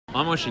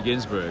I'm Osher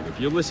Ginsberg. If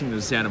you're listening to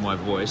the sound of my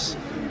voice,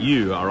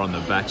 you are on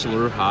the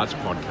Bachelor of Hearts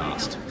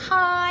podcast.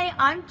 Hi,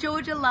 I'm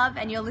Georgia Love,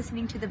 and you're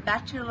listening to the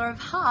Bachelor of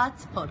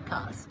Hearts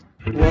podcast.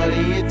 What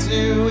do you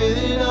do with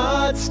an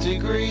arts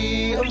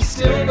degree? I'm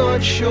still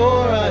not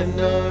sure I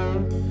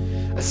know.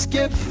 I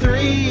skipped 3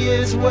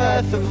 years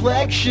worth of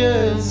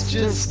lectures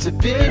just to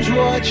binge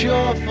watch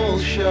your full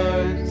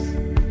shows.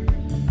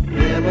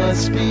 There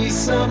must be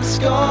some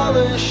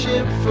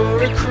scholarship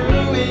for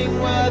accruing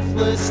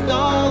worthless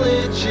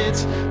knowledge.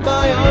 It's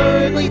my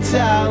only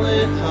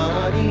talent,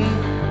 honey,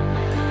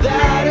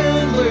 that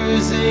and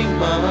losing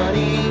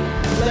money.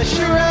 Let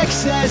your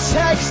excess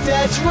hex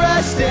debts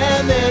rest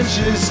and then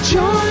just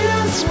join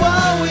us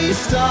while we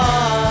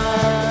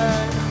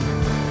start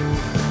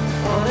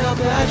on our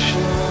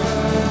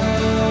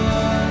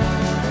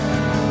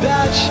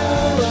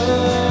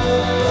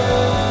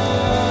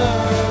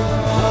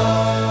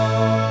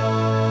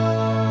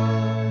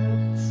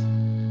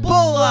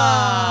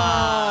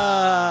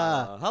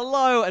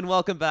Hello and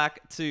welcome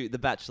back to the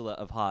Bachelor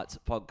of Hearts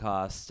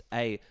podcast,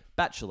 a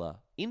Bachelor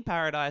in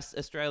Paradise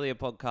Australia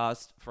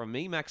podcast from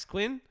me, Max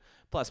Quinn,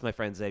 plus my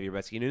friend Xavier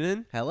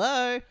Betsky-Noonan.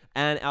 Hello.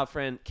 And our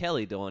friend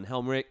Kelly Dawn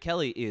Helmrich.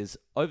 Kelly is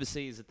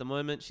overseas at the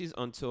moment. She's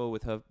on tour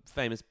with her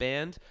famous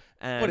band.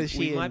 And What is she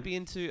we in might be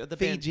into the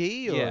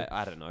Fiji, band. or- Yeah,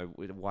 I don't know.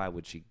 Why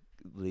would she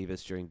leave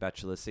us during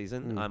Bachelor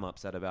season? I'm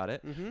upset about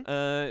it.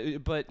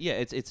 But yeah,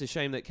 it's a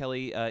shame that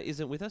Kelly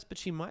isn't with us, but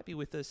she might be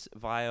with us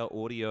via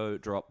audio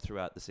drop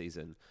throughout the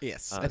season.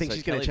 Yes, I think so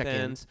she's going to Kelly check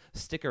in. fans,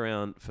 stick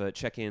around for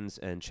check-ins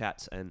and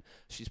chats, and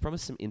she's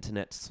promised some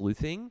internet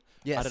sleuthing.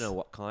 Yes. I don't know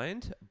what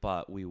kind,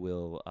 but we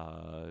will.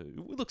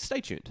 Look,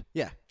 stay tuned.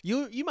 Yeah,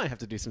 you might have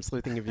to do some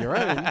sleuthing of your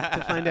own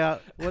to find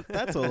out what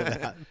that's all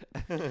about.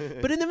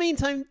 But in the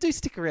meantime, do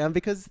stick around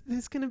because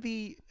there's going to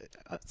be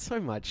so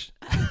much.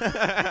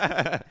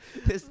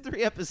 There's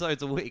 3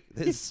 episodes a week.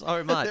 There's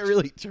so much. There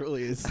really,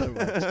 truly is so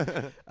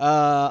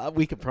much.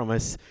 We can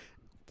promise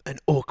an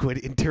awkward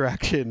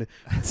interaction.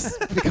 It's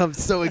become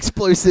so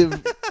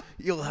explosive.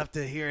 You'll have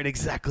to hear it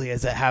exactly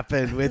as it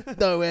happened with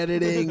no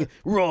editing,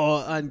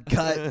 raw,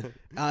 uncut.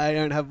 I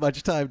don't have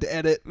much time to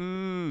edit.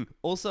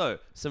 Also,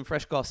 some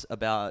fresh goss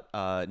about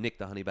Nick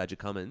the Honey Badger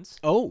Cummins.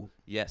 Oh,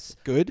 Yes.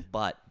 good.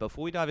 But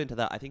before we dive into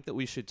that, I think that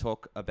we should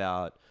talk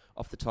about,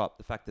 off the top,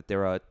 the fact that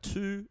there are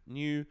 2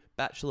 new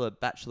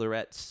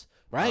Bachelorettes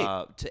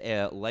Right. to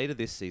air later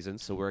this season.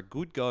 So we're a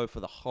good go for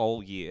the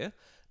whole year.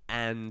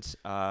 And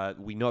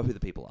we know who the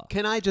people are.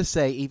 Can I just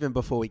say, even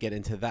before we get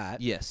into that,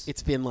 Yes.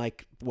 it's been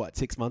like,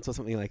 6 months or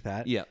something like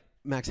that? Yeah.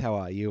 Max, how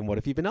are you and what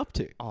have you been up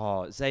to?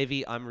 Oh,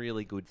 Xavier, I'm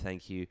really good,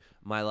 thank you.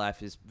 My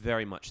life is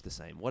very much the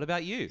same. What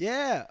about you?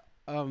 Yeah.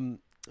 I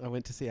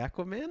went to see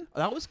Aquaman.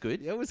 That was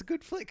good. Yeah, it was a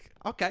good flick.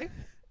 Okay.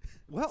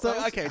 Well, So, that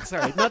was- okay,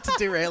 sorry, not to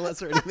derail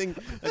us or anything.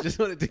 I just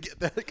wanted to get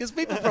that because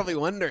people are probably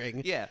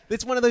wondering. Yeah.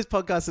 It's one of those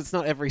podcasts that's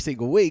not every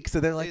single week, so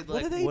they're like,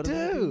 Like, what do they what do?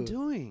 have they been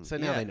doing? So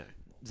now Yeah. they know.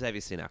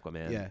 Xavier's seen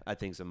Aquaman. Yeah. I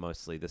think are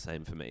mostly the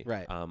same for me.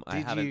 Right. I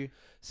Did haven't you-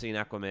 seen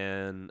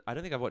Aquaman. I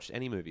don't think I've watched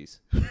any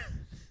movies.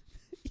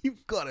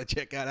 You've got to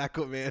check out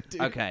Aquaman, dude.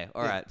 Okay.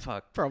 All Yeah. right.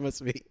 Fuck.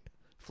 Promise me.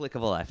 Flick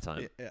of a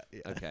lifetime. Yeah.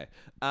 Okay.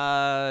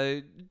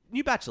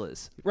 New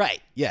Bachelors.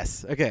 Right.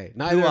 Yes. Okay.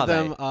 Neither are of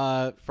them they?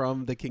 are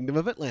from the Kingdom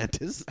of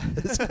Atlantis,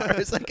 as far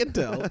as I can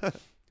tell.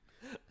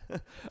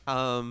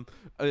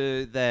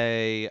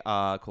 They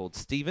are called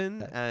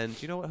Steven, and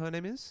do you know what her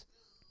name is?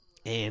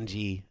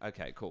 Angie.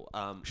 Okay. Cool.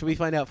 Should we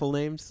find out full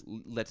names?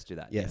 Let's do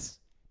that. Yes.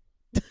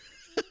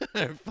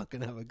 I don't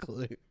fucking have a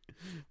clue.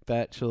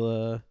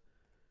 Bachelor.com.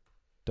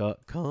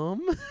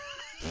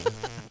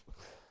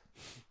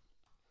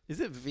 Is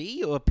it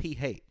V or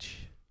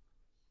PH?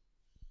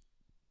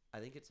 I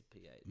think it's a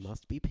PH.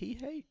 Must be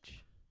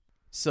PH.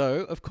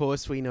 So, of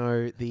course, we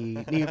know the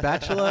new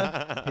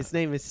Bachelor. His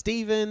name is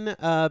Stephen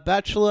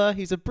Batchelor.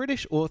 He's a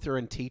British author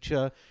and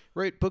teacher.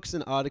 Wrote books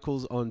and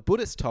articles on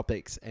Buddhist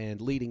topics and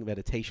leading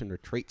meditation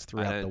retreats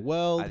throughout the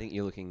world. I think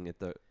you're looking at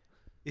the.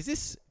 Is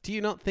this? Do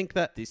you not think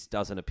that This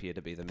doesn't appear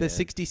to be the the man.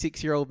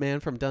 66-year-old man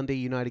from Dundee,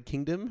 United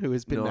Kingdom, who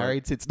has been No.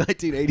 married since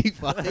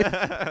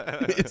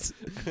 1985, is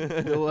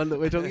the one that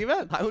we're talking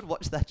about? I would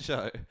watch that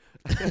show.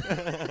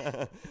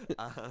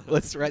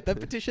 Let's write that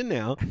petition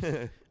now.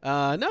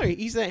 No,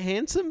 he's a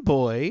handsome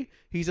boy.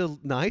 He's a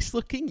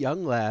nice-looking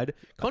young lad.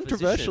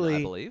 Controversially,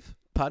 Physician, I believe.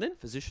 pardon?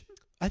 Physician.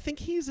 I think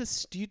he's a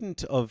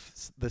student of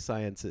the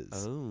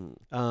sciences. Oh.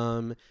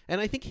 And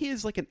I think he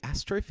is like an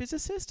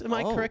astrophysicist. Am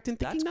I Oh, correct in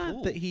thinking that's that?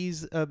 cool. That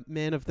he's a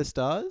man of the I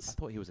stars?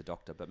 thought he was a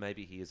doctor, but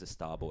maybe he is a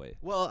star boy.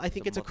 Well, I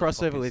think The it's a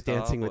crossover motherfucking with Star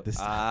Dancing Boy. with the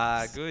Stars.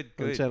 Ah, good, on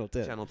good. Channel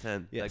 10. Channel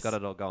 10. Yes. They got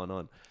it all going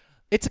on.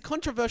 It's a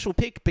controversial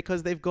pick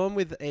because they've gone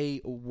with a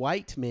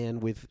white man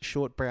with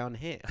short brown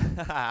hair.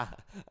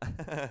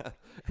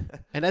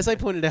 And as I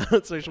pointed out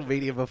on social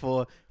media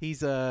before,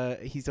 he's a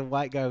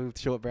white guy with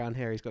short brown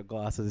hair. He's got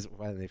glasses.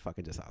 Why don't they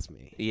fucking just ask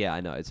me? Yeah,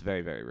 I know. It's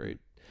very, very rude.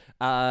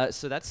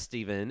 So that's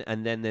Stephen.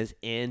 And then there's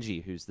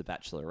Angie, who's the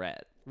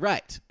Bachelorette.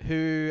 Right,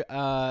 who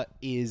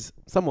is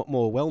somewhat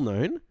more well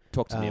known.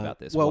 Talk to me about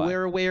this. Well, Why?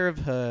 we're aware of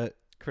her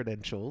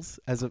credentials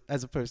as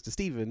opposed to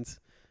Stephen's.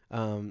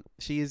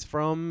 She is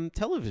from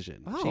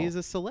television. Oh. She is a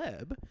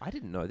celeb. I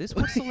didn't know this.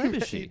 What celeb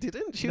is she? You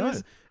didn't? No.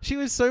 She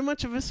was so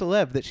much of a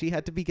celeb that she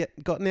had to be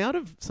gotten out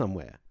of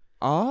somewhere.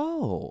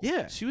 Oh.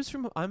 Yeah. She was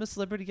from I'm a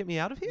Celebrity, Get Me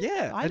Out of Here?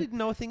 Yeah, I and- didn't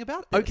know a thing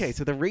about this. Okay,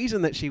 so the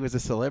reason that she was a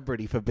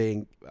celebrity for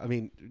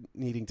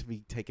needing to be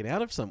taken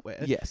out of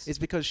somewhere, Yes. is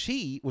because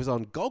she was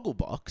on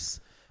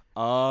Gogglebox,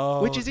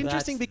 Oh, which is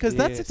interesting because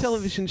that's a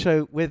television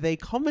show where they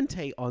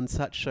commentate on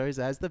such shows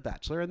as The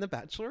Bachelor and The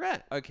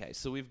Bachelorette. Okay,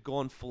 so we've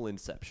gone full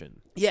Inception.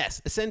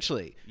 Yes,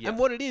 essentially. Yeah. And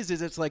what it is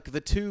it's like the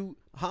two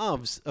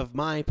halves of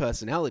my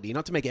personality,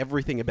 not to make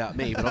everything about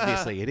me, but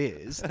obviously it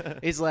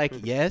is like,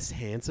 yes,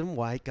 handsome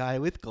white guy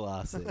with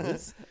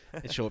glasses,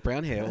 and short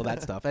brown hair, all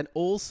that stuff, and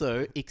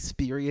also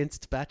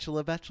experienced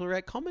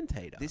Bachelorette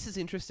commentator. This is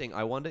interesting.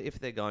 I wonder if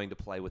they're going to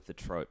play with the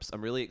tropes.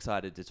 I'm really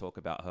excited to talk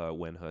about her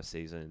when her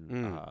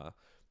season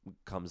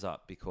comes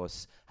up,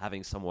 because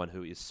having someone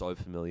who is so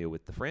familiar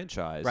with the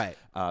franchise Right.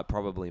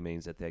 Probably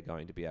means that they're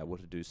going to be able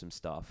to do some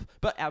stuff.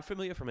 But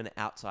familiar from an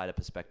outsider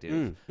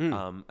perspective.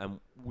 And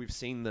we've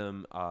seen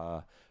them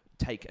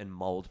take and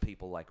mold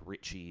people like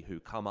Richie, who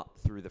come up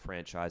through the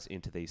franchise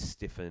into these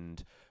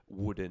stiffened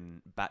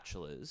wooden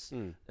bachelors.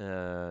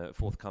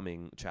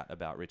 Forthcoming chat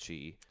about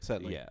Richie.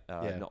 Certainly.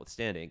 Yeah.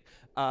 Notwithstanding.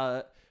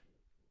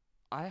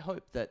 I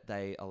hope that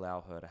they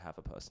allow her to have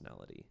a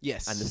personality.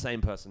 Yes. And the same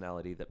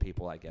personality that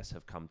people, I guess,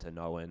 have come to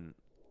know and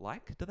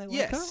like. Do they like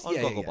Yes, her? On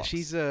yeah.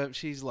 Gogglebox?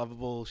 She's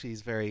lovable.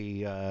 She's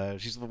very,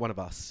 she's one of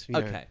us. You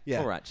know? Okay. Yeah.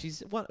 All right.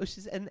 She's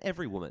an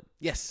every woman.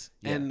 Yes,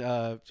 Yeah. and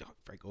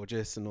very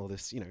gorgeous and all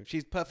this.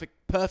 She's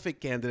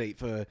perfect candidate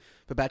for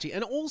Batchy,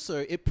 and also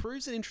it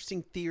proves an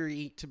interesting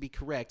theory to be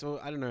correct.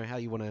 Or I don't know how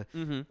you want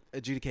to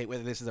adjudicate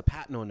whether this is a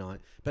pattern or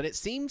not, but it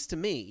seems to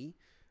me,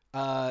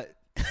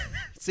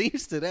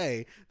 seems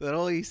today that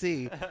all you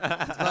see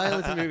is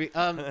violence in movie.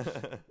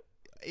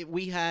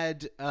 We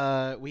had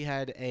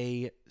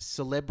a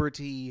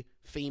celebrity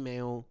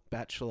female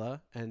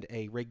bachelor and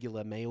a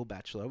regular male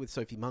bachelor with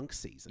Sophie Monk's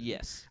season.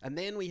 Yes. And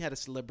then we had a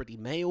celebrity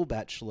male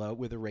bachelor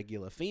with a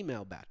regular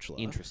female bachelor.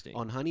 Interesting.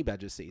 On Honey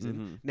Badger's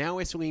season. Now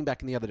we're swinging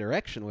back in the other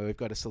direction where we've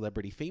got a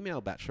celebrity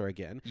female bachelor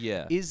again.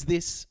 Yeah. Is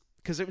this...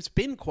 Because it's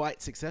been quite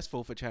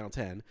successful for Channel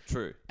 10.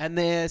 True. And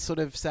they're sort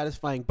of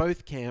satisfying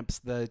both camps,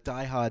 the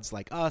diehards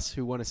like us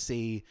who want to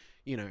see,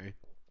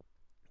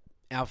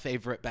 our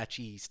favorite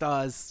batchy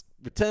stars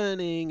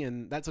returning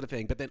and that sort of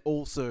thing, but then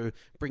also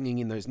bringing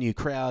in those new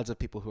crowds of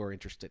people who are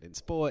interested in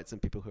sports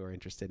and people who are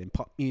interested in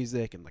pop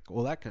music and like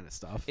all that kind of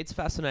stuff. It's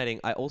fascinating.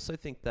 I also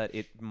think that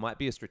it might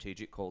be a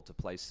strategic call to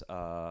place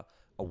a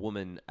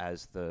woman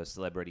as the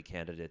celebrity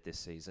candidate this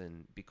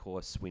season,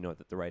 because we know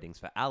that the ratings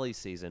for Ali's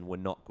season were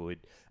not good,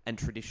 and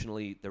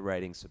traditionally the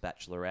ratings for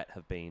Bachelorette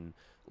have been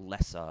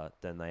lesser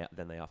than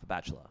they are for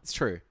Bachelor. It's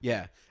true,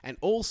 yeah. And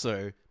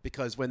also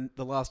because when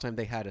the last time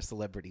they had a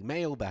celebrity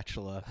male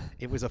bachelor,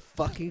 it was a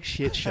fucking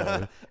shit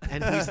show,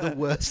 and he's the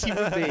worst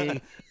human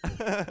being.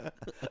 I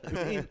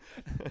mean,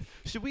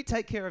 should we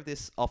take care of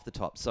this off the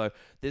top? So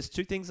there's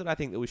two things that I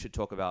think that we should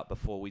talk about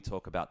before we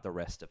talk about the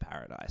rest of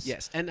Paradise.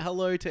 yes, and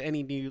hello to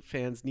any new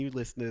fans, new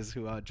listeners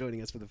who are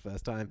joining us for the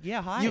first time.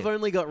 Yeah, hi. You've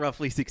only got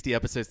roughly 60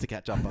 episodes to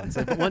catch up on,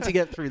 so but once you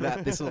get through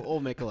that, this will all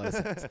make a lot of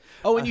sense.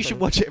 Oh, and you should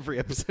watch every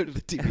episode of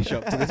the TV show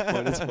up to this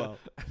point as well.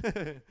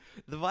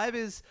 The vibe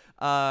is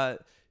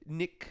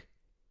Nick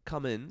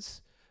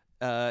Cummins.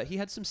 He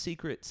had some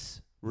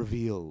secrets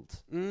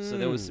revealed. So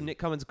there was some Nick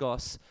Cummins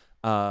goss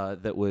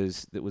that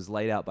was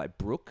laid out by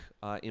Brooke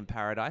in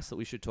Paradise that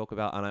we should talk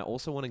about, and I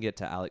also want to get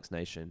to Alex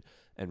Nation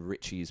and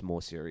Richie's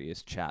more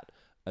serious chat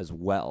as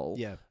well.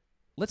 Yeah.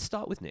 Let's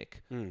start with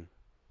Nick.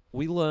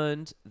 We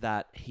learned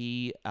that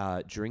he,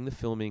 during the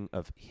filming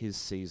of his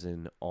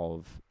season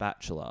of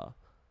Bachelor,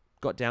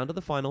 got down to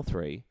the final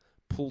three,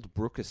 pulled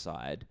Brooke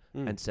aside,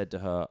 and said to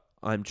her,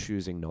 "I'm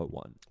choosing no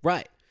one."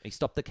 Right. He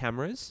stopped the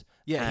cameras.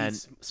 Yeah, and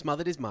he's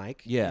smothered his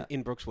mic. Yeah.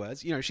 In Brooke's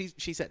words,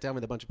 she sat down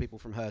with a bunch of people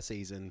from her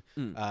season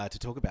to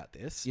talk about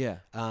this. Yeah.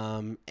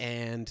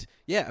 And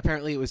yeah,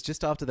 apparently it was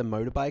just after the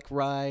motorbike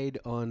ride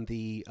on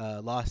the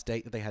last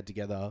date that they had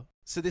together.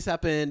 So this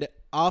happened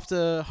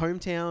after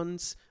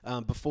Hometowns,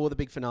 before the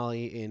big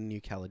finale in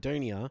New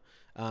Caledonia,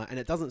 and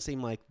it doesn't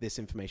seem like this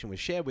information was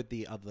shared with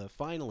the other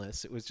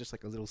finalists. It was just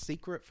like a little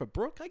secret for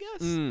Brooke, I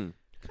guess.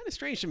 Kind of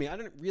strange to me. I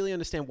don't really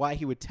understand why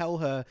he would tell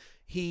her.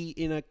 He,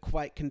 in a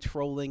quite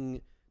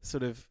controlling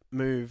sort of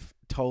move,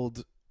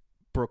 told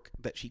Brooke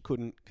that she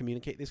couldn't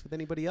communicate this with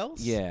anybody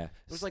else. Yeah. It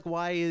was like,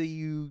 why are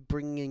you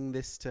bringing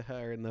this to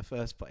her in the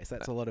first place?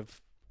 That's a lot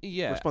of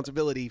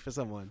responsibility for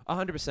someone.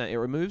 100%. It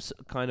removes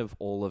kind of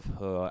all of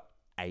her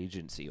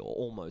agency, or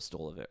almost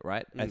all of it,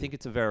 right? I think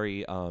it's a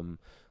very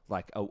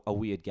like a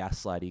weird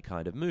gaslighty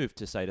kind of move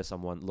to say to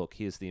someone, look,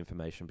 here's the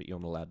information, but you're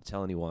not allowed to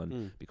tell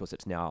anyone because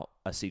it's now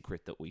a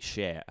secret that we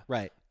share.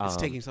 Right. It's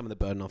taking some of the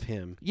burden off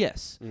him.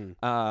 Yes.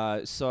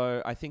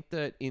 So I think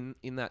that in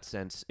that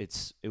sense,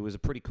 it was a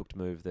pretty cooked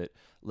move that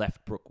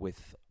left Brooke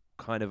with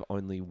kind of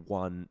only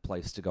one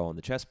place to go on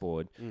the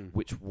chessboard,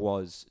 which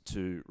was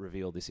to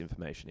reveal this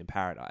information in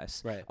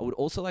Paradise. Right. I would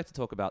also like to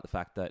talk about the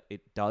fact that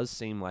it does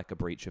seem like a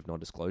breach of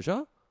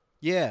non-disclosure.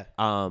 Yeah.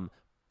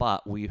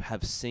 But we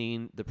have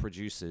seen the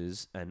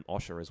producers and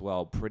Osher as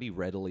well pretty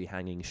readily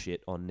hanging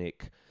shit on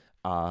Nick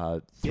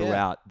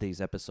throughout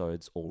these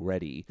episodes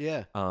already.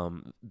 Yeah.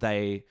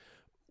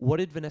 What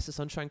did Vanessa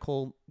Sunshine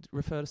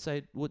refer to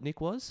say what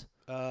Nick was?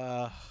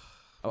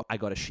 Oh, I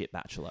got a shit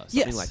bachelor.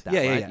 Something like that,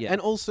 right? Yeah.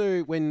 And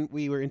also, when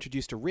we were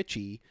introduced to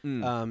Richie,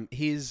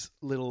 his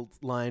little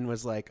line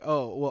was like,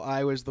 "Oh, well,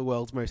 I was the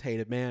world's most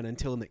hated man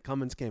until Nick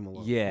Cummins came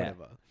along." Yeah.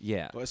 Whatever.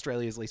 Yeah. Or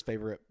Australia's least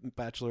favorite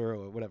bachelor,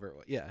 or whatever it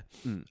was. Yeah.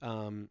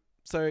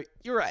 So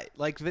you're right.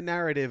 Like, the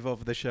narrative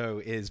of the show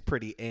is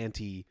pretty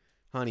anti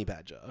Honey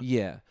Badger.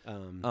 Yeah.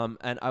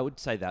 And I would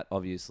say that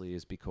obviously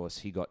is because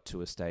he got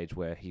to a stage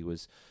where he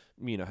was,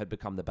 had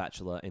become the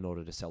bachelor in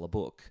order to sell a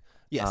book.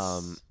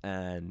 Yes.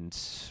 And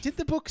Did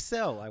the book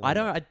sell?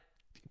 I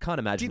can't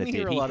imagine Didn't it we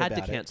hear did. a He lot had to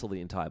about it? cancel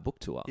the entire book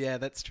tour. Yeah,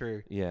 that's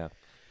true. Yeah.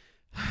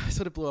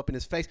 Sort of blew up in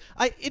his face.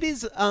 I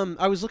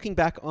was looking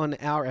back on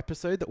our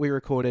episode that we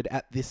recorded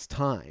at this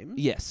time.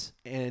 Yes.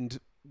 And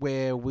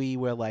where we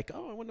were like,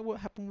 oh, I wonder what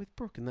happened with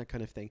Brooke and that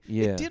kind of thing.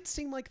 Yeah. It did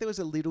seem like there was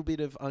a little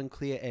bit of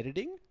unclear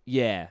editing.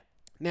 Yeah.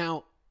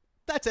 Now,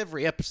 that's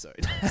every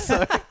episode.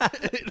 So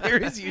there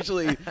is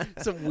usually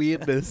some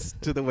weirdness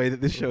to the way that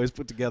this show is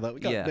put together. We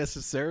can't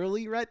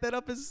necessarily write that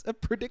up as a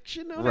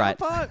prediction on our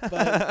part,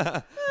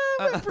 but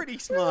we're pretty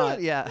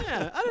smart.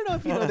 Yeah. I don't know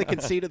if you know the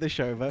conceit of the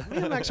show, but me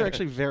and Max are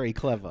actually very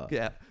clever.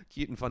 Yeah.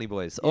 Cute and funny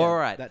boys. Yeah, All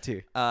right. that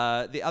too.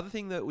 The other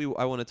thing that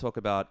I want to talk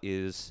about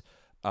is,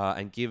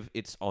 and give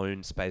its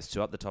own space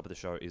to at the top of the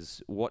show,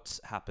 is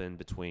what's happened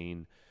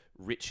between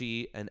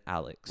Richie and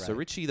Alex. Right. So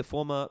Richie, the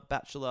former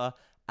bachelor,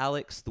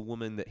 Alex, the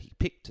woman that he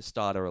picked to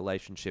start a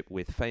relationship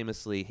with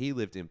famously, he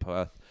lived in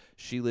Perth.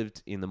 She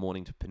lived in the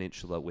Mornington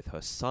Peninsula with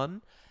her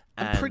son.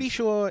 I'm pretty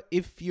sure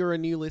if you're a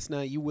new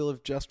listener, you will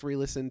have just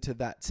re-listened to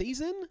that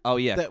season. Oh,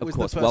 yeah, that of was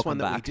course. the first Welcome one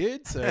that back. we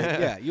did. So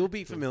yeah, you'll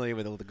be familiar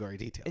with all the gory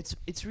details.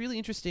 It's really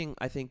interesting,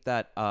 I think,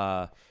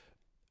 that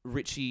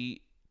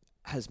Richie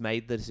has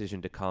made the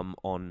decision to come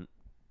on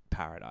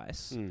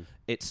Paradise.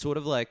 It's sort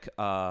of like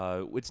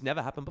it's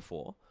never happened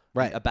before.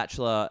 Right. A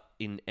bachelor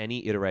in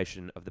any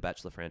iteration of the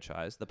Bachelor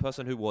franchise, the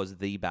person who was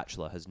the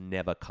bachelor has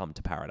never come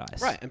to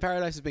Paradise. Right, and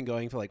Paradise has been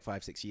going for like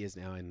 5-6 years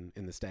now in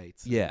the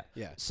States. Yeah.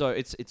 Yeah. So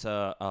it's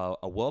a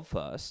world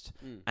first,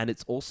 and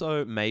it's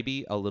also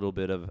maybe a little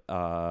bit of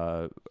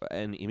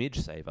an image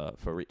saver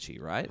for Richie,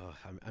 right? Oh,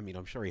 I mean,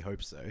 I'm sure he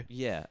hopes so.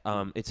 Yeah.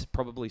 It's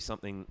probably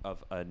something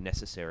of a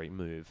necessary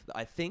move.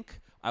 I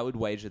think I would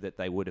wager that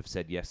they would have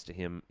said yes to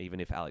him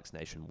even if Alex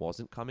Nation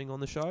wasn't coming on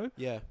the show.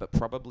 Yeah. But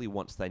probably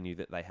once they knew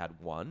that they had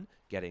one,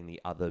 getting the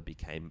other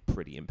became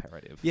pretty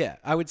imperative. Yeah,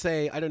 I would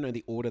say, I don't know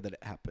the order that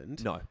it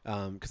happened. No.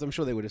 Because I'm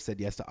sure they would have said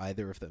yes to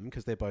either of them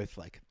because they're both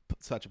like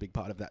such a big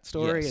part of that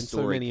story, Yeah, and so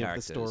story many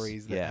characters. of the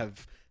stories that Yeah.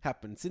 have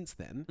happened since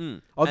then.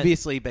 Mm.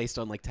 Obviously based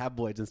on like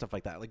tabloids and stuff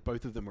like that. Like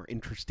both of them are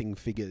interesting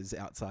figures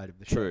outside of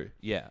the show. True,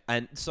 yeah.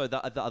 And so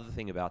the other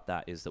thing about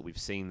that is that we've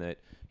seen that,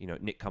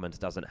 Nick Cummins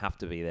doesn't have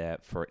to be there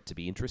for it to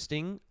be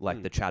interesting,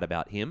 like the chat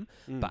about him,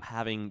 but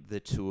having the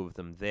two of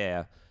them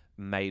there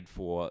made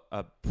for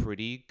a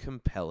pretty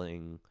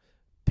compelling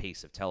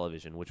piece of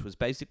television, which was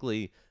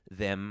basically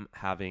them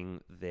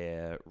having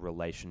their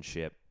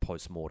relationship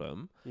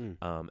post-mortem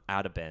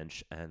out of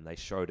bench, and they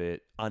showed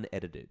it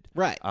unedited.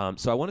 Right.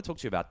 So I want to talk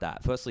to you about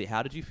that. Firstly,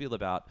 how did you feel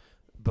about,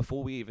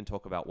 before we even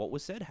talk about what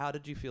was said, how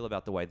did you feel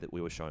about the way that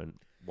we were shown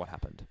what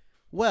happened?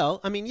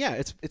 Well, I mean, yeah,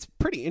 it's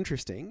pretty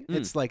interesting.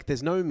 It's like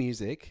there's no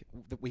music.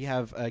 We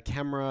have a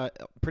camera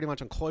pretty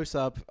much on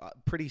close-up,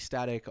 pretty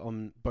static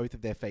on both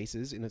of their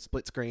faces in a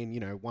split screen,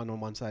 one on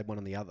one side, one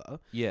on the other.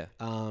 Yeah.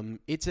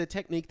 It's a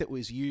technique that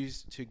was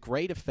used to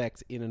great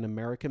effect in an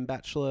American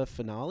Bachelor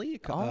finale.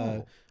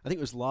 I think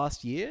it was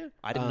last year.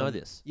 I didn't know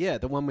this. Yeah,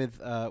 the one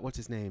with, what's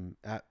his name?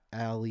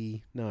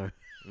 Ali? No.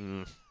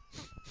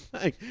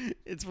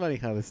 It's funny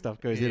how this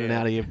stuff goes in and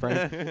out of your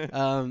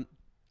brain.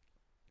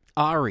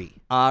 Ari,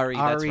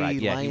 that's right.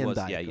 Yeah, he was.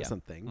 Lyondike or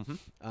something,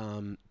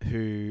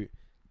 who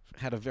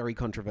had a very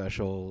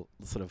controversial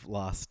sort of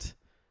last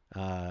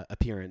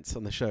appearance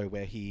on the show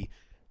where he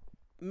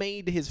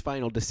made his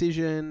final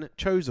decision,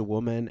 chose a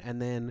woman,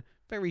 and then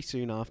very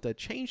soon after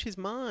changed his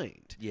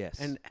mind. Yes.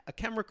 And a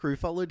camera crew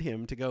followed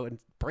him to go and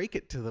break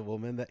it to the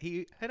woman that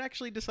he had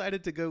actually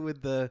decided to go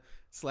with the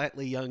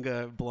slightly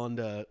younger,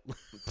 blonder,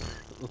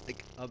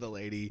 like other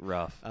lady.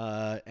 Rough.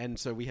 And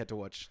so we had to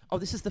watch. Oh,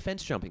 this is the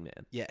fence jumping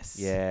man. Yes.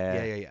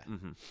 Yeah. Yeah.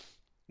 Mm-hmm.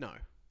 No.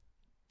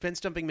 Fence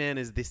Jumping Man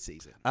is this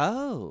season.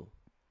 Oh.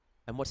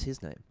 And what's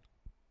his name?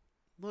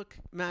 Look,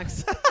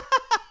 Max.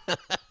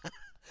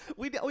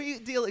 We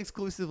deal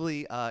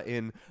exclusively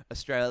in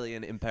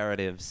Australian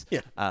imperatives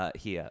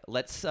here.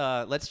 Let's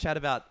chat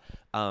about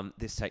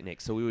this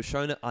technique. So we were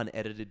shown it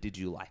unedited. Did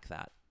you like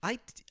that? I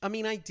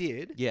mean, I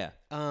did. Yeah.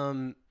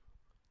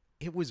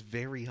 It was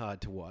very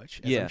hard to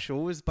watch, as Yeah. I'm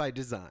sure was by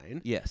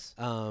design. Yes.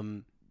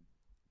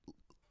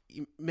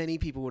 Many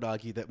people would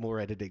argue that more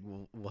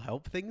editing will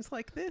help things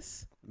like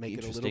this, make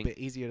it a little Interesting. bit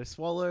easier to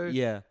swallow.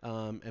 Yeah.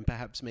 And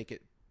perhaps make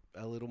it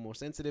a little more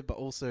sensitive, but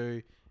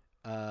also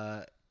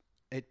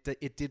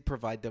it did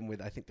provide them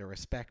with, I think, the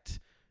respect,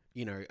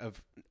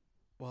 of.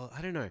 Well,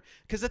 I don't know.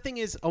 Because the thing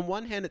is, on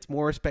one hand, it's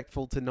more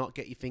respectful to not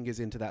get your fingers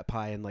into that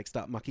pie and like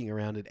start mucking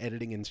around and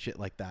editing and shit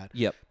like that.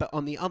 Yep. But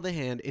on the other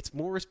hand, it's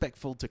more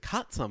respectful to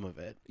cut some of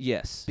it.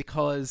 Yes.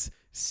 Because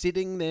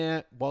sitting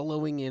there,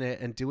 wallowing in it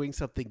and doing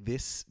something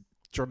this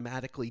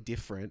dramatically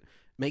different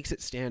makes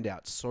it stand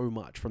out so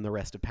much from the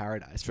rest of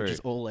Paradise, True. which is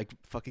all like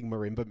fucking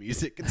marimba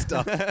music and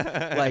stuff.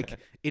 Like,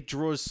 it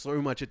draws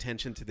so much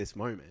attention to this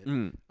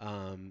moment.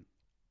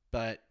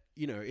 But,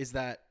 is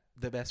that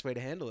the best way to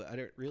handle it? I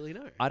don't really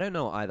know. I don't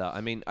know either. I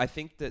mean, I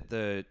think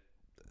that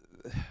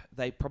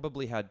they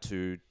probably had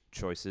two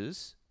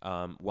choices.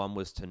 One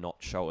was to not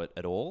show it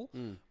at all,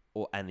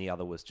 and the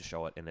other was to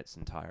show it in its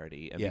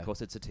entirety. And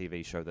because it's a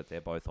TV show that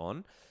they're both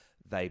on,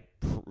 they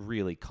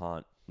really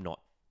can't not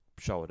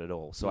show it at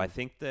all. So I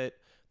think that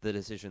the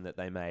decision that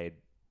they made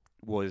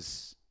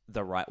was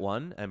the right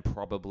one, and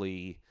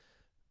probably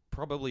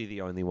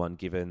the only one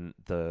given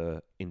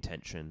the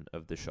intention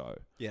of the show.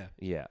 Yeah.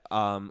 Yeah.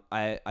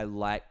 I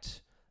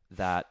liked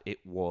that it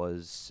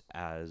was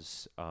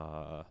as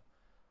I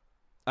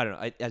don't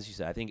know. As you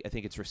say, I think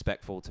it's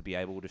respectful to be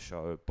able to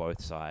show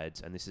both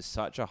sides, and this is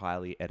such a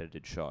highly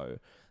edited show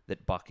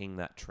that bucking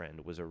that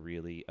trend was a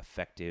really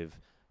effective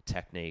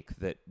technique.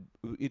 That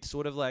it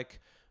sort of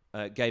like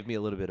gave me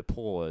a little bit of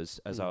pause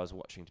as I was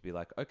watching to be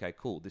like, okay,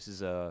 cool.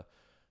 These are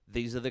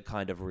the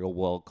kind of real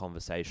world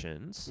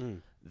conversations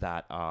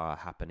that are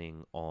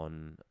happening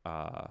on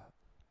the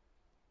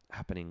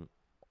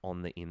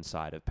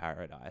inside of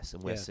Paradise,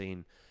 and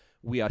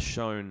we are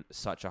shown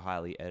such a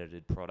highly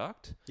edited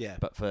product. Yeah.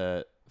 But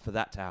for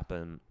that to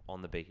happen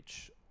on the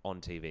beach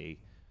on TV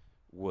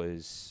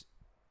was,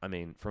 I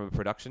mean, from a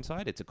production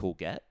side, it's a cool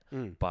get.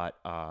 But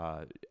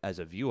as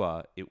a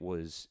viewer, it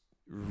was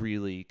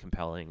really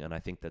compelling, and I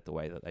think that the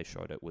way that they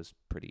showed it was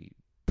pretty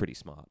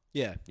smart.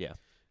 Yeah. Yeah.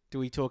 Do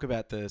we talk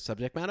about the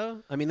subject matter?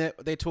 I mean,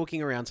 they're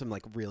talking around some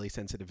like really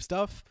sensitive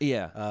stuff.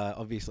 Yeah.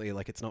 Obviously,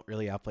 like it's not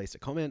really our place to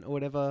comment or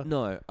whatever.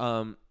 No.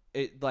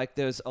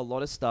 There's a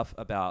lot of stuff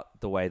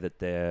about the way that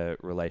their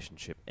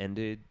relationship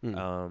ended.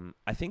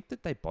 I think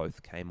that they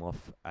both came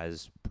off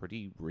as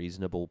pretty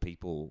reasonable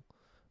people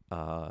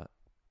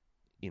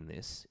in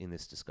this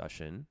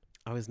discussion.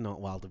 I was not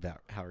wild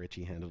about how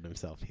Richie handled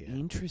himself here.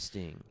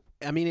 Interesting.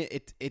 I mean,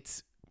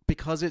 it's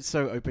because it's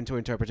so open to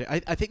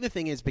interpretation. I think the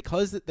thing is,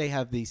 because that they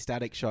have these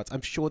static shots,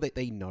 I'm sure that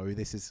they know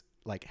this is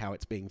like how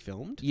it's being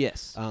filmed.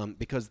 Yes.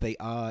 Because they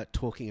are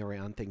talking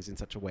around things in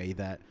such a way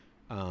that,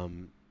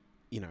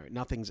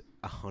 nothing's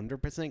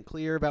 100%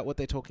 clear about what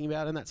they're talking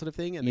about and that sort of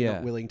thing. And they're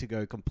not willing to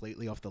go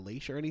completely off the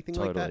leash or anything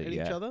like that at each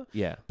other.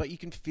 Yeah. But you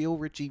can feel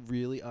Richie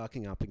really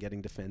arcing up and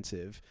getting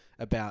defensive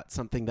about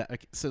something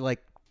that, so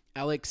like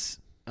Alex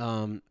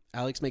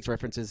makes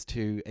references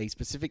to a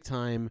specific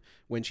time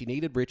when she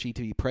needed Richie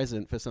to be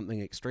present for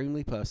something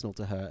extremely personal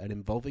to her and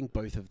involving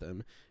both of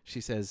them.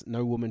 She says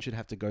no woman should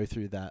have to go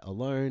through that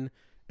alone.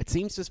 It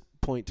seems to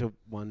point to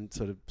one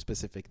sort of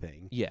specific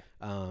thing. Yeah.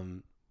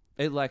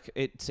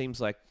 It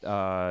seems like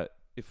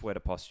if we're to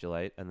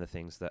postulate, and the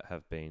things that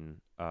have been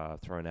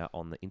thrown out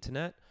on the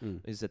internet,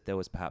 is that there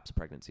was perhaps a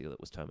pregnancy that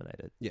was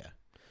terminated. Yeah.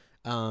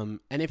 And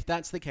if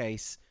that's the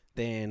case,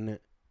 then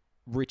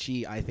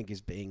Richie, I think, is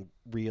being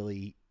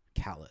really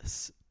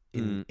callous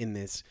in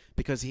this,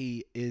 because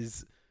he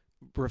is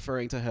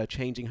referring to her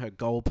changing her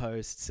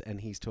goalposts, and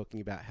he's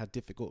talking about how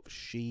difficult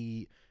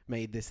she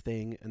made this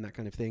thing and that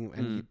kind of thing.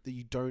 And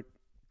you don't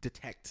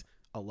detect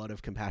a lot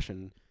of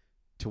compassion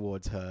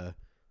towards her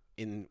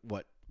in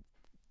what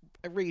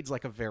it reads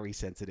like a very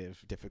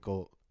sensitive,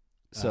 difficult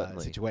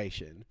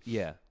situation.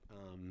 Yeah.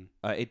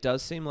 It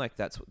does seem like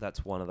that's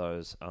one of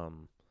those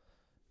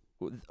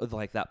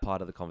like that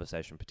part of the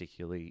conversation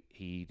particularly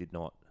he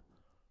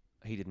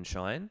didn't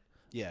shine.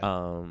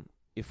 Yeah.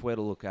 If we're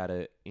to look at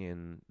it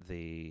in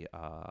the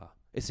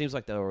it seems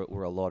like there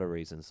were a lot of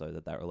reasons though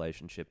that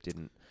relationship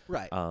didn't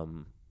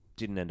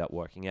end up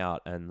working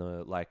out, and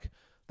the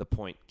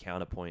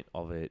counterpoint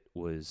of it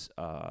was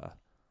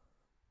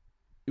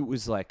it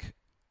was like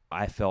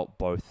I felt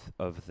both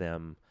of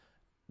them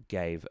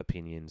gave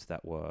opinions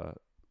that were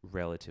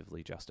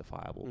relatively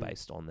justifiable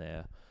based on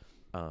their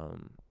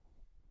own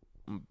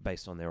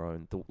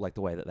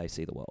the way that they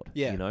see the world.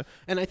 Yeah.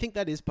 And I think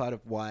that is part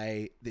of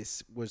why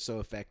this was so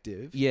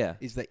effective. Yeah.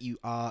 Is that you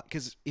are,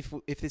 because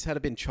if this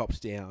had been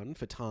chopped down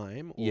for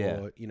time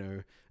or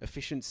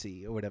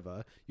efficiency or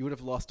whatever, you would have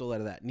lost all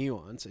out of that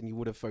nuance, and you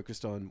would have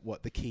focused on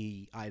what the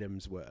key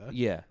items were.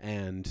 Yeah.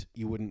 And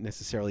you wouldn't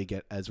necessarily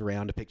get as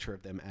round a picture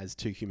of them as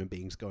two human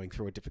beings going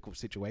through a difficult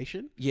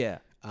situation. Yeah.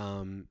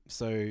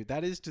 So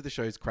that is to the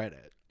show's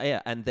credit.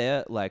 Yeah, and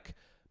they're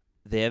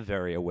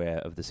very aware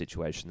of the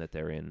situation that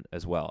they're in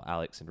as well,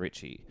 Alex and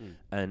Richie.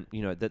 And,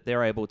 that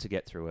they're able to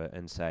get through it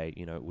and say,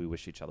 we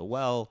wish each other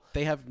well.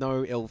 They have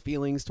no ill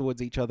feelings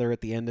towards each other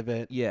at the end of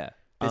it. Yeah.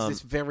 There's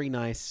this very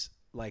nice,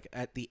 like,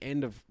 at the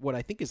end of what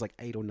I think is like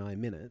 8 or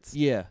 9 minutes.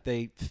 Yeah.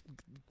 They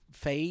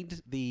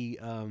fade the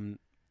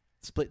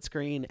split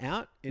screen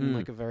out in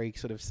like a very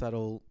sort of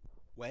subtle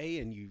way,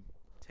 and you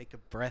take a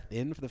breath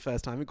in for the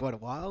first time in quite a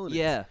while. And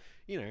Yeah.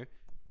 it's,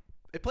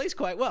 it plays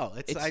quite well.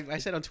 I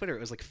said on Twitter it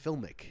was like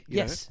filmic. you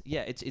Yes,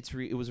 yeah.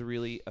 It was a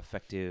really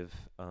effective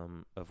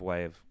of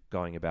way of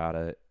going about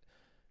it.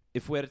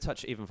 If we're to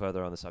touch even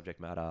further on the subject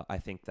matter, I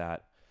think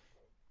that,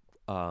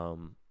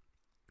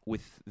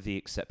 with the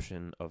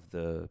exception of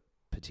the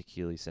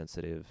particularly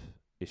sensitive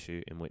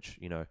issue in which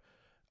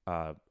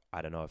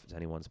I don't know if it's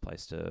anyone's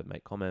place to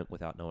make comment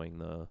without knowing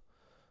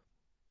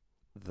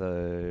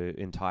the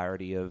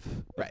entirety of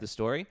the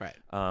story. Right.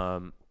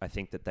 I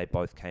think that they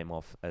both came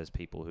off as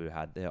people who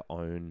had their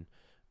own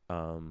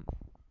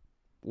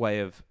way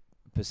of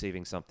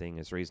perceiving something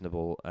as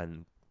reasonable,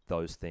 and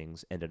those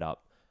things ended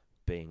up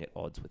being at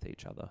odds with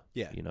each other.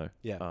 Yeah.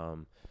 Yeah.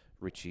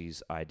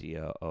 Richie's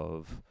idea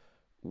of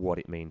what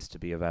it means to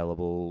be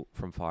available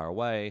from far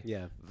away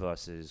Yeah.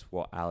 versus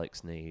what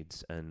Alex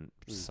needs, and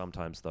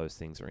sometimes those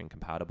things are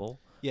incompatible.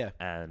 Yeah.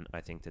 And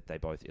I think that they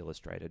both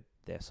illustrated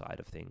their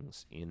side of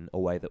things in a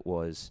way that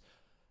was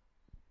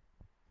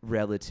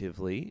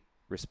relatively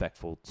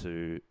respectful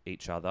to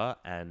each other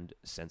and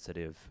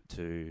sensitive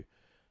to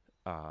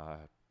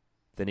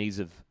the needs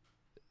of,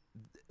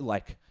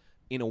 like,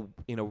 in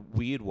a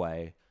weird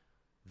way,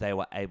 they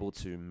were able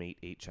to meet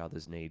each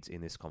other's needs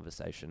in this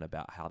conversation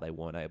about how they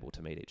weren't able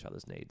to meet each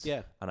other's needs.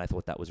 Yeah. And I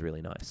thought that was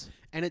really nice.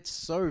 And it's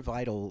so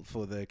vital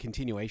for the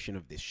continuation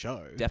of this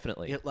show.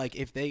 Definitely. Like,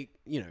 if they,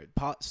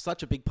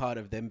 such a big part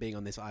of them being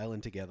on this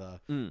island together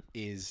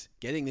is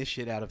getting this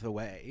shit out of the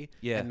way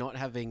and not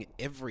having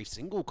every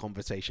single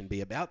conversation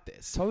be about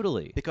this.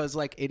 Totally. Because,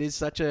 like, it is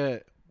such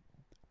a...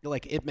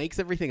 Like, it makes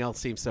everything else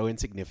seem so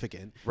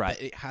insignificant. Right.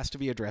 That it has to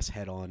be addressed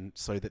head on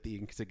so that the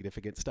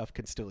insignificant stuff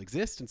can still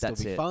exist and still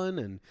That's be it. fun.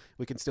 And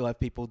we can still have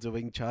people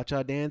doing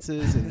cha-cha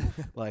dances and,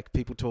 like,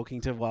 people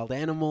talking to wild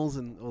animals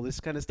and all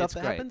this kind of stuff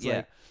that happens.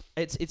 Yeah.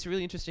 Like, It's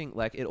really interesting.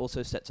 Like, it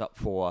also sets up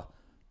for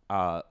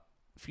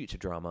future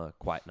drama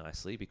quite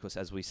nicely, because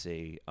as we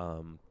see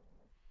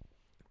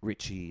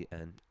Richie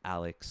and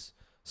Alex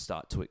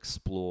start to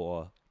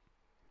explore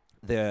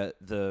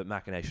the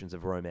machinations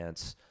of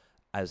romance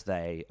as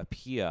they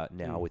appear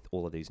now with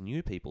all of these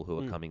new people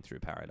who are coming through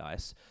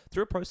Paradise,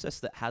 through a process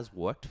that has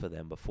worked for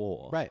them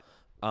before. Right.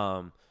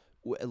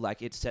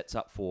 Like, it sets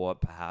up for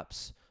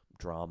perhaps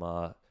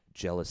drama,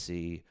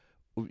 jealousy.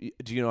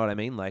 Do you know what I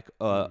mean? Like,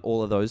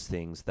 all of those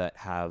things that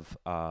have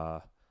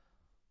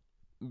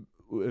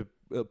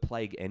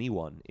plague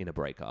anyone in a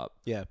breakup.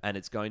 Yeah. And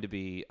it's going to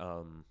be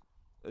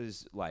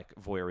is like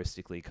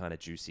voyeuristically kind of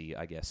juicy,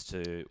 I guess,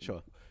 to...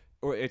 Sure.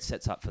 Or it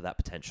sets up for that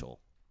potential.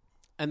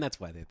 And that's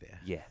why they're there.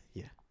 Yeah.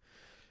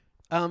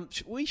 Yeah.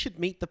 We should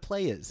meet the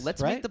players.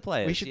 Let's right? meet the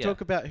players, We should yeah. talk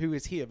about who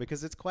is here,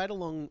 because it's quite a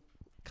long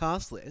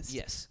cast list.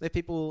 Yes. They're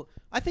people...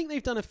 I think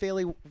they've done a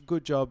fairly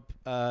good job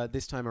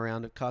this time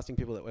around of casting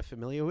people that we're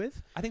familiar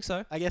with. I think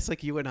so. I guess,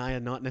 like, you and I are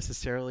not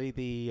necessarily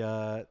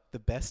the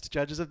best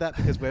judges of that,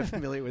 because we're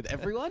familiar with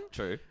everyone.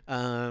 True.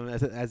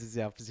 As is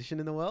our position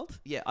in the world.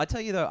 Yeah, I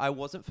tell you though, I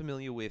wasn't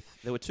familiar with...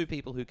 There were two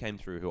people who came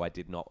through who I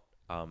did not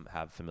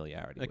have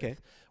familiarity Okay.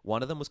 with.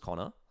 One of them was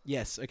Connor,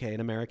 Yes. Okay.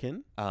 An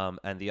American.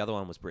 and the other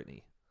one was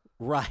Brittany,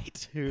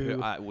 Right. who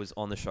was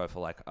on the show for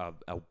like a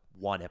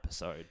one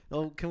episode.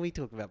 Oh, can we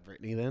talk about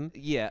Brittany then?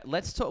 Yeah,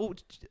 let's talk...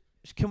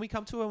 Can we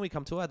come to her when we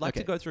come to her? I'd like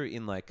to Okay. go through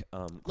in like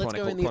Let's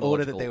go in the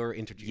order that chronological- they were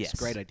introduced. Yes.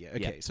 Great idea.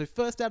 Okay, Yeah. so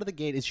first out of the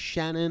gate is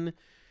Shannon.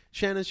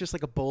 Shannon's just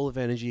like a ball of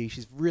energy.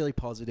 She's really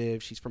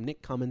positive. She's from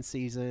Nick Cummins'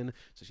 season,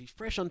 so she's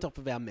fresh on top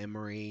of our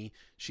memory.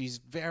 She's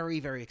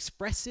very, very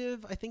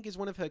expressive, I think is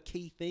one of her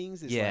key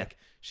things. Is Yeah. like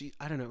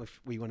I don't know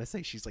if we want to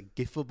say she's like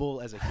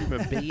gifable as a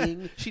human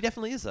being. She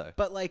definitely is though.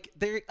 But like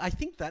I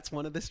think that's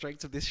one of the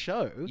strengths of this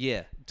show.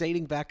 Yeah.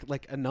 Dating back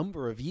like a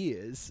number of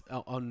years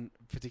on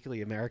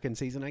particularly American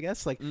season, I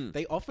guess. Like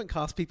they often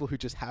cast people who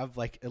just have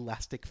like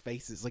elastic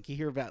faces. Like you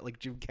hear about like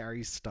Jim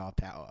Carrey's star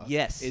power.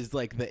 Yes. Is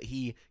like that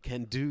he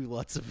can do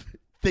lots of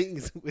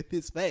things with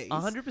his face.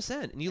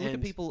 100%. And you look at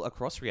And- people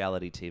across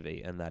reality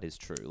TV, and that is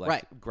true. Like,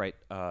 Right. Great.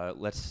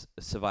 Let's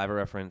Survivor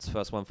reference,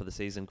 first one for the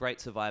season.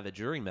 Great Survivor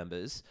jury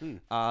members,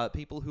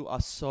 people who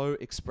are so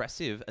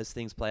expressive as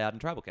things play out in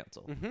Tribal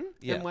Council. Mm-hmm.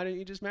 Yeah. Then why don't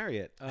you just marry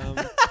it?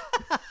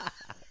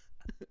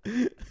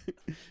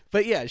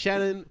 But yeah,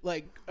 Shannon,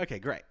 like, okay,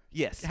 great.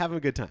 Yes. Having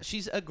a good time.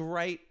 She's a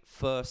great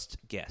first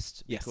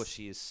guest Yes. because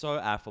she is so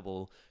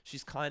affable.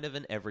 She's kind of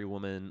an every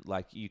woman.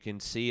 Like, you can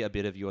see a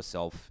bit of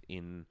yourself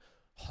in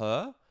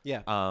her.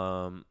 Yeah.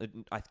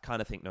 I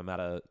kind of think no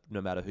matter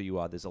who you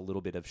are, there's a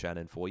little bit of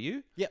Shannon for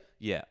you. Yep.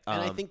 Yeah.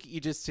 And I think you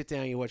just sit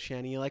down, you watch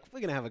Shannon, you're like, we're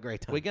going to have a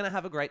great time. we're gonna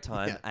have a great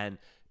time, Yeah. and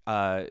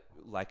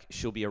like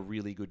she'll be a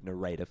really good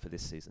narrator for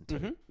this season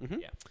too.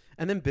 Yeah.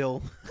 And then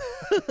Bill.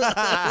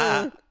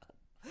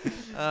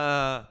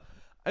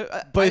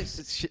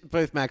 Both.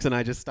 Both Max and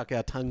I just stuck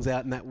our tongues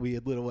out in that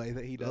weird little way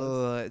that he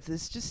does.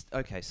 There's just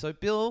okay. So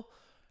Bill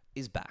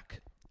is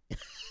back.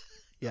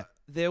 Yeah.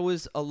 There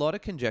was a lot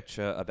of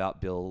conjecture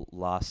about Bill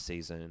last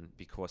season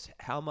because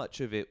how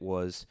much of it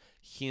was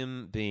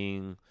him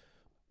being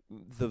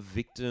the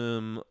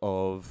victim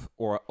of,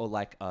 or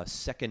like a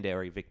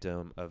secondary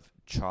victim of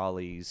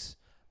Charlie's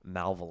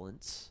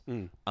malevolence,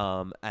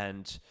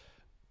 and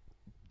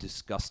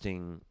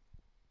disgusting.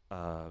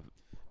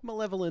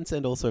 Malevolence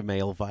and also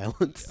male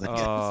violence, I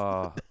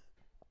guess.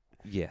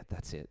 Yeah,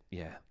 that's it.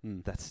 Yeah,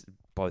 that's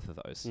both of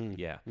those.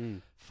 Yeah,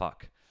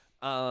 fuck.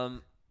 Yeah,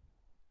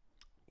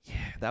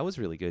 that was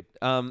really good.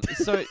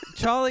 So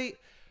Charlie,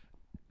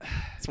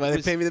 That's why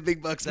they pay me the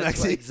big bucks,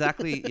 Maxie.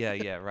 Exactly.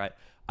 Yeah, right.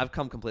 I've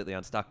come completely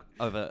unstuck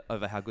over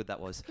how good that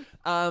was.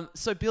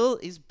 So Bill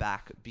is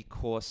back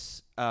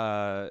because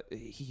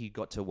he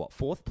got to what,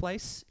 4th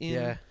place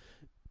in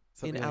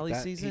Something in like Ali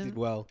that. season. He did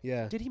well.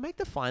 Yeah. Did he make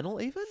the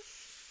final even?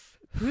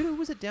 Who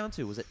was it down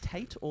to? Was it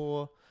Tate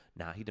or?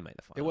 Nah, he didn't make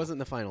the final. It wasn't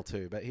the final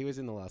 2, but he was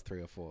in the last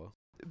 3 or 4.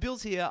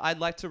 Bill's here. I'd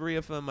like to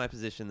reaffirm my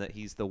position that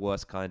he's the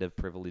worst kind of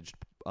privileged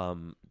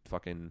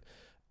fucking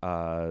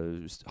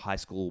high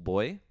school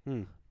boy.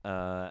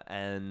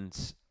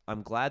 And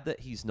I'm glad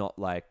that he's not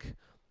like... Do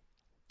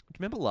you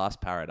remember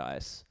Last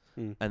Paradise?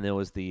 And there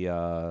was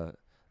the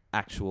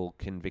actual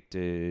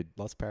convicted...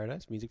 Lost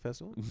Paradise Music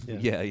Festival?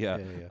 Yeah.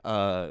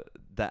 The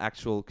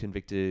actual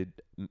convicted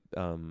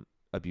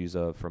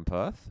abuser from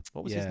Perth.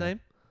 What was his name?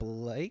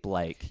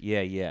 Blake.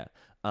 Yeah.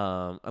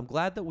 I'm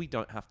glad that we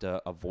don't have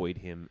to avoid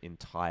him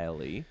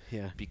entirely.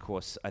 Yeah.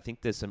 Because I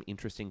think there's some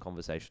interesting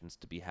conversations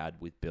to be had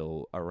with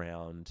Bill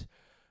around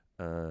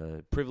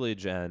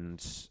privilege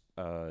and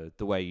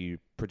the way you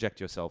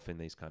project yourself in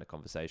these kind of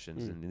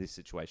conversations and in these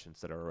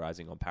situations that are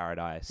arising on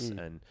Paradise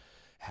and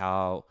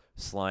how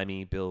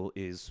slimy Bill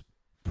is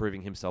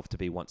proving himself to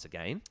be once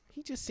again.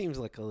 He just seems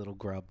like a little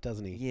grub,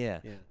 doesn't he? Yeah.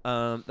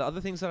 The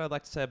other things that I'd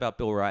like to say about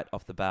Bill right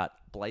off the bat,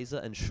 blazer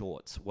and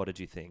shorts. What did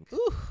you think?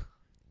 Ooh.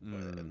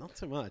 Not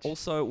so much.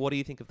 Also, what do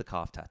you think of the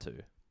calf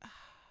tattoo?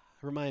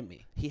 Remind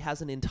me. He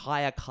has an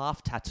entire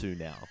calf tattoo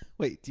now.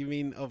 Wait, do you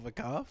mean of a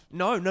calf?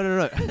 No.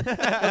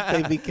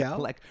 A baby cow?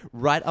 Like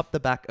right up the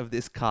back of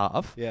this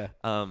calf. Yeah.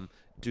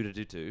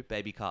 Do,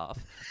 baby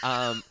calf.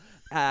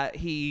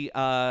 He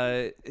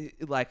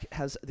like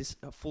has this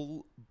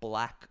full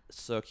black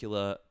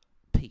circular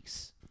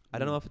piece. I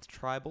don't know if it's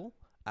tribal.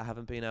 I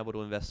haven't been able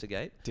to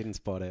investigate. Didn't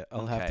spot it.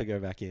 I'll have to go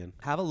back in.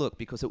 Have a look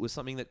because it was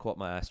something that caught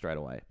my eye straight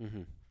away.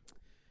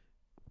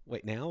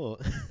 Wait, now? Or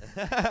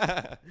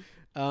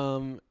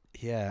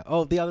yeah.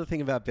 Oh, the other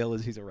thing about Bill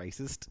is he's a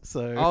racist.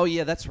 So. Oh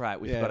yeah, that's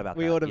right. We forgot about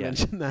that. We ought to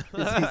mention that.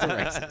 He's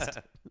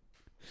a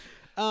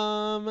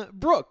racist.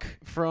 Brooke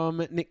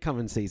from Nick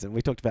Cummins' season.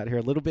 We talked about her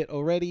a little bit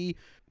already.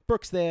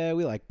 Brooke's there.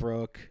 We like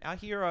Brooke. Our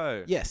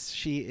hero. Yes,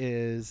 she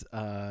is.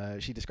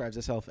 She describes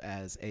herself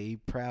as a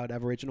proud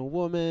Aboriginal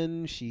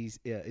woman. She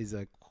is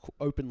a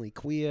openly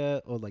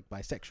queer or like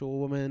bisexual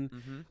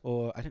woman.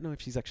 Or I don't know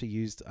if she's actually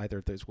used either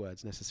of those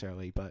words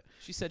necessarily, but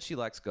she said she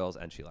likes girls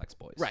and she likes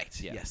boys. Right.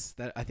 Yeah. Yes.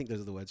 I think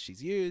those are the words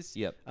she's used.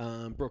 Yep.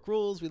 Brooke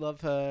rules. We love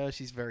her.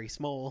 She's very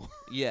small.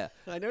 Yeah.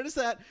 I noticed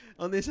that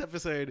on this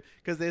episode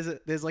because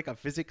there's like a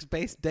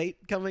physics-based date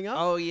coming up.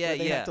 Oh yeah, where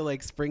they have to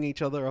like spring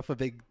each other off a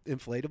big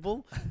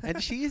inflatable,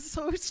 and she is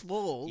so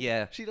small.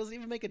 Yeah. She doesn't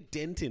even make a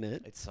dent in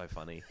it. It's so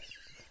funny.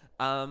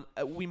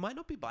 We might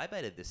not be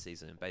bi-baited this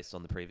season based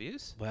on the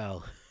previews.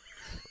 Well,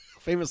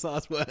 famous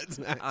last words,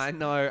 Max. I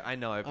know,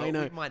 but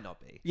we might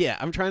not be. Yeah,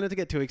 I'm trying not to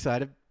get too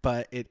excited,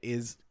 but it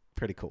is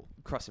pretty cool.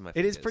 Crossing my It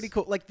fingers. is pretty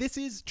cool. Like, this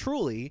is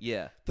truly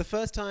the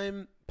first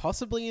time,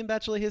 possibly in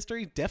Bachelor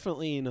history,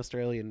 definitely in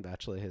Australian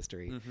Bachelor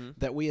history,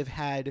 that we have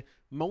had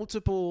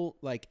multiple,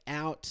 like,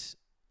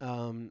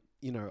 openly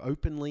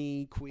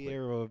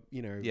queer or,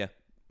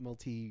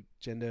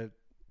 multi-gender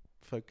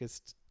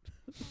focused.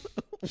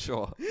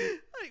 Sure.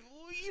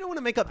 You don't want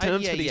to make up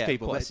terms for these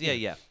people. Of course.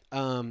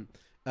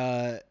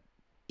 But,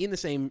 in the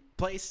same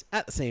place,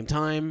 at the same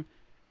time,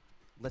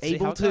 Let's see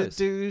how able it to goes.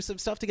 do some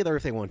stuff together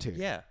if they want to.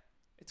 Yeah.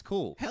 It's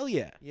cool. Hell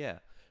yeah. Yeah.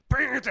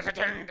 This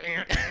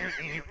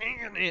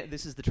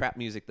is the trap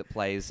music that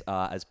plays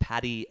as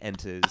Paddy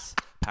enters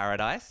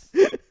Paradise.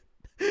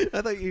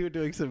 I thought you were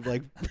doing some,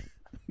 like,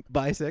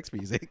 bisex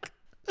music.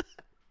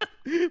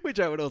 Which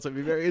I would also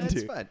be very into.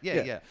 That's fun.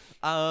 Yeah.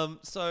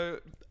 So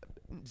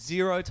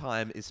 0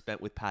 time is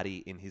spent with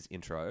Paddy in his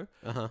intro.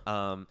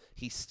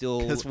 He still...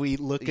 Because we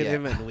look at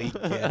him and we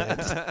get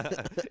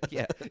it.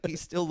 Yeah. He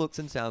still looks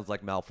and sounds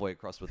like Malfoy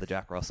crossed with a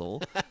Jack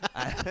Russell.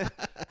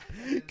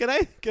 Can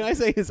I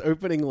say his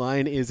opening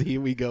line is "Here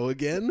we go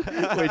again,"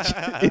 which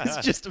is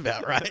just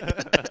about right.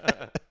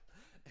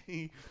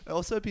 He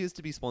also appears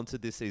to be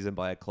sponsored this season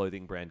by a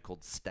clothing brand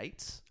called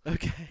States.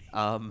 Okay.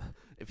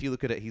 If you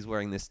look at it, he's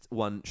wearing this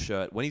one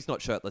shirt. When he's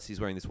not shirtless, he's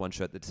wearing this one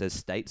shirt that says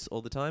States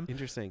all the time.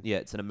 Interesting. Yeah,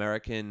 it's an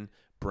American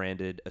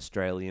branded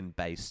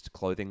Australian-based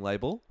clothing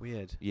label.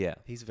 Weird. Yeah.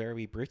 He's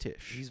very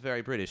British. He's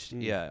very British.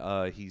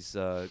 Yeah. He's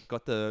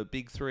got the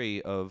big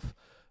 3 of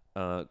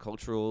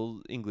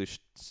cultural English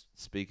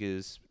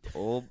speakers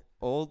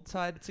all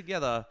tied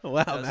together.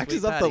 Wow, Max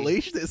is up the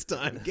leash this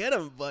time. Get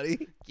him,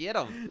 buddy. Get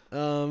him.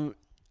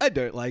 I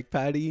don't like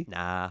Paddy.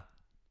 Nah.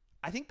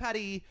 I think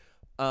Paddy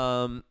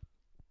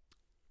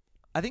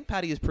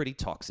is pretty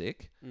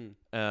toxic.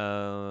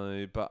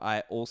 But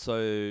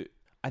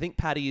I think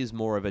Paddy is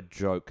more of a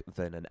joke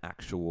than an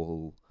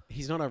actual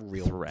he's not a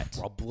real threat.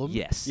 problem.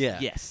 Yes. Yeah.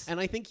 Yes. And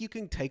I think you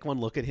can take one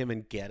look at him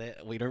and get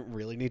it. We don't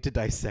really need to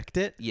dissect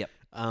it. Yep.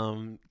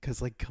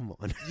 Because like, come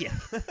on. Yeah.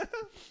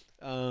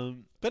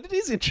 But it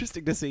is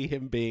interesting to see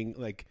him being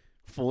like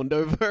fawned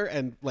over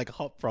and like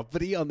hot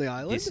property on the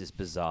island. This is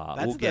bizarre.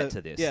 That's We'll get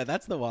to this. Yeah,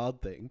 that's the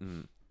wild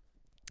thing.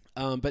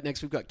 But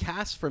next we've got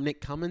Cass from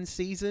Nick Cummins'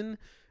 season,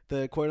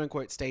 the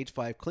quote-unquote Stage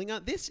 5 Klinger.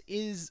 This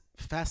is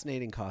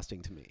fascinating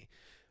casting to me.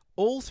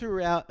 All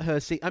throughout her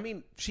I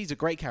mean, she's a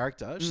great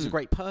character. She's a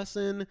great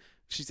person.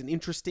 She's an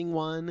interesting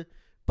one.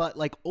 But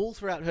like all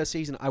throughout her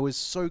season, I was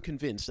so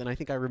convinced, and I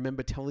think I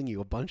remember telling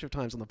you a bunch of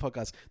times on the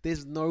podcast,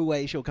 there's no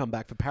way she'll come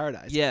back for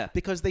Paradise. Yeah.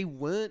 Because they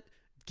weren't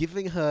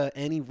giving her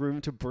any room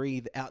to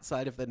breathe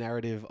outside of the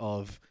narrative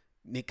of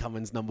Nick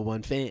Cummins'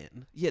 #1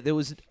 fan. Yeah, there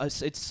was.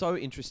 It's so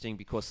interesting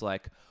because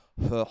like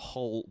her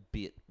whole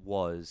bit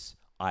was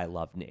I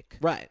love Nick.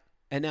 Right.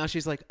 And now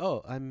she's like,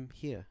 oh, I'm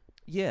here.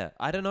 Yeah,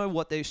 I don't know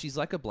what she's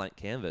like a blank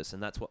canvas,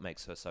 and that's what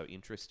makes her so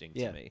interesting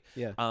to me.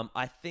 Yeah.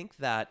 I think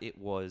that it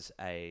was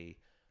a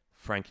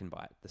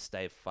Frankenbite, the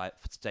stage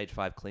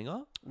 5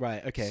 Klinger.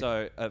 Right, okay.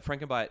 So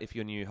Frankenbite, if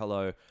you're new,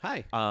 hello.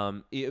 Hi.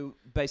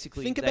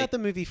 Basically, Think about the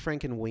movie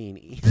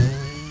Frankenweenie.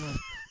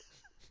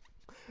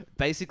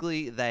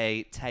 Basically,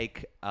 they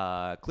take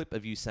a clip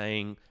of you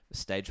saying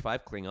stage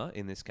 5 Klinger,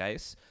 in this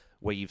case,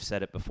 where you've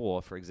said it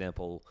before, for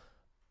example,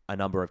 a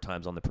number of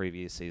times on the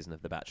previous season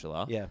of The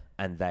Bachelor, Yeah.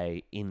 and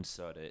they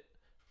insert it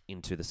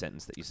into the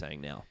sentence that you're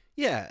saying now.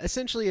 Yeah,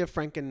 essentially a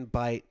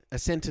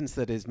sentence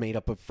that is made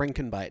up of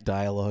Frankenbite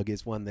dialogue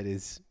is one that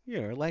is,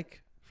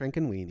 like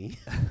Frankenweenie.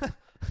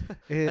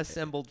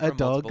 Assembled from a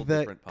dog multiple that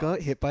different got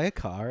parts. hit by a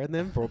car and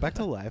then brought back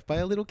to life by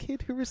a little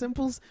kid who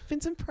resembles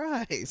Vincent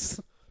Price.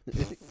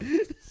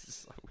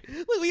 So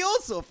weird. Look, we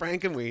all saw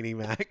Frankenweenie,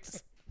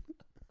 Max.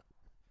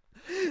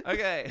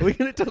 Okay. Are we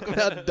going to talk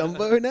about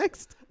Dumbo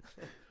next?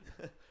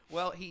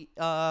 Well,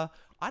 I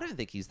don't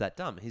think he's that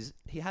dumb.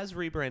 He has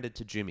rebranded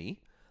to Jimmy.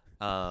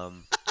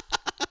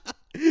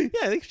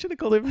 Yeah, they should have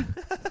called him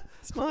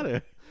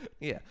smarter.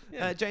 Yeah.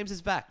 Yeah. James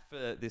is back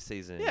for this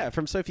season. Yeah,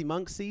 from Sophie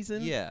Monk's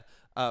season. Yeah.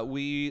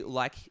 We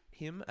like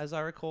him, as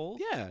I recall.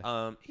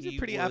 Yeah. He's He a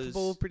pretty was-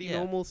 affable, pretty yeah.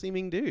 normal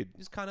seeming dude.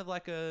 He's kind of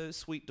like a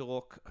sweet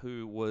dork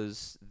who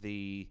was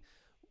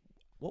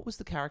what was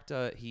the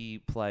character he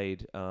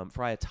played?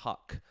 Friar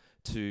Tuck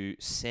to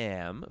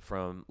Sam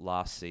from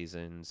last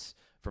season's,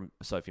 from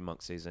Sophie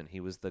Monk's season. He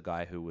was the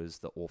guy who was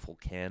the awful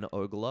can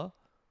ogler.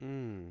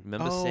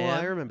 Remember Sam?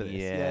 I remember this.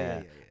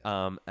 Yeah.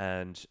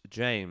 And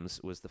James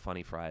was the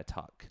funny Friar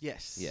Tuck.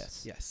 Yes.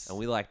 And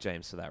we like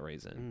James for that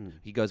reason.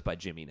 He goes by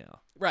Jimmy now.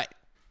 Right.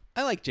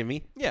 I like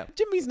Jimmy. Yeah.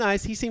 Jimmy's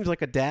nice. He seems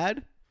like a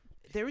dad.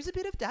 There is a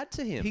bit of dad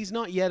to him. He's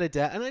not yet a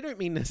dad, and I don't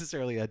mean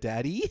necessarily a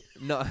daddy,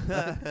 no.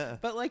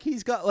 but like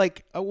he's got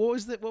like what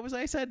was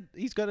I said?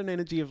 He's got an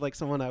energy of like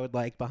someone I would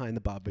like behind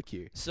the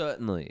barbecue.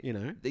 Certainly. You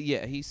know?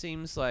 Yeah, he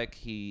seems like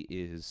he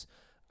is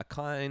a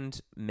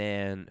kind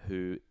man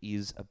who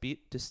is a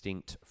bit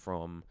distinct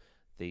from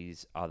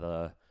these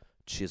other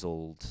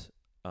chiseled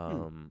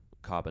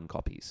carbon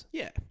copies.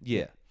 Yeah.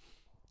 Yeah.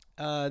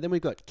 Then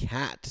we've got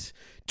Cat.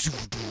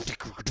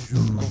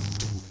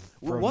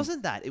 Well, it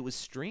wasn't that. It was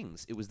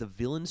strings. It was the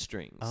villain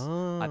strings.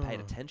 I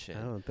paid attention.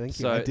 Oh, thank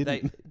you. So I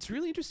didn't. it's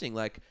really interesting.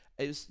 Like,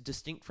 it was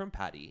distinct from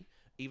Patty,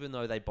 even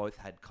though they both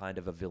had kind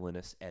of a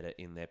villainous edit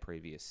in their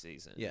previous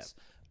seasons. Yeah.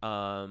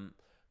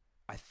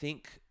 I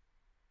think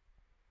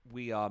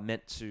we are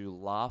meant to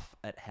laugh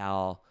at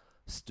how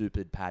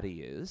stupid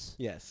Patty is.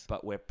 Yes.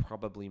 But we're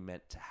probably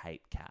meant to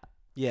hate Cat.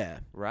 Yeah.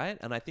 Right?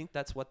 And I think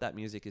that's what that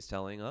music is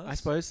telling us. I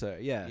suppose so.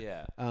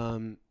 Yeah.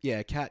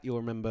 Yeah. Kat, you'll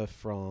remember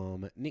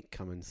from Nick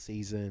Cummins'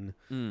 season.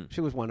 Mm.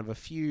 She was one of a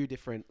few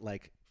different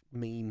like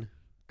mean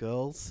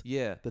girls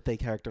Yeah. that they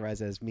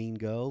characterize as mean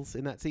girls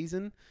in that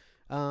season.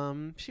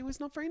 She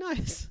was not very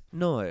nice.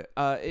 No.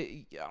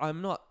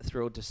 I'm not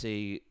thrilled to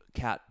see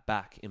Kat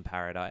back in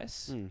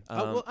Paradise.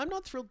 Well, I'm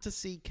not thrilled to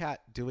see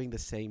Kat doing the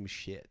same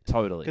shit.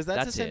 Totally. Because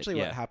that's it, essentially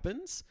yeah. what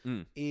happens.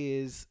 Mm.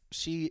 Is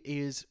she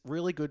is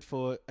really good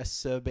for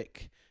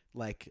acerbic,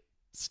 like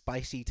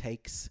spicy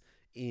takes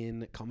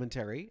in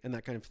commentary and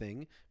that kind of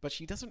thing, but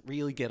she doesn't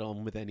really get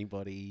on with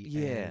anybody.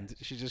 Yeah. And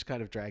she just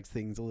kind of drags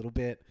things a little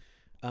bit.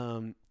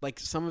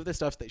 Like some of the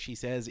stuff that she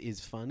says is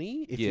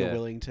funny if you're Yeah.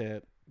 willing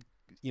to,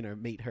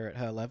 meet her at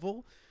her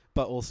level.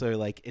 But also,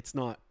 like,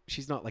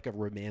 she's not like a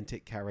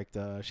romantic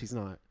character. She's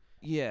not.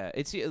 Yeah,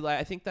 it's like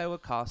I think they were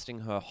casting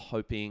her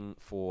hoping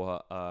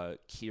for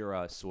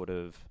Kira sort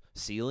of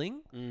ceiling,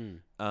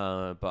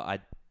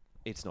 but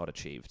it's not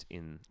achieved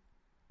in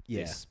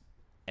this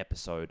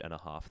episode and a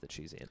half that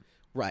she's in.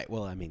 Right.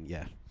 Well, I mean,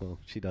 yeah. Well,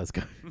 she does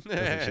go,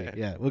 doesn't she?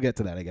 Yeah, we'll get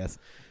to that, I guess.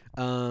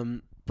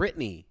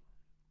 Brittany.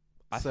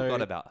 I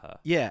forgot about her.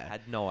 Yeah.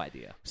 Had no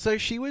idea. So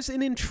she was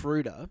an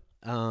intruder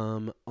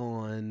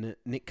on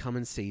Nick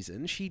Cummins'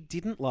 season. She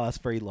didn't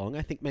last very long.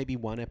 I think maybe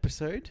one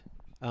episode.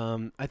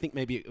 I think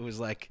maybe it was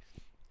like,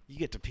 you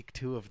get to pick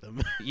two of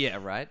them. Yeah,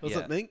 right. or yeah.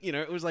 something.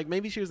 It was like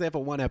maybe she was there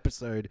for one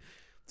episode.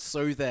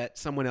 so that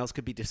someone else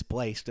could be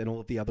displaced and all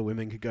of the other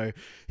women could go,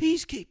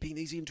 he's keeping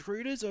these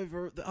intruders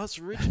over us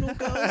original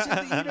girls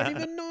and you don't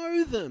even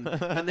know them.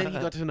 And then he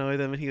got to know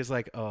them and he was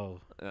like, oh,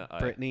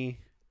 Brittany.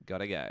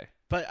 Gotta go.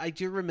 But I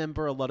do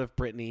remember a lot of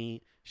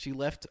Brittany. She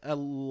left a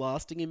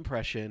lasting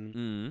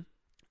impression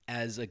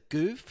as a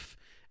goof,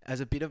 as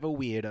a bit of a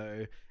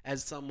weirdo,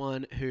 as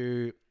someone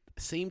who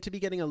seemed to be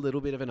getting a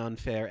little bit of an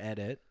unfair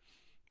edit.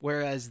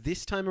 Whereas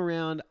this time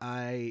around,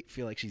 I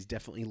feel like she's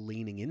definitely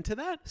leaning into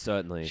that.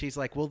 Certainly. She's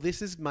like, well,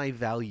 this is my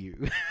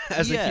value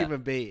as a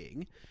human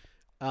being,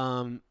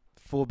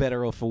 for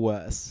better or for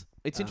worse.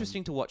 It's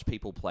interesting to watch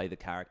people play the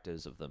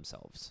characters of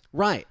themselves.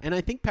 Right. And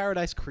I think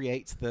Paradise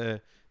creates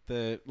the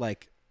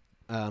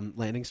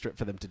landing strip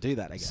for them to do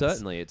that, I guess.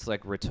 Certainly. It's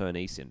like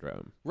returnee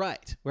syndrome.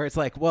 Right. Where it's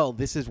like, well,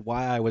 this is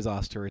why I was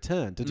asked to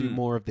return, to do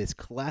more of this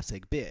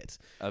classic bit.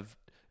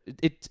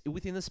 It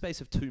within the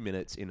space of 2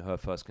 minutes in her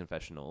first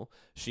confessional,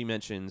 she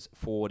mentions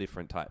 4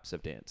 different types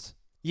of dance.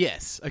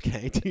 Yes.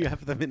 Okay. Do you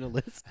have them in a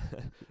list?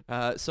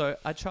 So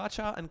are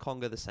cha-cha and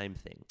conga the same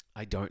thing?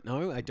 I don't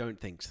know. I don't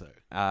think so.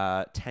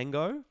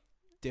 Tango.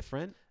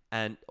 Different.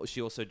 And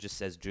she also just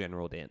says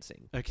general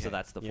dancing. Okay. So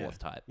that's the 4th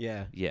type.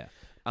 Yeah. Yeah.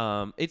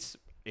 It's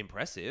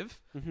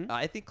impressive.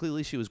 I think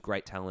clearly she was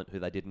great talent who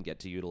they didn't get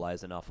to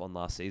utilize enough on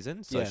last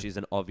season. So she's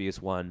an obvious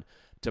one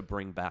to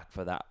bring back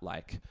for that,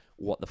 like,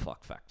 what the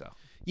fuck factor.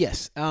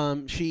 Yes.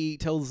 She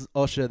tells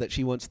Osher that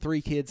she wants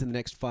 3 kids in the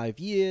next 5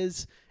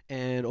 years,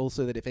 and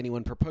also that if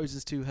anyone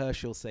proposes to her,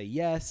 she'll say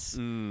yes.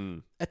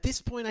 At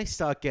this point, I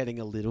start getting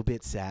a little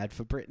bit sad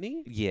for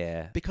Brittany.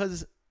 Yeah.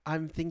 Because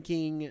I'm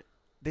thinking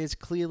there's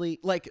clearly,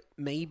 like,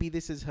 maybe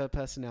this is her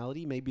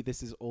personality. Maybe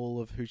this is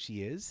all of who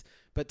she is.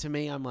 But to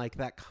me, I'm like,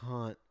 that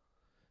can't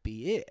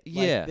be it.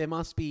 Yeah. Like, there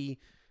must be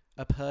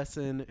a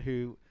person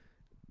who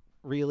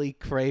really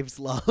craves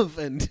love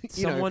and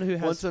someone who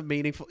has wants a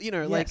meaningful,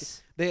 like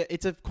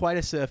it's quite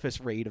a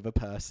surface read of a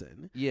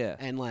person. Yeah.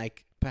 And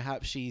like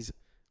perhaps she's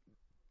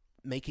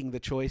making the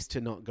choice to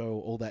not go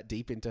all that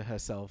deep into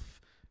herself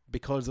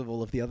because of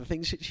all of the other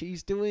things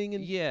she's doing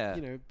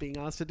and being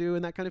asked to do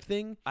and that kind of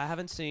thing. I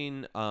haven't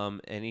seen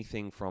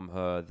anything from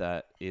her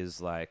that is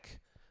like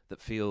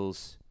that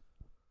feels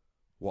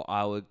what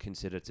I would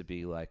consider to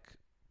be like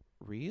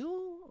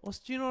real. Or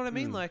do you know what I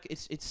mean? Like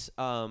it's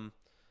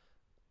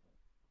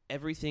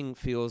everything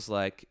feels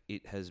like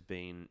it has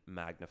been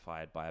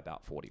magnified by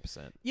about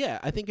 40%. Yeah,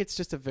 I think it's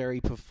just a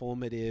very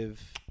performative.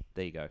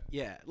 There you go.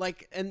 Yeah,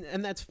 like,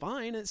 and that's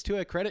fine. It's to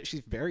her credit. She's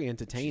very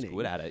entertaining. She's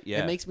good at it, yeah.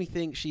 It makes me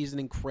think she's an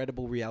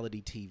incredible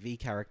reality TV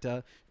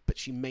character, but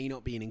she may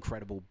not be an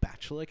incredible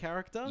Bachelor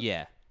character.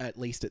 Yeah. At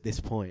least at this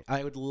point.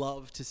 I would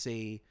love to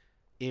see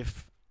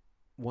if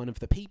one of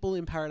the people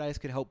in Paradise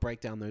could help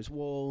break down those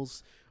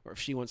walls, or if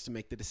she wants to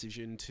make the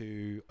decision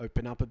to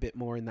open up a bit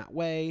more in that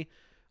way.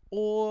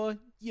 Or,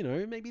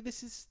 maybe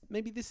this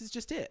is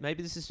just it.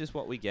 Maybe this is just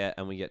what we get,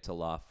 and we get to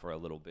laugh for a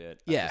little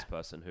bit at this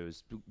person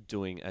who's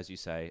doing, as you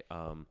say,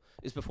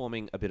 is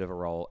performing a bit of a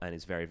role and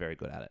is very, very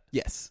good at it.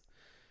 Yes.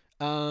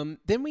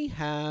 Then we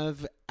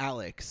have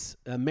Alex,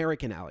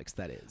 American Alex,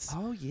 that is.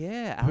 Oh,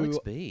 yeah, Alex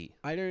who B.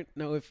 I don't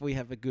know if we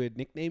have a good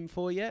nickname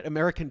for yet.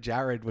 American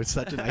Jared was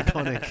such an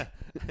iconic...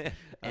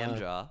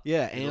 Amjar.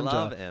 Yeah, I Amjar.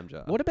 love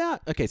Amjar. What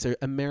about... Okay, so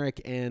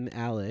American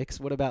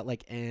Alex. What about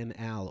like Ann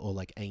Al or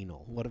like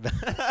Anal? What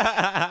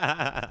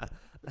about...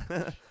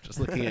 Just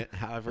looking at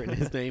how I've written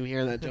his name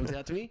here, that jumps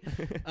out to me.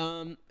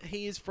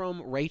 He is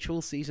from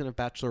Rachel's season of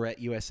Bachelorette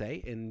USA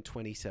in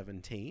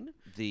 2017.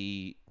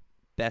 The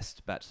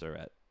best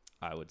Bachelorette,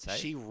 I would say.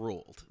 She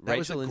ruled. That Rachel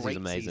was a Lindsay's great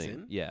amazing.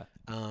 season. Yeah.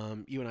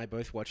 You and I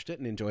both watched it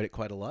and enjoyed it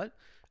quite a lot.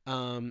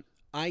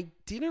 I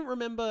didn't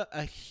remember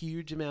a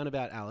huge amount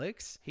about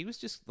Alex. He was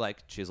just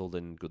like chiseled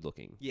and good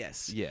looking.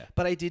 Yes. Yeah.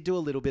 But I did do a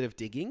little bit of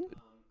digging.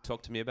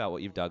 Talk to me about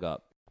what you've dug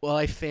up. Well,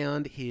 I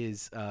found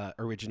his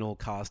original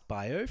cast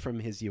bio from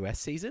his US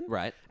season.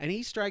 Right. And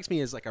he strikes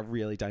me as like a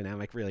really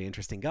dynamic, really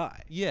interesting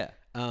guy. Yeah.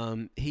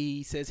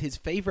 He says his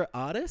favorite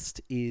artist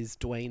is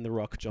Dwayne "The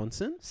Rock"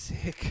 Johnson.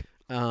 Sick.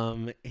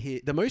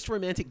 The most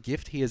romantic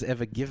gift he has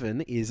ever given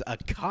is a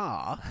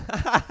car.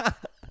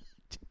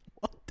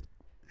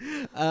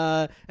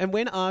 And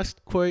when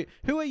asked, quote,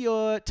 who are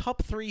your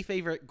top 3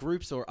 favorite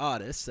groups or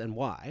artists and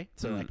why?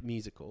 So like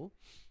musical.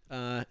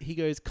 He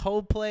goes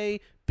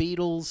Coldplay,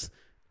 Beatles.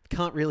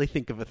 Can't really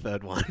think of a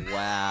third one.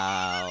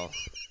 Wow.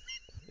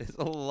 There's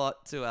a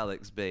lot to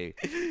Alex B.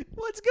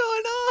 What's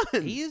going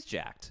on? He is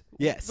jacked.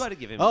 Yes. Got to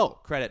give him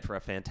credit for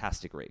a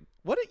fantastic rig.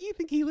 What do you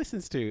think he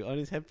listens to on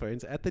his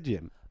headphones at the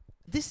gym?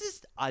 This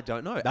is, I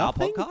don't know,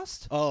 Nothing? our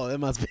podcast? Oh, that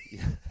must be.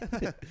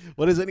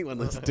 What does anyone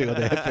listen to on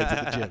their headphones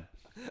at the gym?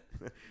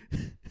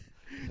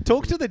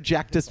 Talk to the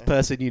jackedest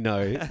person you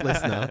know,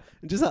 listener,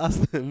 and just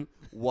ask them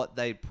what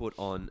they put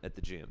on at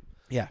the gym.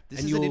 Yeah.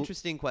 This is an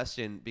interesting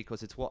question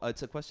because it's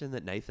a question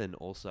that Nathan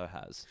also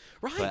has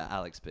for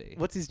Alex B.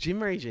 What's his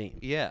gym regime?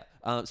 Yeah.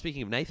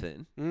 Speaking of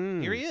Nathan,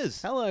 here he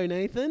is. Hello,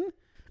 Nathan.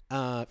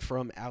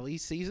 From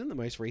Ali's season, the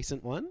most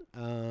recent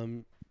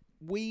one.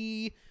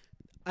 We,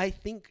 I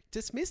think,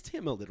 dismissed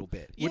him a little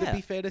bit. Would it Yeah.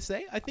 be fair to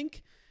say? I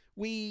think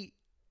we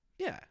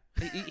Yeah.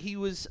 He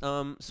was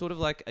sort of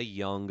like a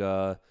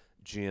younger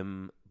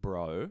gym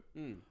bro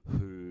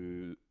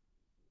who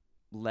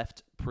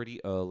left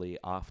pretty early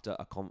after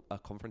a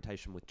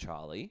confrontation with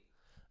Charlie.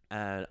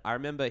 And I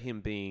remember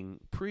him being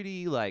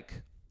pretty,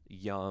 like,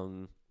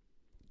 young,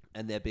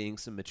 and there being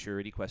some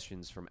maturity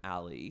questions from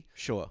Ali.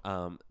 Sure.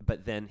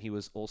 But then he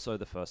was also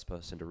the first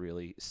person to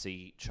really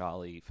see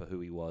Charlie for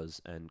who he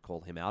was and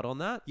call him out on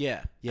that.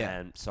 Yeah.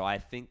 And so I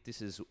think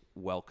this is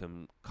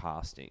welcome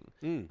casting.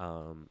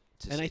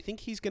 I think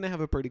he's going to have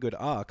a pretty good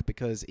arc,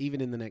 because even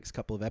in the next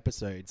couple of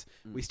episodes,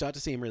 we start to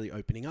see him really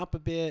opening up a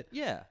bit.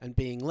 Yeah. And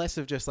being less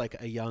of just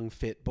like a young,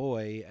 fit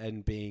boy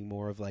and being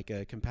more of like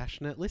a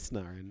compassionate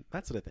listener and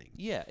that sort of thing.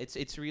 Yeah,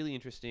 it's really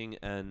interesting,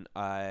 and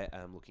I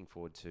am looking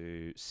forward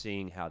to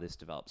seeing how this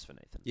develops for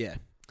Nathan. Yeah.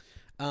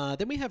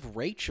 Then we have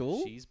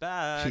Rachel. She's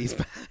back. She's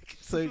back.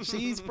 So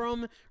she's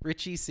from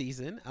Richie's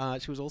season.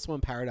 She was also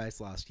on Paradise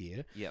last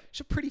year. Yep.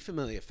 She's a pretty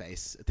familiar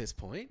face at this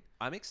point.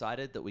 I'm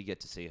excited that we get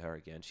to see her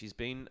again. She's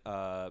been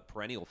a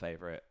perennial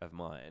favorite of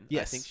mine.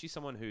 Yes. I think she's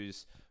someone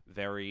who's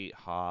very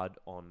hard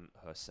on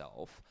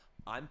herself.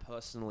 I'm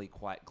personally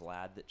quite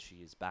glad that she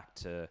is back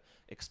to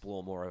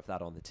explore more of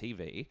that on the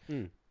TV.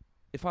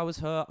 If I was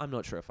her, I'm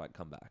not sure if I'd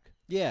come back.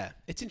 Yeah,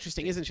 it's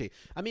interesting, isn't she?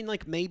 I mean,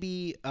 like,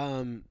 maybe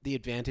the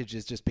advantage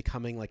is just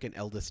becoming like an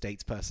elder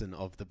statesperson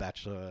of the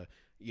Bachelor,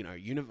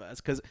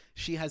 universe, because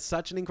she has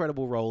such an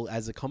incredible role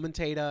as a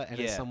commentator and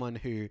as someone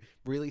who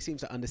really seems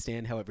to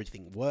understand how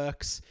everything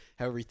works,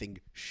 how everything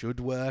should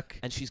work.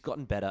 And she's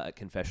gotten better at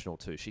confessional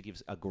too. She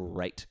gives a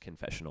great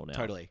confessional now.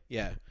 Totally,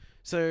 yeah.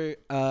 So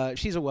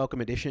she's a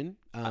welcome addition.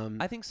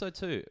 I think so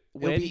too.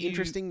 It'll be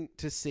interesting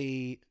to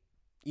see,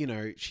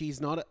 she's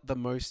not the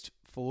most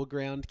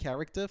foreground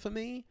character for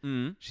me.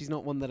 She's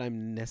not one that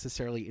I'm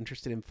necessarily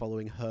interested in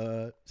following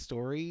her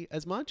story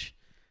as much.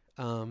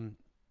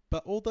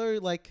 But although,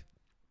 like,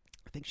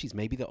 I think she's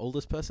maybe the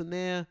oldest person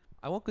there.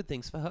 I want good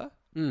things for her.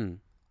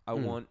 I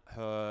want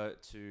her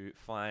to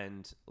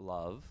find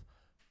love.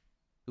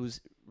 It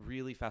was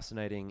really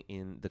fascinating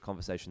in the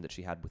conversation that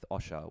she had with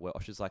Osha, where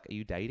Osha's like, "Are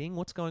you dating?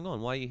 What's going on?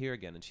 Why are you here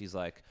again?" And she's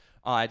like,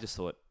 "Oh, I just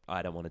thought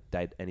I don't want to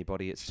date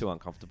anybody. It's too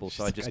uncomfortable,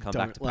 so I just come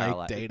back to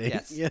Paradise." Dating.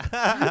 Yes.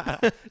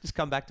 Yeah. Just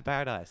come back to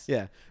Paradise.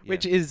 Yeah.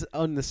 Which is,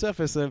 on the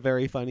surface, a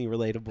very funny,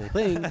 relatable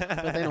thing.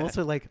 But then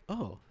also like,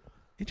 oh,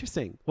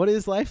 interesting. What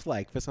is life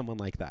like for someone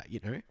like that,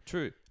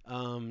 True.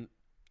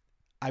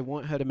 I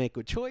want her to make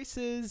good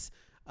choices.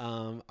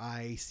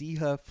 I see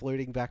her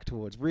floating back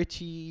towards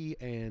Richie,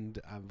 and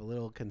I'm a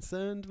little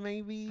concerned,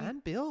 maybe.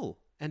 And Bill.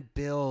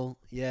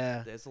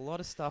 Yeah. There's a lot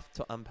of stuff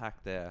to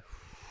unpack there.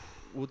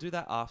 We'll do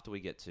that after we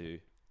get to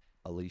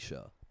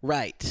Alicia.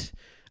 Right.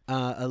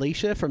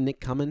 Alicia from Nick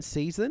Cummins'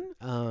 season,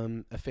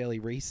 a fairly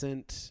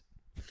recent...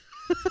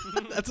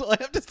 That's all I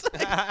have to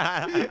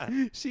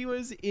say. She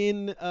was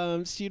in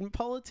student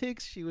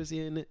politics. She was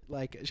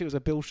a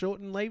Bill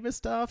Shorten Labour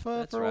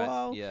staffer for a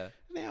while. Yeah.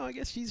 Now I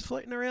guess she's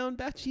floating around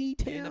Batchy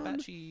town.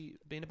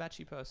 Being a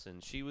Batchy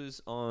person. She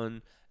was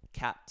on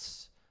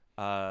Kat's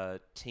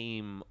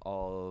team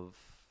of...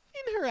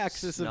 In her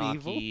axis of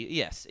evil.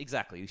 Yes,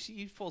 exactly.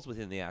 She falls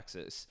within the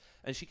axis.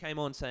 And she came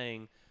on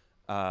saying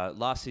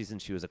last season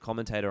she was a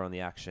commentator on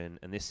the action,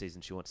 and this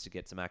season she wants to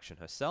get some action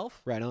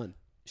herself. Right on.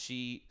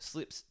 She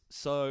slips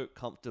so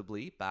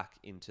comfortably back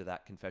into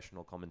that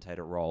confessional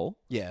commentator role.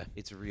 Yeah.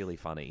 It's really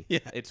funny. Yeah.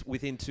 It's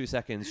within 2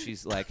 seconds,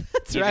 she's like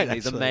That's giving right,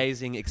 these actually.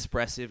 amazing,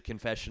 expressive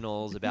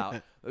confessionals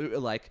about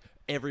like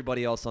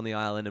everybody else on the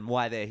island and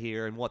why they're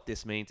here and what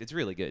this means. It's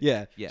really good.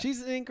 Yeah. Yeah.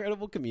 She's an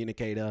incredible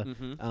communicator.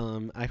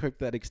 I hope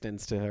that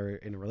extends to her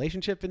in a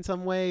relationship in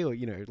some way, or,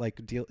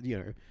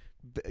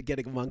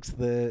 getting amongst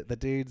the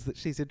dudes that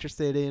she's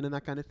interested in and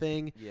that kind of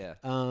thing. Yeah.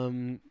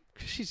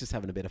 She's just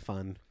having a bit of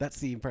fun. That's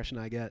the impression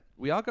I get.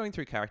 We are going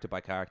through character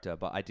by character,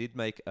 but I did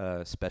make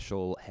a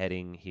special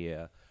heading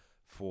here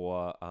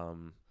for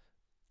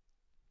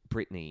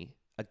Brittany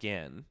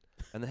again.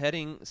 And the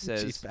heading She's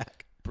says,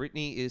 back.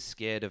 Brittany is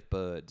scared of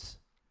birds.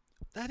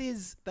 That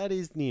is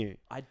new.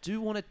 I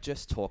do want to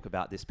just talk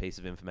about this piece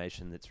of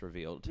information that's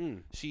revealed.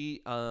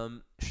 She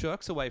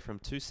shirks away from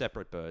 2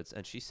 separate birds,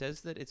 and she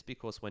says that it's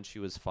because when she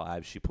was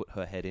 5, she put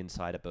her head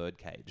inside a bird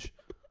cage.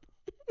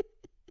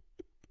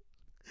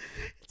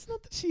 It's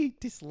not that she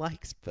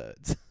dislikes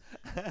birds.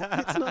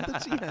 It's not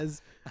that she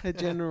has a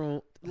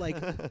general,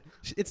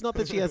 it's not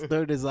that she has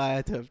no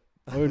desire to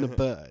own a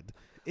bird.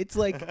 It's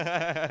like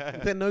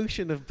the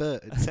notion of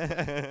birds.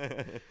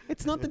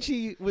 It's not that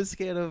she was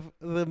scared of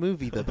the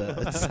movie The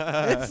Birds.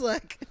 It's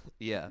like,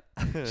 Yeah.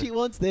 she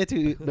wants there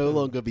to no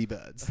longer be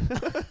birds.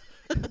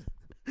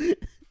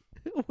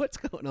 What's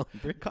going on,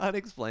 Britt? Can't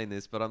explain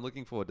this, but I'm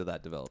looking forward to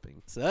that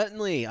developing.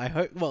 Certainly. I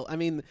hope. Well, I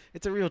mean,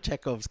 it's a real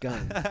Chekhov's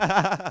gun.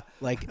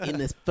 Like, in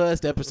this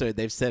first episode,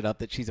 they've set up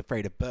that she's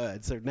afraid of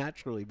birds. So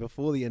naturally,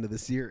 before the end of the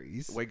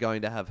series, We're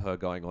going to have her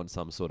going on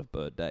some sort of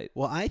bird date.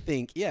 well, I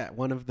think,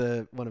 one of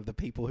the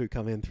people who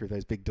come in through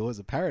those big doors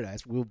of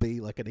Paradise will be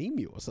like an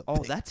emu or something.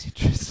 Oh, that's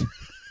interesting.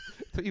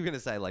 I thought you were going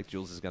to say, like,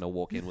 Jules is going to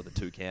walk in with a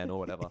toucan or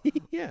whatever.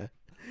 yeah.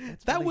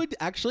 That would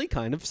actually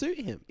kind of suit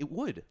him. It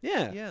would.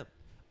 Yeah. Yeah.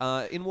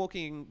 In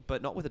walking,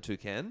 but not with a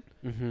toucan.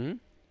 Mm-hmm.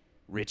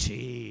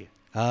 Richie.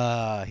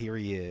 Here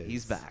he is.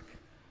 He's back.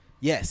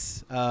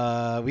 Yes.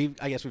 I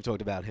guess we've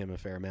talked about him a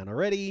fair amount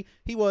already.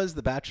 He was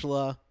the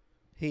Bachelor.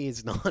 He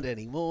is not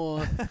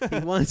anymore. He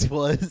once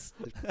was.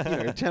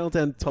 Channel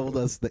 10 told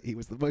us that he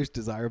was the most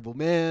desirable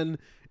man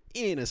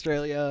in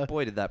Australia.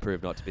 Boy, did that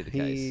prove not to be the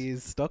case.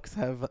 His stocks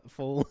have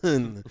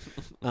fallen.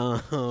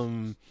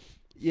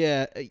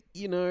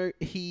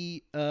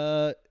 He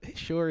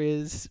sure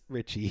is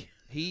Richie.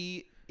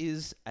 He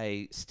is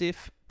a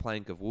stiff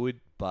plank of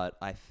wood, but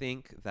I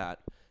think that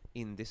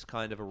in this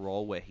kind of a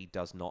role where he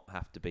does not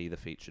have to be the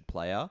featured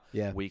player,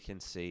 we can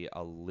see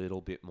a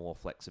little bit more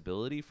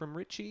flexibility from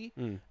Richie.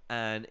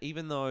 And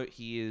even though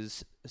he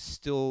is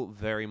still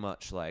very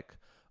much like,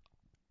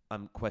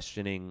 I'm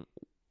questioning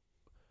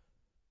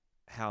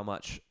how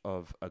much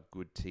of a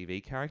good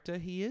TV character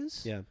he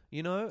is. Yeah.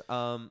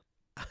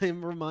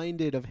 I'm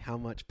reminded of how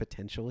much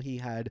potential he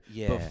had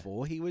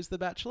before he was the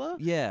Bachelor.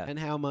 Yeah. And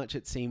how much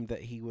it seemed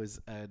that he was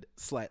a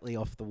slightly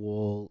off the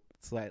wall,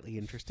 slightly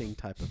interesting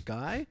type of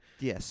guy.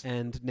 Yes.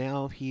 And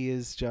now he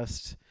is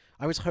just...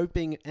 I was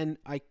hoping, and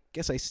I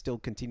guess I still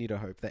continue to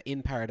hope, that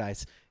in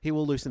Paradise, he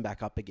will loosen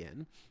back up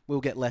again.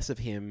 We'll get less of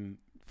him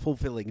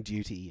fulfilling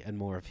duty and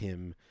more of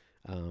him...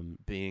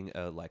 being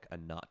a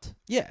nut.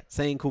 Yeah,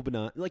 saying cool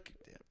banana.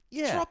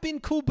 Drop in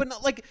cool banana.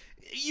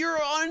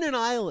 You're on an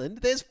island.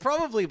 There's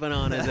probably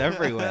bananas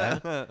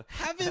everywhere.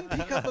 Have him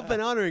pick up a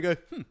banana and go,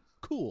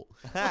 cool.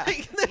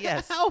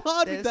 Yes. How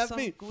hard There's would that some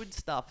be? good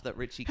stuff that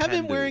Richie Have can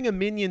him do. wearing a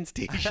Minions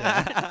t-shirt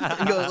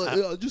and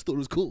go, I just thought it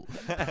was cool.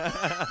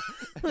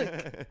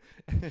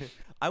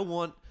 I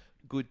want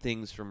good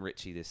things from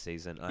Richie this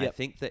season. I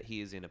think that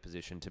he is in a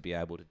position to be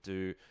able to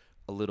do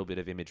a little bit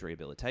of image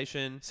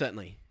rehabilitation.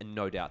 Certainly. And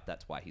no doubt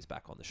that's why he's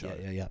back on the show.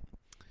 Yeah.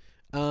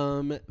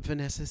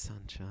 Vanessa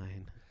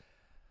Sunshine.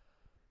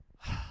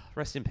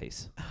 Rest in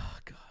peace. Oh,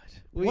 God.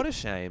 What a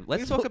shame.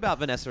 Let's talk about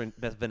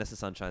Vanessa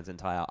Sunshine's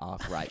entire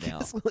arc right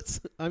now.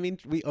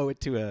 We owe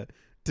it to her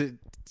to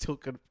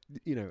talk,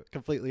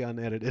 completely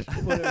unedited.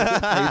 We've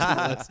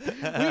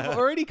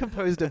already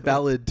composed a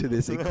ballad to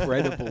this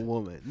incredible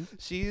woman.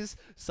 She's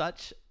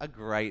such a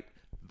great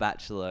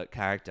Bachelor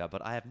character,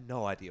 but I have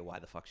no idea why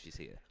the fuck she's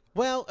here.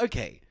 Well,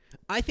 okay.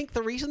 I think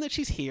the reason that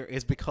she's here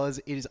is because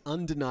it is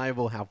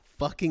undeniable how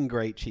fucking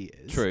great she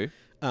is. True.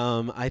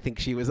 I think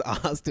she was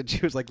asked and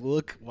she was like,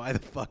 look, why the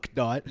fuck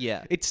not?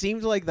 Yeah. It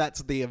seems like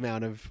that's the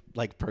amount of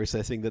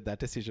processing that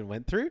decision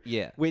went through.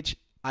 Yeah. Which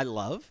I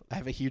love. I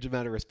have a huge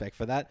amount of respect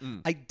for that.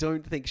 I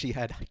don't think she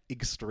had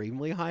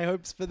extremely high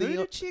hopes for the... Who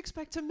did she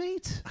expect to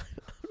meet? I'm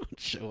not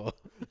sure.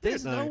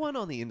 There's no one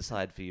on the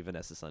inside for you,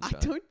 Vanessa Sunshine. I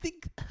don't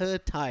think her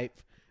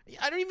type...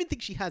 I don't even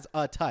think she has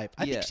a type.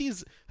 I think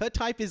her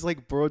type is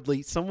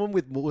broadly someone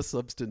with more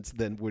substance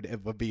than would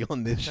ever be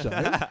on this show.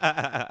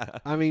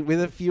 I mean,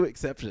 with a few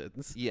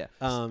exceptions. Yeah.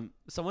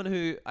 Someone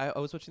who I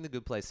was watching The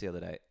Good Place the other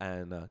day,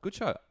 and good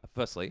show.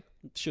 Firstly,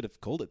 should have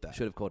called it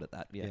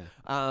that. Yeah.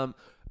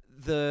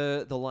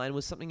 The line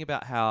was something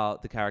about how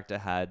the character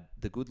had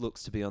the good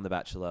looks to be on The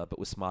Bachelor, but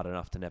was smart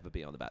enough to never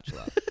be on The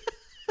Bachelor.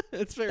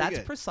 That's very That's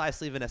good.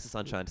 precisely Vanessa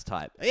Sunshine's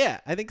type. Yeah,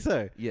 I think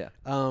so. Yeah.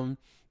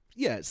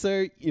 Yeah,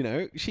 so,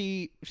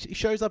 she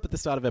shows up at the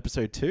start of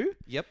episode 2.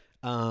 Yep.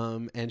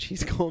 And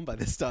she's gone by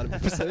the start of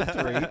episode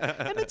 3.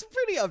 And it's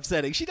pretty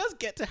upsetting. She does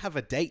get to have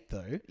a date,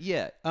 though.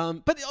 Yeah.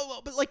 But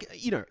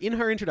in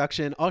her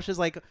introduction, Osha's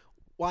like,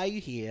 why are you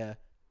here?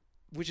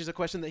 Which is a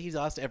question that he's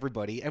asked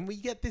everybody. And we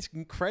get this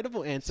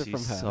incredible answer from her.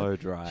 She's so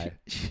dry.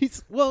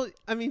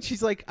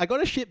 She's like, I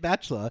got a shit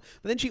Bachelor.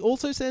 But then she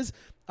also says,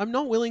 I'm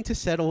not willing to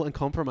settle and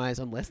compromise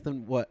on less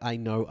than what I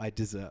know I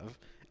deserve.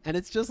 And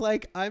it's just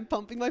like, I'm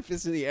pumping my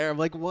fist in the air. I'm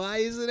like, why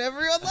isn't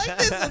everyone like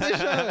this on the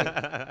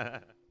show?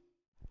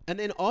 And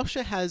then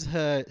Osha has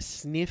her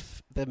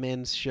sniff the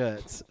men's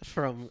shirts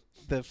from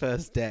the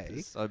first day.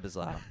 It's so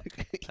bizarre.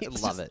 I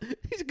love it.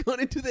 He's gone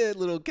into their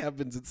little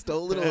cabins and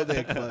stolen all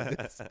their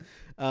clothes.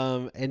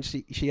 And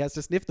she has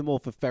to sniff them all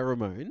for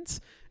pheromones.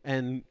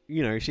 And,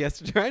 she has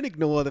to try and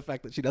ignore the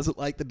fact that she doesn't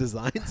like the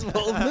designs of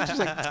all of them. She's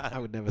like, I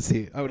would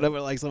never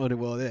like someone who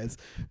wore this.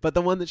 But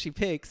the one that she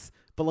picks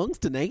belongs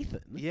to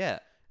Nathan. Yeah.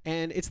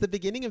 And it's the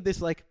beginning of this,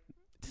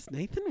 does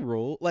Nathan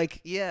rule?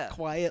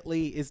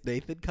 Quietly, is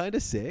Nathan kind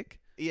of sick?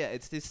 Yeah,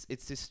 it's this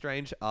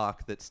strange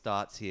arc that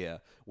starts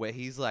here where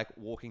he's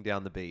walking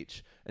down the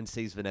beach and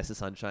sees Vanessa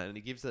Sunshine and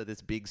he gives her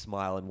this big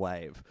smile and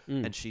wave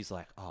and she's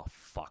like, oh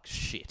fuck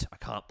shit, I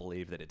can't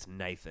believe that it's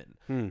Nathan.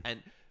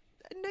 And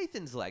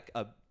Nathan's like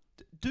a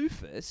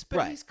doofus,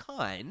 but he's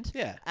kind.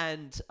 Yeah.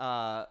 And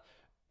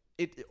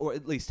it, or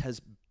at least has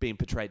been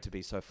portrayed to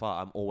be so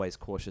far. I'm always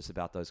cautious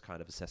about those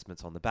kind of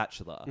assessments on The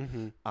Bachelor.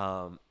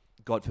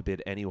 God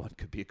forbid anyone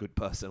could be a good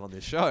person on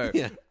this show.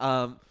 Yeah.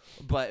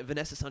 But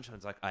Vanessa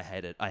Sunshine's like, I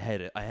hate it.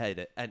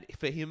 And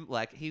for him,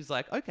 he's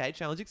like, okay,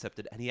 challenge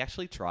accepted. And he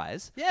actually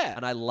tries. Yeah.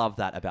 And I love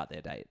that about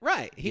their date.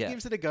 Right. He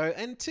gives it a go.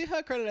 And to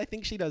her credit, I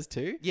think she does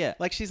too. Yeah.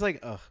 She's like,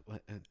 oh,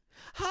 what?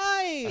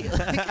 hi.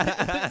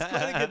 That's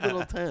quite a good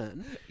little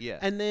turn. Yeah.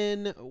 And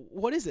then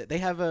what is it? They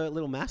have a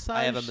little massage.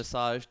 I have a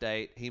massage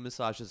date. He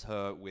massages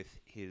her with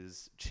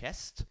his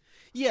chest.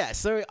 Yeah,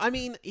 so, I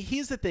mean,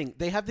 here's the thing.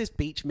 They have this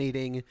beach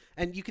meeting,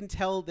 and you can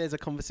tell there's a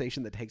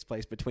conversation that takes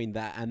place between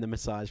that and the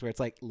massage where it's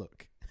like,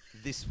 look.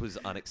 This was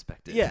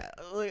unexpected. Yeah,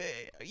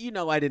 you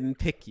know I didn't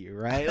pick you,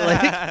 right?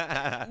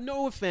 Like,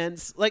 no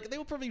offense. Like, they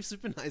were probably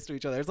super nice to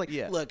each other. It's like,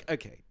 look,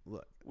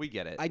 We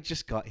get it. I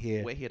just got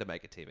here. We're here to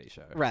make a TV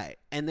show. Right.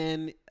 And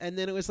then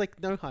it was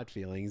like, no hard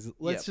feelings.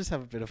 Let's just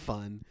have a bit of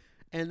fun.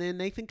 And then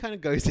Nathan kind of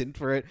goes in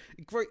for it.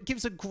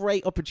 Gives a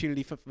great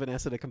opportunity for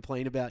Vanessa to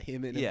complain about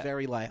him in a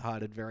very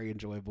lighthearted, very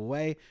enjoyable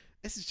way.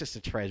 This is just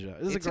a treasure.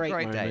 This is a great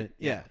moment. Date.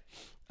 Yeah.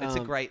 It's a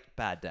great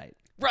bad date.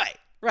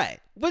 Right.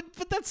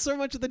 But that's so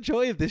much of the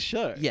joy of this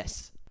show.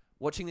 Yes.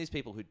 Watching these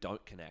people who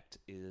don't connect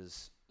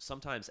is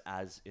sometimes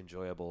as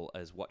enjoyable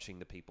as watching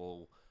the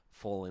people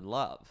fall in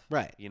love.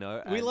 Right. You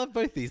know? We love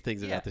both these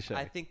things about the show.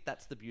 I think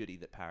that's the beauty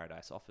that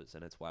Paradise offers,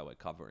 and it's why we're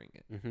covering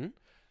it.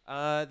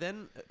 Mm-hmm.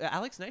 Then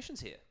Alex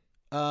Nation's here.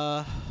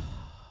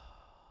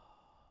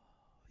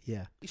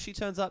 Yeah. She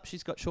turns up.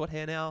 She's got short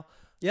hair now.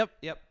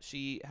 Yep.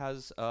 She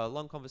has a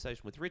long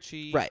conversation with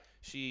Richie. Right.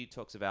 She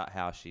talks about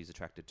how she's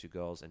attracted to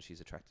girls and she's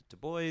attracted to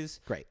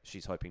boys. Great.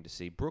 She's hoping to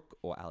see Brooke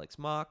or Alex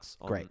Marks.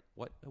 Great.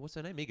 What's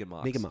her name? Megan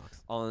Marks. Megan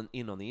Marks. On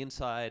the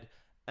inside.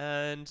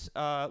 And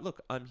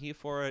look, I'm here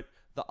for it.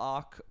 The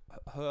arc,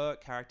 her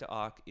character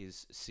arc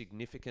is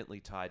significantly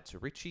tied to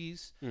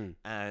Richie's.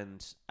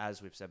 And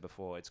as we've said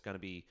before, it's going to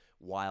be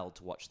wild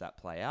to watch that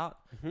play out.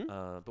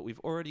 But we've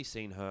already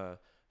seen her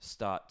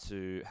start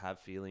to have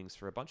feelings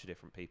for a bunch of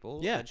different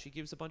people. Yeah. And she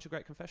gives a bunch of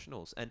great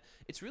confessionals. And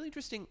it's really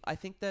interesting. I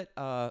think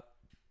that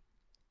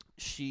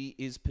she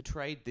is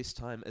portrayed this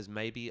time as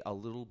maybe a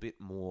little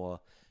bit more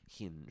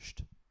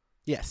hinged.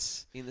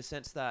 Yes. In the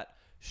sense that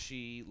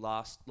she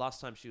last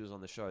time she was on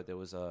the show, there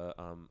was a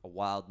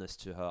wildness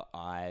to her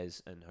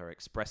eyes and her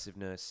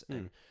expressiveness,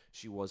 and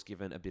she was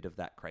given a bit of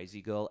that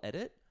crazy girl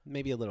edit.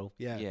 Maybe a little,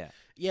 yeah.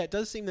 Yeah. It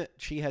does seem that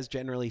she has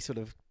generally sort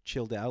of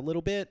chilled out a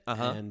little bit,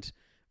 and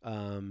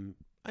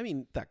I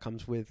mean that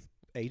comes with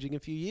aging a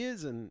few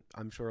years, and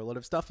I'm sure a lot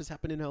of stuff has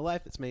happened in her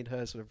life that's made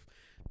her sort of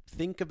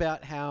think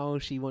about how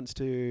she wants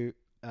to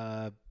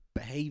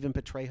behave and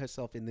portray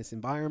herself in this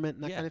environment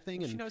and that kind of thing.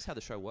 Well, and she knows how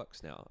the show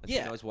works now. And she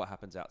knows what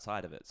happens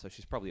outside of it. So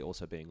she's probably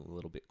also being a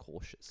little bit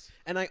cautious.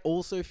 And I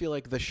also feel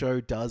like the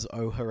show does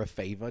owe her a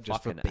favor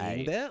just for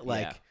being there.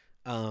 Like,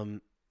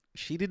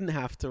 she didn't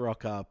have to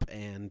rock up,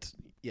 and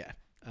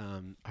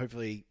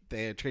hopefully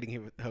they're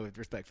treating her with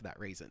respect for that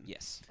reason.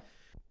 Yes.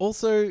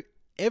 Also,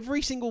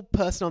 every single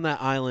person on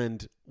that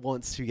island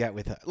wants to get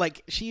with her.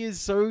 Like, she is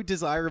so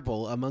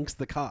desirable amongst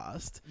the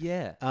cast.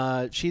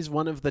 Yeah. She's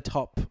one of the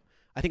top,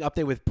 I think, up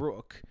there with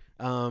Brooke.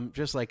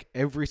 Just like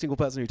every single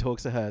person who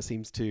talks to her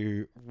seems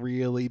to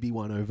really be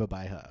won over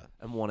by her.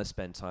 And want to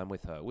spend time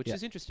with her, which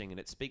is interesting. And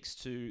it speaks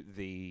to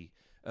the,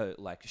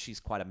 like, she's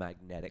quite a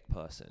magnetic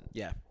person.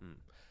 Yeah.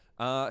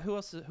 Who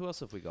else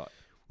have we got?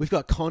 We've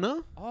got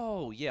Connor.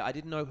 Oh, yeah. I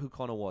didn't know who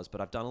Connor was,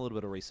 but I've done a little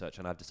bit of research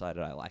and I've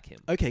decided I like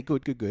him. Okay,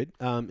 good.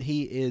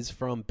 He is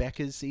from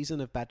Becca's season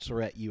of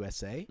Bachelorette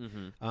USA,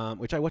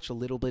 which I watched a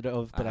little bit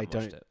of, but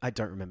I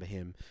don't remember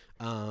him.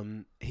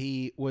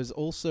 He was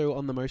also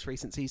on the most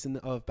recent season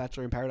of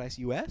Bachelor in Paradise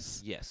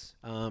US. Yes.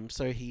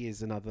 So he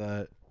is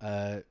another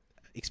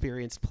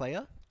experienced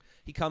player.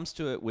 He comes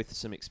to it with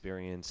some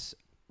experience.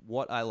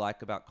 What I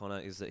like about Connor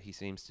is that he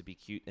seems to be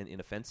cute and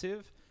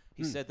inoffensive.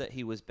 He said that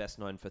he was best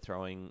known for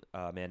throwing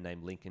a man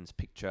named Lincoln's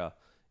picture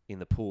in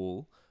the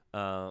pool.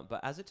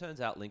 But as it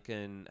turns out,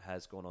 Lincoln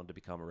has gone on to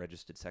become a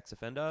registered sex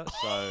offender.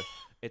 So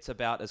it's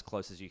about as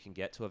close as you can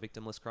get to a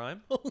victimless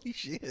crime. Holy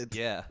shit.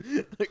 Yeah.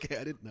 Okay,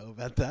 I didn't know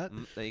about that.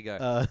 There you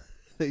go.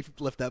 They've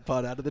left that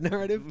part out of the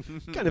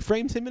narrative. Kind of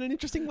frames him in an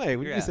interesting way,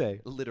 wouldn't you say?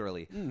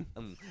 Literally.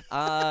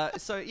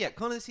 So, yeah,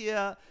 Connor's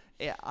here.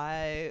 Yeah,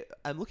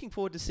 I'm looking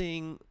forward to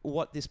seeing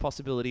what this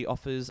possibility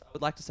offers. I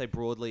would like to say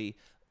broadly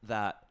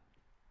that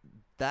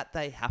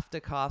they have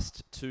to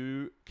cast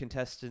 2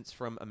 contestants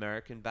from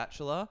American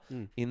Bachelor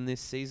in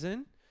this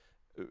season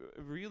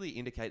really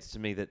indicates to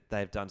me that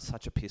they've done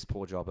such a piss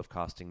poor job of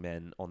casting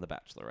men on The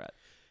Bachelorette.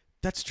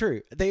 That's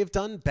true. They have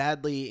done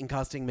badly in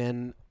casting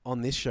men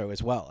on this show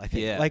as well, I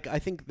think. Yeah. Like, I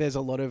think there's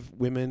a lot of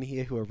women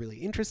here who are really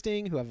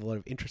interesting, who have a lot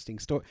of interesting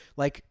story.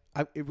 Like,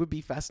 it would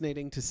be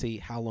fascinating to see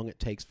how long it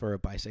takes for a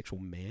bisexual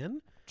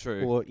man.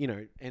 True. Or,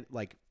 and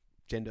like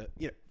gender,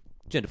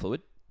 Gender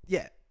fluid.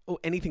 Yeah. Or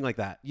anything like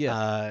that.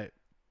 Yeah.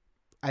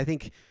 I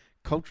think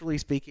culturally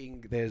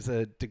speaking, there's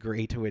a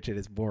degree to which it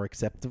is more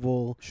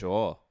acceptable.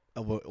 Sure.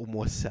 Or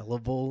more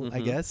sellable, I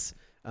guess.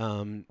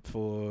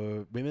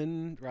 For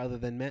women rather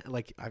than men.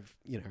 Like,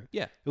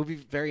 it will be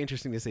very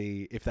interesting to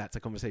see if that's a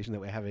conversation that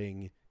we're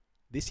having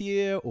this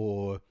year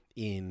or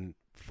in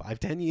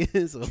 5-10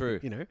 years. Or,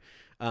 True.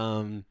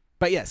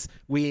 But yes,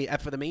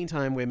 for the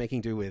meantime, we're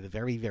making do with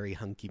very, very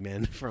hunky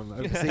men from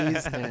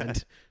overseas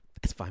and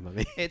It's fine by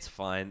me. It's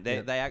fine. They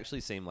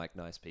actually seem like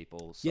nice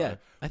people. So Yeah,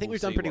 I think we'll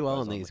we've done see pretty what well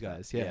goes on these with that.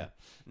 guys, yeah.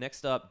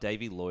 Next up,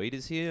 Davey Lloyd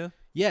is here.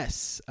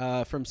 Yes,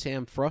 from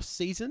Sam Frost's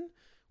season.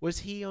 Was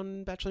he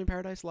on Bachelor in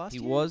Paradise last He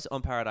year? was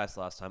on Paradise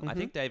last time. I Mhm.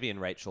 think Davey and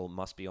Rachel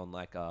must be on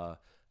like a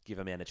give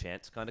a man a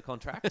chance kind of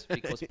contract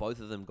because both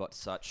of them got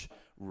such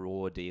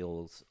raw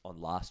deals on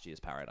last year's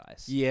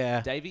Paradise.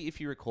 Yeah, Davey, if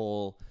you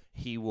recall,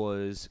 he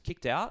was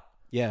kicked out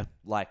yeah.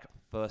 like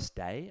first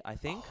day, I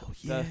think, Oh,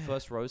 yeah. the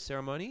first rose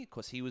ceremony,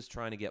 because he was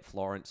trying to get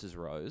Florence's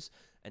rose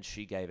and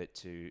she gave it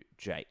to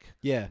Jake.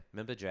 Yeah.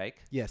 Remember Jake?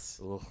 Yes.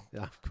 Ugh.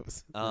 Yeah, of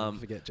course.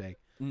 Forget Jake.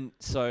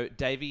 So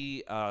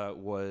Davey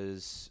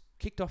was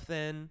kicked off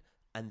then,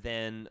 and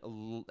then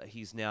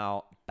he's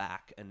now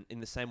back. And in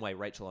the same way,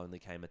 Rachel only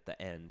came at the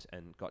end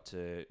and got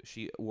to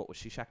she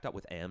shacked up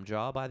with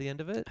Amjar by the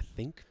end of it. I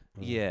think.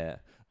 Yeah.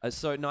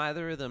 So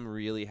neither of them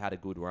really had a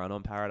good run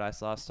on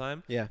Paradise last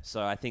time. Yeah.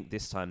 So I think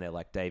this time they're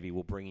like, Davey,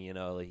 we'll bring you in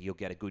early. You'll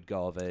get a good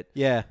go of it.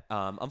 Yeah.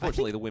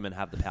 Unfortunately, the women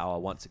have the power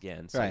once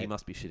again, so he Right.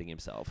 must be shitting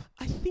himself.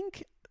 I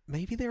think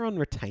maybe they're on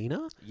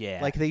retainer. Yeah.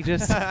 Like they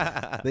just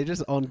they're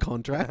just on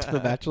contract for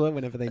Bachelor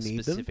whenever they a need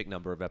them. specific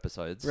number of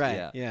episodes.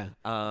 Right. Yeah.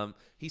 Yeah.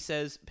 He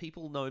says,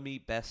 people know me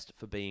best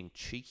for being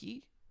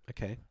cheeky.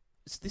 Okay.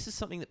 This is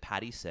something that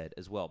Patty said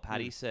as well.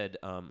 Patty said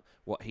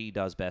what he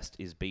does best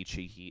is be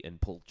cheeky and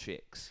pull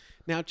chicks.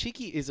 Now,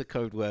 cheeky is a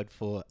code word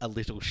for a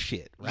little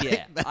shit, right?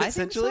 Yeah, I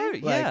think so, Essentially,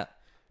 yeah.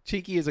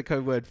 Cheeky is a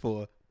code word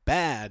for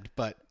bad,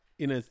 but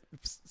in a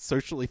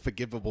socially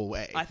forgivable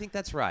way. I think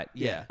that's right.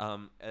 Yeah.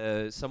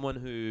 Someone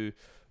who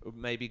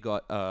maybe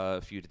got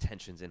a few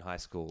detentions in high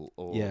school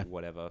or Yeah.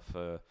 whatever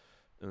for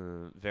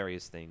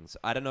various things.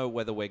 I don't know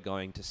whether we're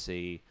going to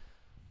see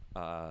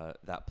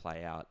that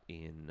play out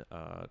in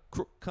a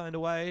crook kind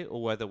of way,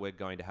 or whether we're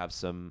going to have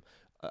some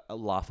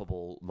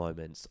laughable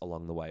moments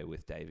along the way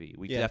with Davey.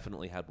 We Yeah.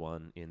 definitely had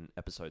one in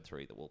episode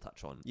 3 that we'll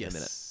touch on in a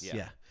minute.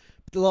 Yeah.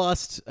 The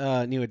last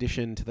new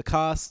addition to the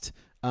cast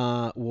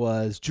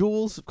was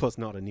Jules. Of course,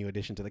 not a new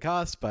addition to the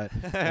cast, but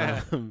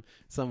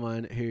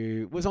someone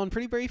who was on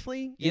pretty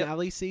briefly in Yep.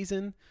 Ali's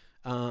season.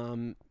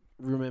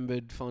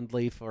 Remembered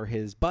fondly for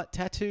his butt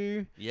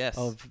tattoo Yes.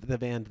 of the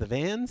band The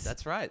Vans.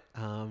 That's right.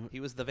 Um,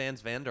 He was the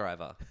Vans van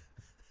driver.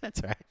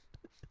 that's right.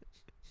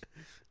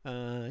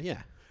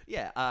 Yeah.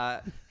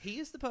 Yeah. He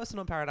is the person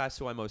on Paradise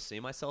who I most see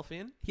myself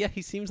in. Yeah,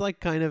 he seems like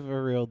kind of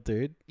a real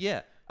dude.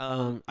 Yeah.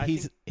 I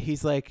He's think-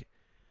 he's like,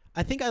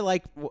 I think I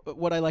like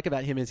what I like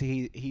about him is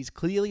he's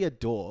clearly a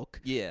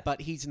dork. Yeah. But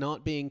he's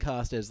not being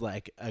cast as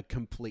like a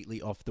completely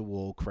off the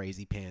wall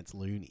crazy pants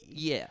loony.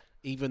 Yeah.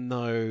 Even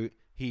though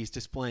he's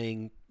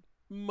displaying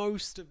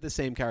most of the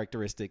same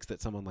characteristics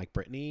that someone like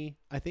Brittany,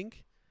 I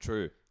think.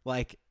 True.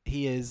 Like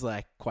he is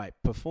like quite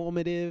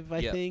performative, I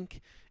Yep.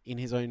 think, in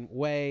his own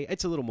way.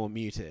 It's a little more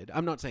muted.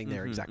 I'm not saying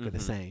they're exactly the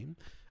same.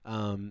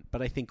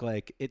 But I think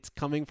like it's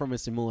coming from a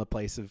similar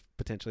place of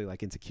potentially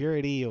like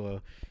insecurity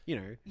or, you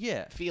know,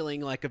 Yeah.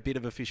 feeling like a bit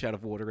of a fish out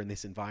of water in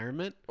this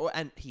environment.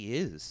 And he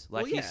is.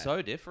 Like, Well, yeah. he's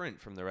so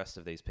different from the rest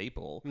of these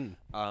people.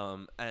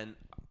 And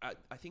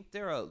I think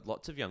there are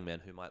lots of young men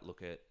who might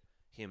look at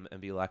him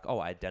and be like, oh,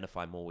 I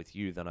identify more with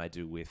you than I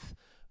do with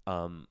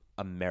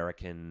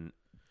American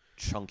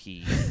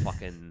chunky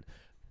fucking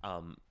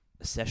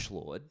sesh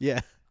lord.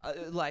 Yeah.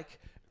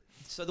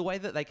 So the way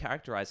that they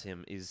characterize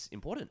him is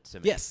important to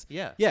me. Yes.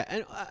 Yeah.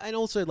 Yeah. And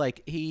also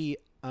like he,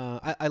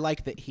 I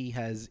like that he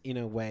has in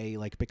a way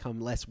like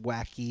become less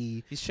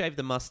wacky. He's shaved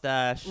the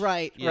mustache.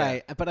 Right, Yeah.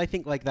 right. But I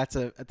think like that's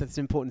an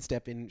important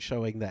step in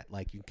showing that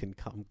like you can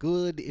come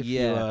good if you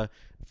Yeah. are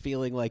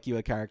feeling like you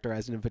are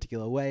characterized in a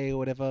particular way or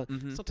whatever.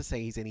 Mhm. It's not to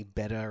say he's any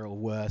better or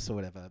worse or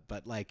whatever,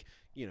 but like,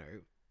 you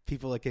know,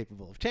 people are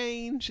capable of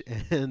change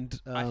and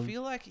I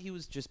feel like he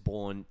was just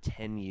born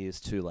 10 years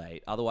too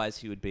late. Otherwise,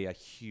 he would be a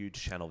huge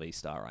Channel V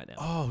star right now.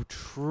 oh,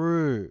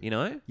 true. You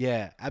know?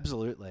 Yeah,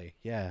 absolutely.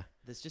 Yeah.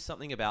 There's just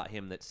something about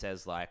him that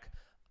says, like,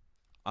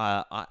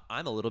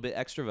 I'm a little bit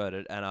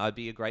extroverted and I'd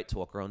be a great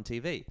talker on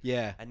TV.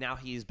 Yeah. And now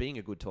he is being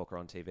a good talker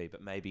on TV,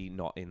 but maybe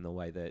not in the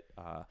way that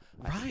I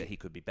think Right. that he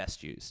could be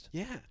best used.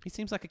 Yeah. He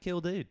seems like a kill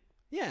dude.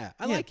 Yeah,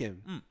 I Yeah. like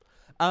him.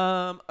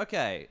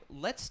 Okay,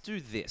 let's do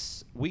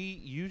this. We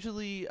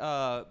usually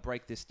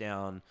break this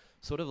down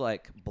sort of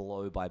like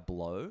blow by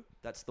blow.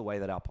 That's the way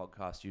that our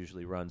podcast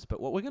usually runs. But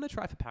what we're going to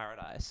try for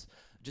Paradise,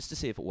 just to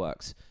see if it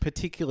works,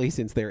 Particularly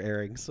since they're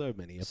airing so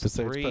many episodes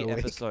 3 per week.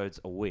 episodes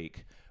a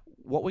week.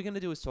 What we're going to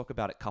do is talk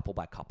about it couple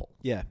by couple.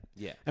 Yeah.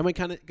 Yeah. And we're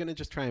kind of going to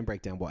just try and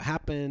break down what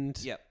happened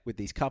Yep. with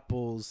these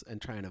couples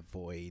and try and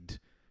avoid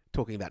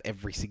talking about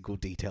every single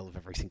detail of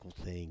every single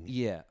thing.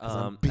 Yeah. 'Cause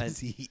I'm and-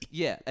 busy.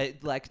 yeah.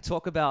 Like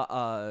talk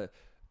about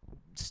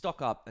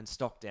stock up and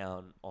stock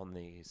down on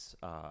these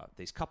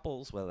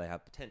couples, whether they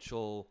have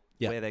potential,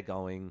 Yeah. where they're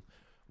going,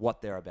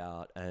 what they're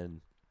about,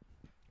 and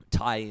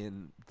tie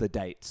in the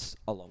dates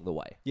along the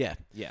way. Yeah.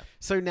 Yeah.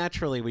 So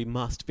naturally, we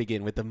must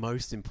begin with the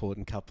most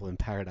important couple in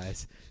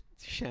Paradise,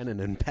 Shannon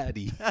and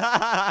Paddy.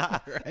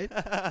 Right?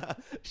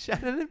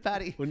 Shannon and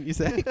Patty. Wouldn't you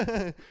say?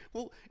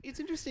 Well, it's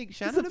interesting. It's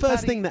Shannon the and first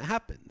Patty- thing that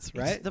happens, It's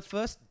right? the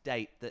first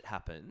date that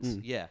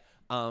happens. Yeah.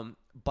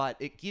 But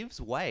it gives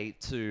way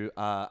to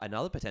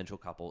another potential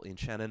couple in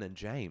Shannon and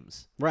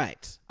James.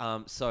 Right.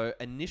 So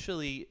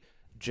initially,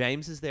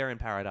 James is there in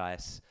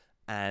paradise,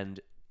 and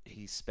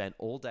he spent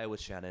all day with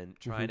Shannon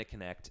trying to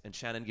connect. And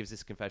Shannon gives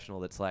this confessional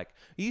that's like,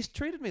 "You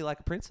treated me like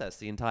a princess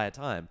the entire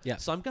time. Yeah.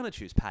 So I'm going to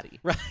choose Patty."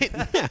 Right.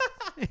 Yeah.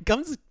 It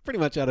comes pretty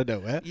much out of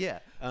nowhere. Yeah.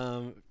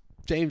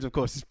 James, of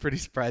course, is pretty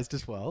surprised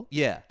as well.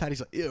 Yeah. Patty's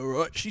like, yeah,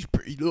 right. She's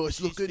pretty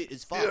nice looking. Fit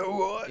as fuck. Yeah,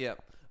 right.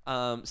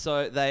 Yep.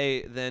 So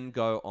they then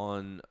go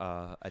on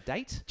a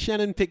date.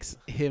 Shannon picks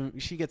him.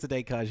 She gets a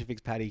date card. She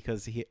picks Patty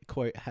because he,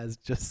 quote, has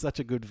just such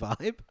a good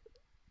vibe.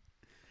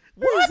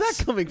 Where is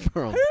that coming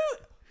from?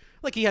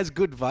 Like he has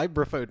good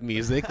vibraphone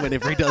music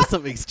whenever he does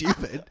something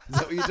stupid. Is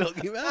that what you're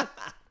talking about?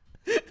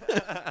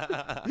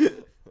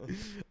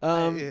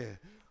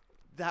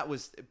 That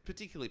was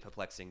particularly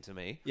perplexing to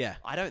me. Yeah.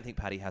 I don't think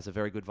Patty has a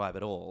very good vibe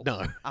at all.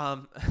 No.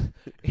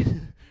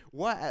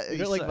 What? You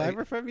don't like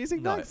vibraphone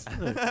music, No. Max?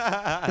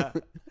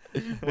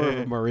 More of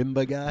a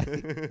marimba guy.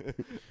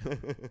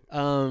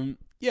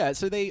 Yeah,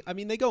 so they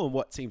go on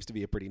what seems to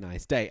be a pretty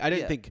nice date. I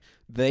don't think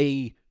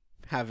they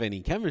have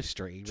any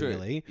chemistry, True.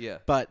 really. Yeah.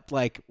 But,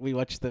 like, we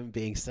watch them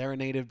being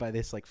serenaded by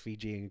this, like,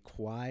 Fijian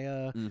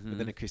choir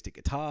with an acoustic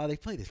guitar. They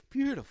play this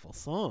beautiful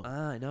song.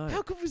 I know.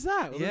 How good was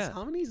that? All Yeah. those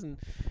harmonies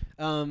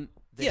and...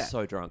 They're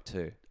so drunk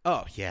too.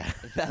 Oh, yeah.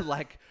 That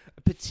like,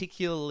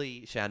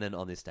 particularly Shannon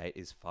on this date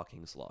is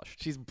fucking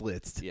sloshed. She's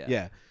blitzed.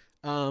 Yeah.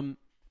 Yeah.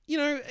 You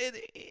know,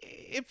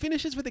 it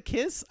finishes with a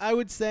kiss. I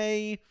would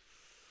say...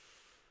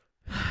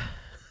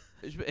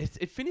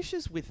 It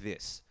finishes with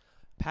this.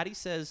 Patty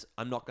says,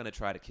 "I'm not going to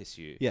try to kiss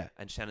you." Yeah.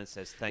 And Shannon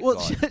says, "Thank Well,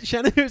 God."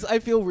 Shannon goes, "I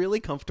feel really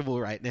comfortable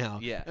right now."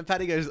 Yeah. And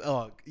Patty goes,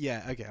 "Oh,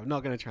 yeah, okay, I'm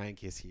not going to try and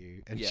kiss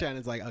you." And Yeah.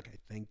 Shannon's like, "Okay,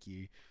 thank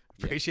you.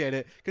 Appreciate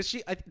it." Because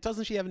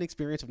doesn't she have an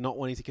experience of not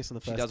wanting to kiss on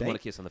the first She date? doesn't want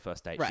to kiss on the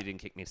first date. Right. She didn't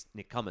kick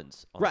Nick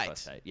Cummins on Right. the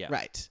first date. Yeah.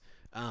 Right.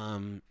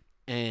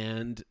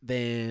 And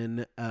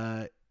then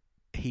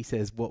he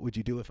says, "What would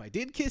you do if I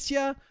did kiss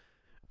you?"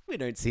 We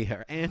don't see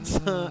her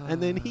answer. And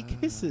then he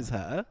kisses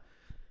her.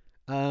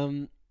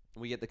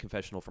 We get the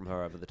confessional from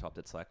her over the top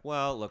that's like,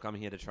 "Well, look, I'm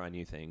here to try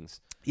new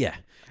things." Yeah.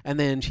 And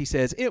then she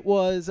says, "It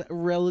was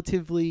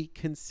relatively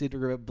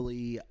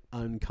considerably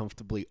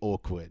uncomfortably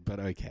awkward, but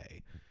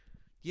okay."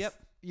 Yep.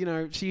 You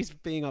know, she's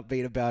being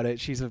upbeat about it.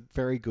 She's a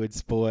very good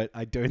sport.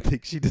 I don't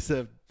think she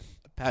deserved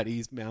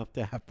Patty's mouth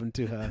to happen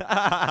to her.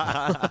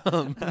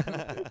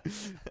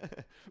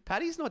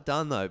 Patty's not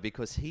done though,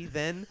 because he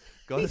then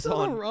goes He's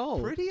on a on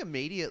roll. pretty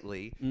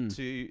immediately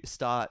to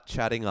start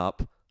chatting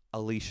up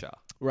Alicia.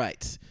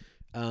 Right.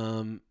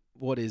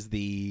 What is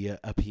the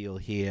appeal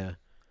here?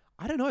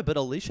 I don't know, but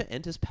Alicia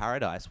enters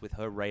paradise with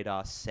her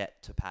radar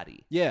set to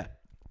Patty. Yeah.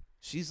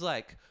 She's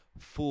like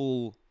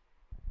full.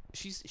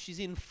 She's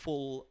in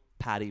full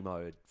Patty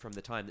mode from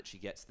the time that she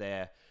gets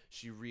there.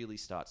 She really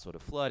starts sort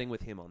of flirting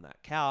with him on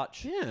that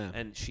couch. Yeah.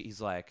 And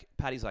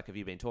Patty's like, "Have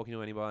you been talking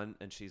to anyone?"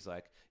 And she's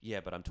like, "Yeah,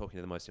 but I'm talking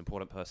to the most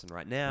important person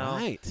right now."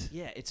 Right.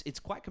 Yeah, it's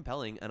quite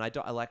compelling, and I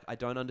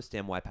don't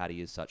understand why Patty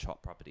is such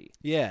hot property.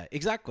 Yeah,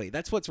 exactly.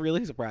 That's what's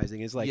really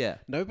surprising is like Yeah.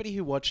 nobody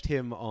who watched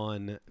him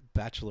on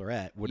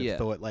Bachelorette would have Yeah.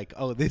 thought like,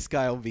 "Oh, this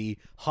guy will be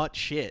hot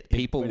shit."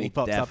 People when he will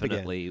pops up again.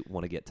 definitely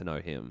want to get to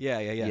know him. Yeah.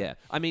 Yeah.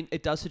 I mean,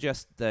 it does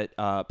suggest that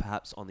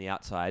perhaps on the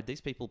outside,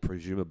 these people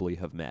presumably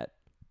have met.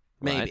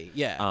 Right? Maybe,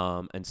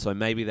 yeah. And so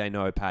maybe they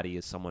know Patty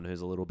is someone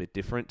who's a little bit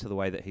different to the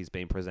way that he's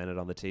been presented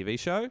on the TV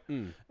show.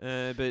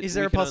 But Is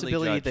there we a can only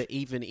possibility judge- that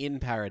even in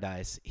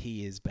paradise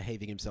he is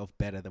behaving himself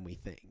better than we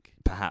think?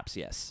 Perhaps,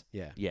 yes.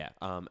 Yeah. Yeah.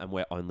 And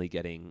we're only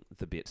getting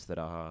the bits that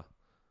are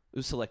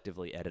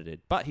selectively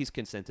edited. But he's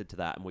consented to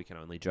that, and we can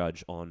only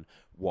judge on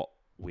what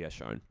we are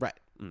shown. Right.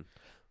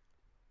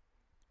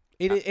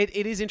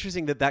 It is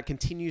interesting that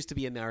continues to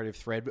be a narrative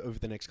thread over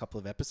the next couple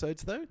of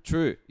episodes, though.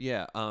 True.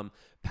 Yeah.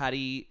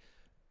 Patty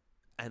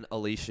and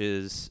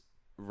Alicia's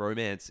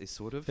romance is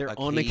sort of They're a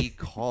on key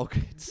cog.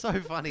 It's so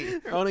funny.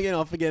 They're on again,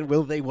 off again.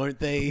 Will they? Won't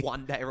they?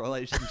 One-day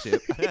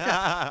relationship.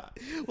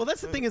 Well, that's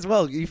the thing as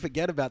well. You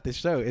forget about this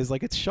show is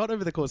like it's shot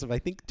over the course of I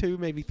think 2,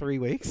 maybe 3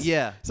 weeks.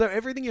 Yeah. So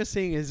everything you're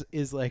seeing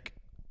is like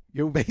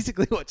you're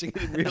basically watching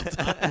it in real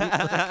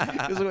time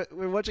because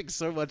we're watching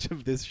so much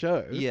of this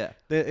show. Yeah.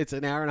 It's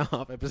an hour and a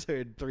half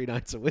episode 3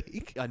 nights a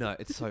week. I know,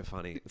 it's so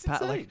funny. It's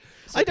insane.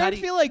 So I don't Patty-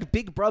 feel like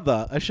Big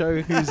Brother, a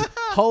show whose the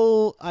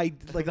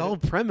whole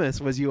premise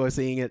was you are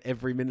seeing it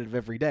every minute of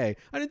every day.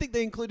 I don't think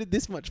they included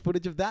this much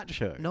footage of that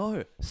show.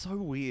 No, so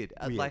weird.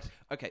 Weird.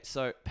 Okay,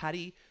 so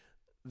Patty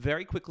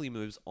very quickly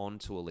moves on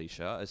to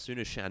Alicia. As soon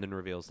as Shannon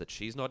reveals that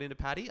she's not into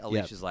Patty,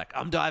 Alicia's like,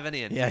 "I'm diving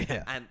in."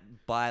 Yeah. And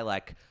by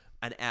like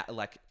an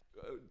hour,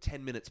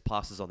 10 minutes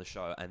passes on the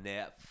show and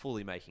they're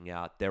fully making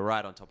out. They're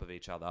right on top of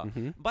each other.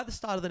 By the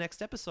start of the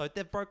next episode,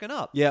 they've broken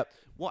up. Yep.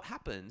 What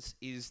happens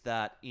is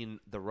that in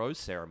the rose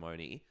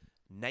ceremony,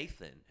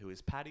 Nathan, who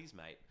is Patty's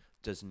mate,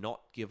 does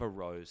not give a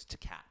rose to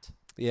Kat.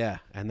 Yeah,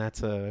 and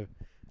that's a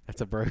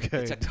bro code.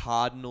 It's a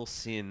cardinal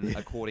sin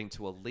according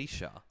to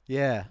Alicia.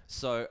 Yeah.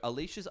 So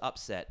Alicia's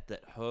upset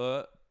that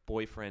her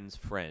boyfriend's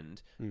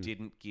friend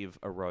didn't give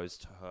a rose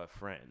to her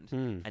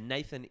friend, and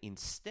Nathan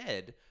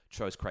instead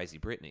chose Crazy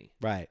Britney.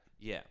 Right.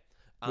 Yeah.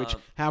 Which,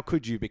 how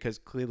could you? Because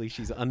clearly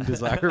she's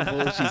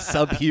undesirable. She's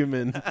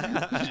subhuman.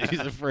 She's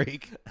a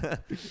freak.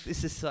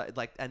 This is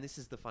and this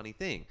is the funny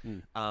thing.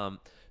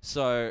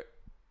 So,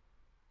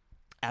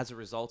 as a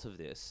result of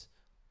this,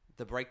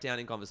 the breakdown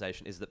in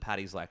conversation is that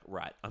Patty's like,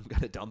 right, I'm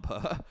going to dump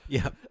her.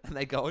 Yeah. And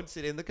they go and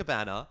sit in the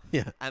cabana.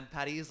 Yeah. And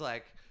Patty is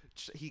like,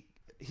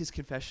 his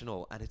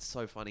confessional, and it's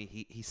so funny.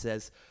 He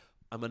says,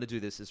 I'm going to do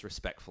this as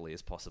respectfully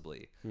as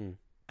possibly.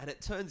 And it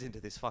turns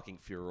into this fucking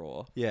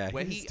furor. Yeah,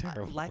 where he's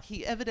terrible.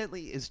 he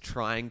evidently is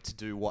trying to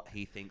do what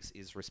he thinks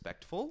is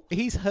respectful.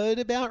 He's heard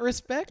about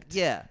respect.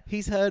 Yeah.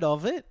 He's heard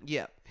of it.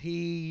 Yeah.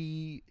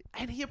 He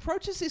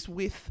approaches this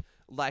with,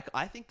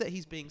 I think that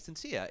he's being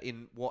sincere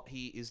in what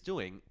he is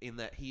doing, in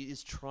that he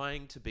is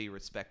trying to be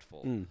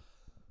respectful.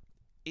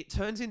 It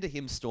turns into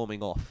him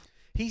storming off.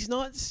 He's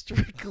not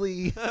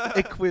strictly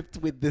equipped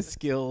with the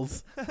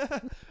skills.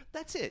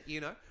 That's it,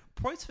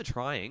 Points for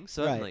trying,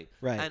 certainly.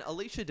 Right. And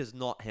Alicia does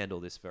not handle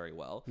this very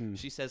well.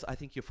 She says, I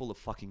think you're full of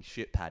fucking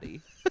shit,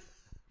 Patty.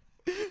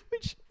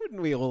 Which,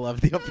 wouldn't we all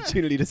have the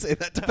opportunity to say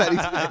that to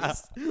Patty's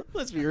face?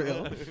 Let's be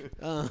real.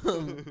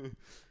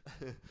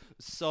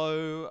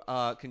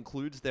 So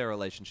concludes their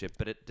relationship,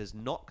 but it does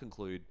not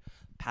conclude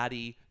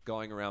Patty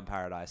going around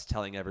paradise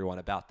telling everyone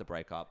about the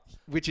breakup.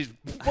 Which is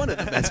one of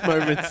the best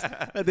moments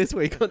of this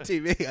week on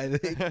TV, I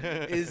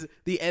think, is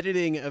the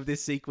editing of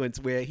this sequence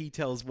where he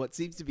tells what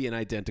seems to be an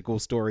identical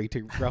story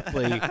to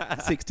roughly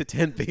 6 to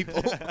 10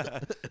 people.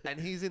 And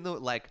he's in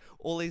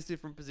all these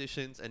different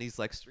positions, and he's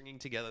stringing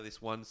together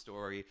this one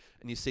story,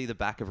 and you see the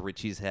back of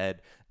Richie's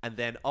head, and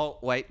then, oh,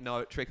 wait, no,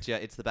 it tricked you.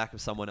 It's the back of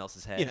someone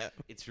else's head. Yeah.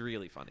 It's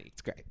really funny.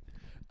 It's great.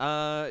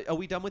 Are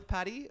we done with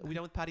Patty? Are we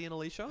done with Patty and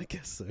Alicia? I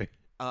guess so.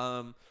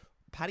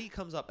 Patty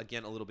comes up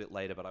again a little bit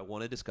later, but I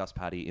want to discuss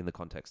Patty in the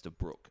context of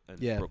Brooke and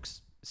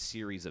Brooke's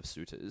series of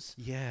suitors.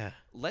 Yeah.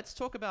 Let's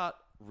talk about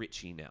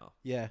Richie now.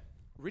 Yeah.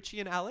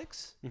 Richie and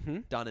Alex,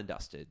 done and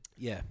dusted.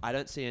 Yeah. I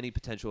don't see any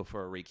potential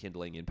for a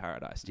rekindling in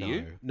Paradise. Do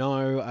you?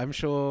 No, I'm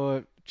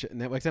sure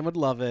Network 10 would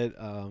love it.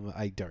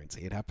 I don't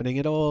see it happening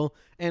at all.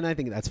 And I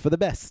think that's for the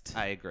best.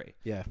 I agree.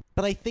 Yeah.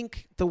 But I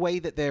think the way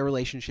that their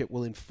relationship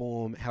will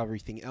inform how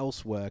everything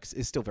else works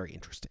is still very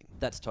interesting.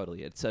 That's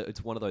totally it. So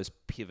it's one of those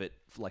pivot,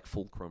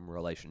 fulcrum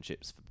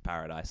relationships for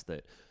Paradise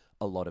that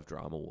a lot of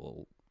drama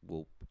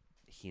will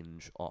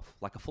hinge off,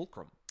 like a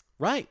fulcrum.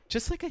 Right,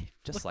 just like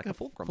a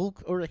fulcrum.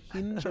 Or a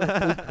hinge or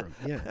a fulcrum,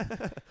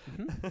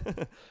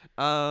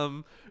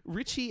 yeah.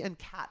 Richie and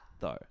Kat,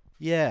 though.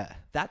 Yeah.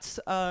 That's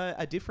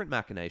a different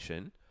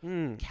machination.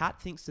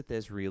 Kat thinks that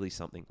there's really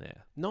something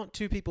there. Not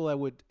two people I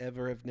would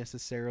ever have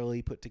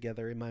necessarily put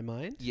together in my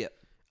mind. Yep.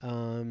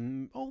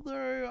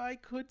 Although I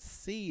could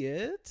see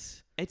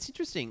it. It's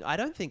interesting. I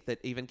don't think that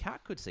even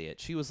Kat could see it.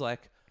 She was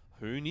like,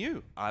 who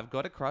knew? I've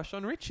got a crush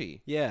on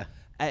Richie. Yeah.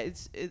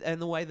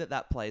 And the way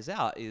that plays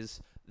out is...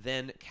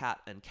 Then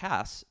Kat and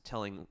Cass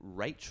telling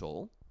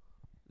Rachel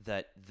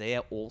that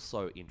they're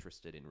also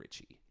interested in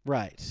Richie.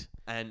 Right.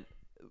 And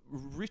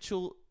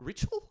Rachel?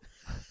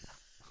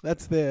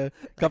 That's their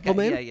couple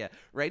name? Yeah.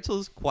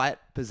 Rachel's quite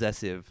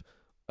possessive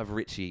of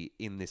Richie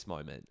in this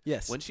moment.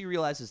 Yes. When she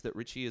realizes that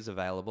Richie is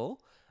available,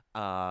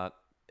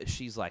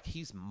 she's like,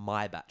 he's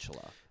my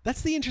bachelor.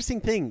 That's the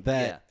interesting thing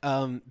that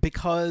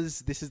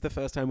because this is the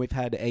first time we've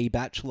had a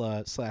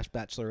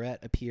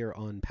bachelor/bachelorette appear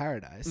on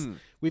Paradise,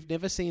 we've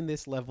never seen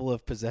this level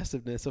of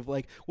possessiveness of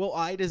well,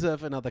 I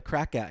deserve another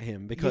crack at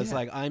him because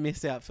I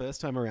missed out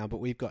first time around, but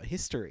we've got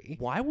history.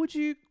 Why would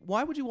you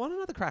want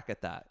another crack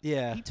at that?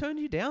 Yeah. He turned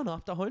you down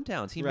after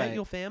hometowns. He met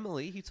your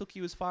family. He took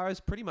you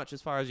pretty much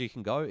as far as you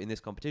can go in this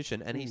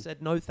competition, and he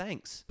said no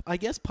thanks. I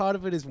guess part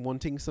of it is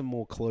wanting some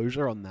more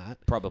closure on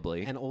that.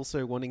 Probably. And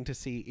also wanting to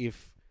see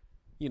if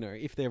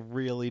they're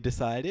really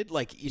decided,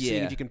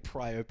 seeing if you can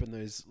pry open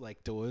those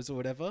doors or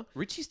whatever.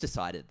 Richie's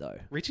decided though.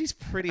 Richie's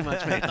pretty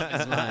much made up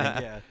his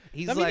mind. Yeah,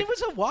 it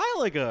was a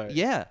while ago.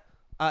 Yeah,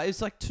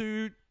 it's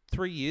 2-3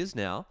 years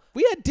now.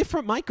 We had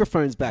different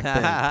microphones back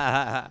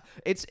then.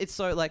 It's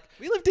so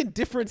we lived in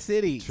different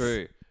cities.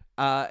 True.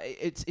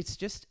 It's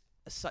just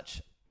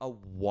such a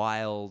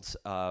wild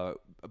bow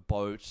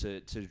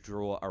to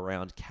draw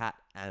around Kat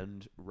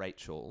and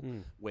Rachel,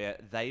 where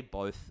they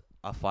both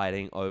are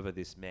fighting over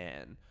this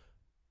man.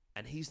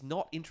 And he's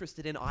not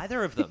interested in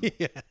either of them.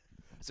 Yeah.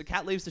 So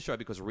Kat leaves the show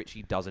because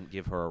Richie doesn't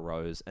give her a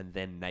rose, and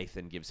then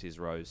Nathan gives his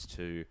rose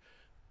to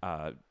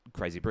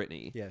Crazy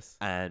Britney. Yes.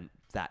 And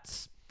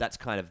that's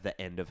kind of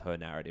the end of her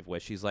narrative, where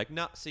she's like,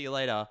 nah, see you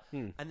later.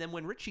 And then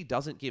when Richie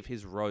doesn't give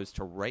his rose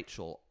to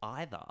Rachel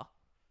either,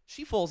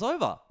 she falls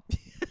over.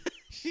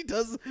 She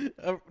does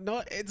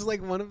it's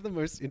one of the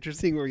most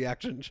interesting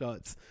reaction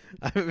shots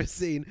I've ever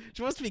seen.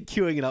 She must be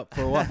queuing it up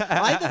for a while.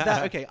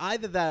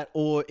 Either that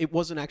or it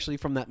wasn't actually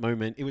from that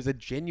moment. It was a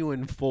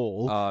genuine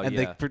fall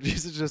the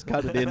producers just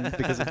cut it in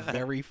because it's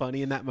very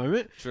funny in that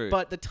moment. True.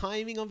 But the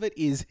timing of it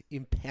is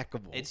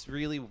impeccable. It's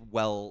really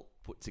well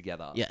put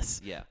together. Yes.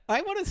 Yeah.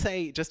 I want to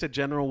say just a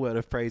general word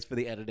of praise for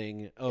the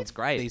editing of It's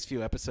great. these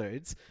few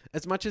episodes.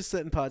 As much as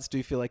certain parts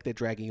do feel like they're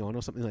dragging on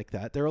or something like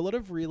that, there are a lot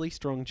of really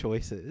strong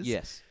choices.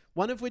 Yes.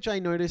 One of which I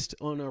noticed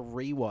on a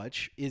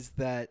rewatch is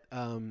that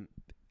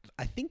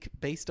I think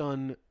based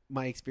on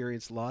my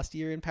experience last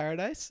year in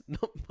Paradise,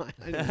 not mine,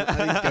 I didn't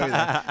go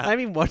there. I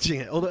mean watching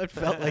it, although it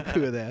felt like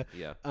we were there.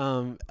 Yeah.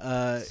 So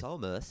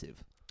immersive.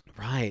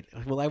 Right.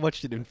 Well, I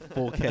watched it in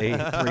 4K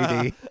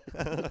 3D.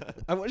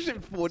 I watched it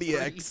in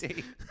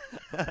 40X.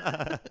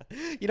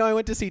 I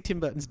went to see Tim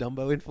Burton's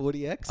Dumbo in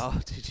 40X. Oh,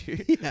 did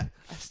you? Yeah.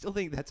 I still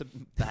think that's a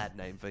bad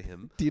name for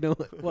him. Do you know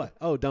what?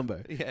 Oh,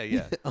 Dumbo.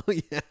 Yeah. Oh,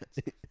 yeah.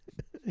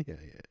 Yeah.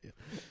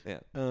 Yeah.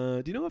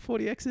 Do you know what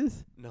 40X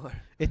is? No.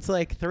 It's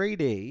like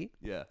 3D,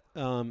 Yeah.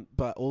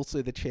 but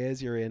also the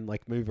chairs you're in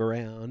like move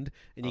around,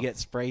 and you get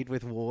sprayed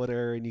with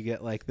water, and you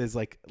get like there's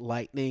like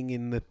lightning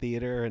in the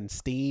theater and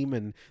steam,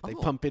 and they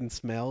pump in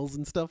smells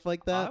and stuff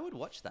like that. I would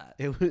watch that.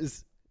 It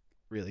was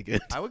really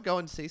good. I would go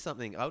and see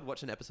something. I would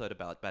watch an episode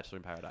about Bachelor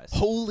in Paradise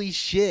Holy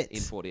shit! in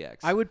 40X.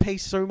 I would pay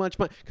so much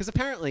money because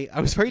apparently I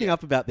was reading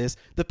up about this.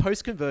 The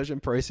post-conversion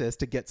process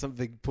to get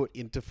something put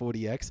into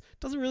 40X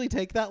doesn't really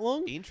take that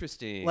long.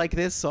 Interesting. Like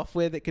there's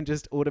software that can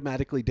just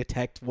automatically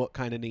detect what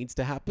kind of needs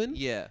to happen.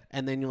 Yeah.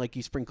 And then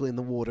you sprinkle in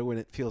the water when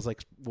it feels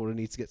like water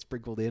needs to get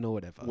sprinkled in or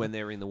whatever. When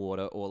they're in the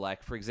water, or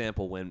like, for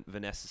example, when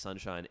Vanessa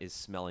Sunshine is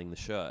smelling the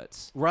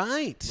shirts.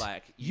 Right.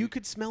 Like, you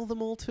could smell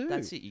them all too.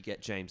 That's it. You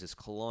get James's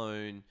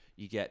cologne.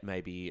 You get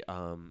maybe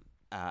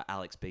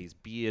Alex B's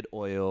beard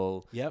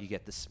oil. Yep. You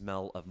get the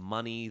smell of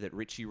money that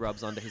Richie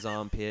rubs under his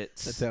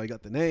armpits. That's how I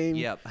got the name.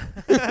 Yep.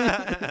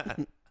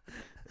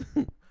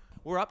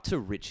 We're up to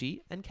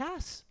Richie and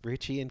Cass.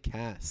 Richie and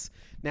Cass.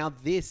 Now,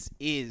 this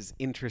is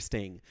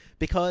interesting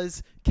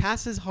because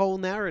Cass's whole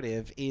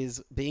narrative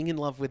is being in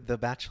love with The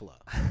Bachelor,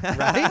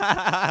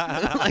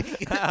 right? Like,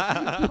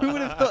 who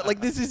would have thought? Like,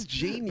 this is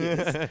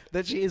genius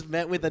that she has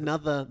met with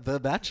another The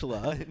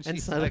Bachelor, and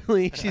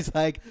suddenly she's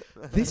like,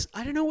 "This,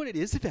 I don't know what it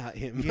is about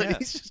him. Yeah. Like,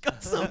 he's just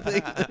got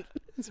something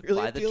that's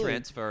really By the appealing."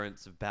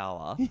 transference of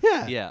power.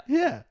 Yeah.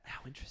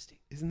 How interesting.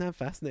 Isn't that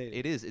fascinating?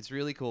 It is. It's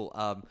really cool.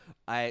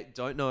 I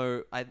don't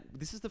know.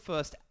 This is the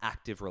first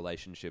active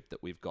relationship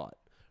that we've got.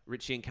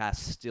 Richie and Cass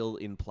still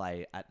in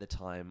play at the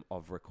time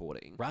of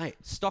recording. Right.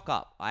 Stock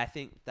up. I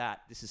think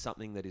that this is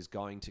something that is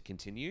going to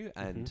continue,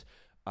 and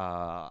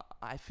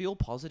I feel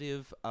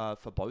positive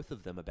for both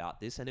of them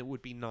about this, and it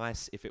would be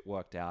nice if it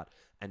worked out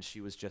and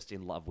she was just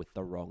in love with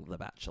the wrong The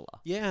Bachelor.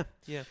 Yeah.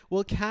 Yeah.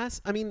 Well,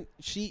 Cass, I mean,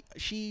 she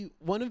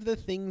one of the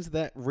things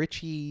that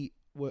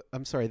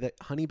that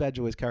Honey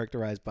Badger was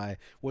characterized by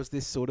was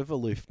this sort of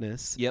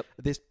aloofness. Yep.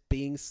 This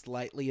being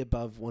slightly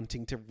above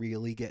wanting to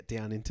really get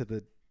down into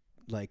the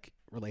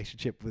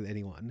relationship with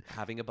anyone.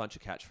 Having a bunch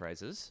of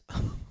catchphrases.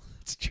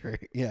 It's true.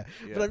 Yeah.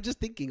 But I'm just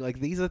thinking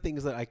these are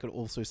things that I could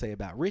also say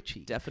about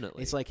Richie.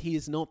 Definitely. It's like he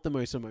is not the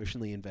most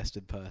emotionally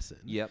invested person.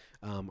 Yep.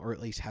 Or at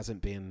least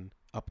hasn't been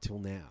up till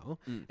now.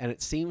 And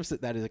it seems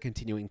that is a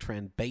continuing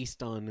trend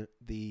based on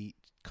the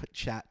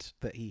chat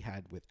that he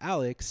had with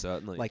Alex.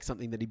 Certainly. Like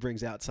something that he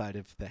brings outside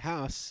of the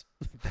house.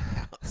 The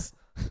house.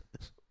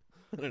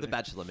 The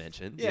Bachelor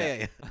Mansion.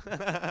 Yeah.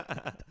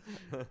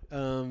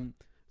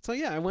 So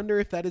yeah, I wonder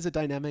if that is a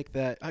dynamic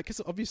that, because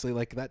obviously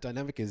that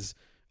dynamic is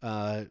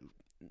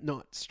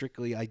not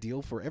strictly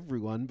ideal for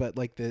everyone, but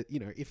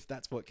if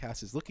that's what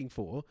Cass is looking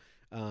for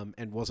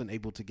and wasn't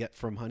able to get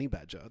from Honey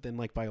Badger, then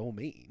by all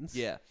means.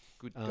 Yeah,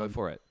 good. Go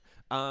for it.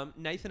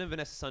 Nathan and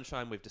Vanessa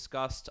Sunshine we've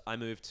discussed. I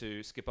moved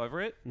to skip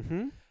over it.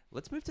 Mm-hmm.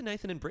 Let's move to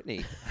Nathan and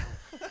Brittany.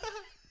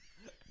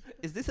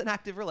 Is this an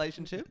active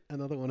relationship?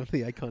 Another one of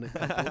the iconic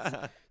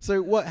couples.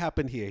 So what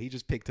happened here? He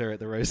just picked her at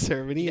the rose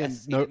ceremony,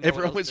 Yes, and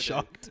everyone was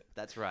shocked.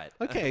 That's right.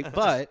 Okay,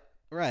 but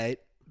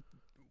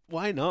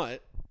why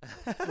not?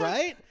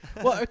 Right?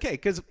 Well, okay,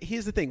 because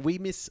here's the thing: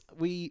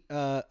 we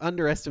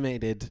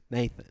underestimated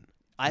Nathan.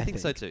 I think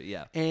so too.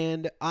 Yeah.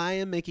 And I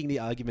am making the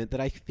argument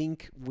that I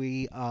think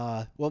we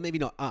are, well, maybe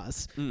not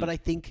us, but I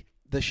think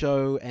the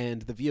show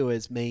and the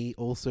viewers may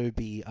also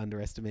be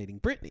underestimating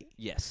Brittany.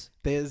 Yes.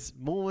 There's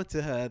more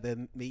to her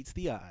than meets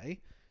the eye,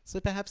 so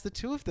perhaps the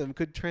two of them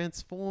could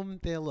transform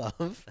their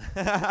love.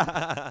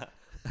 That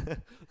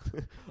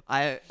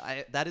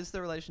is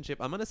the relationship.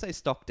 I'm going to say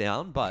stock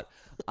down, but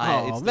it's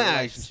the Max.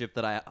 relationship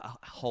that I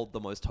hold the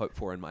most hope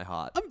for in my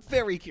heart. I'm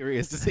very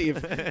curious to see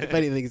if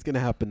anything is going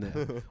to happen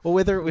there, or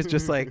whether it was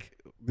just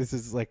this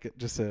is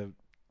just a,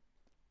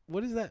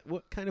 what is that?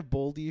 What kind of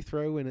ball do you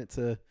throw when it's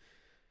a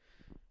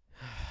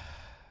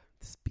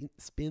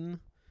spin?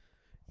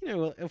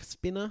 A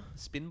spinner.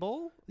 Spin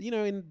ball?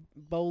 In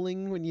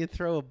bowling when you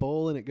throw a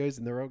ball and it goes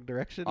in the wrong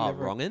direction. Oh,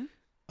 wrongin'?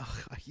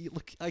 You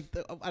look. I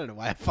don't know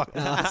why I fucking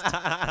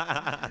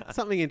asked.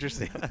 Something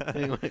interesting.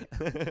 Anyway,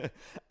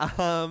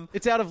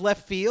 it's out of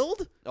left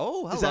field.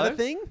 Oh, hello. Is that a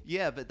thing?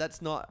 Yeah, but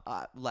that's not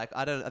I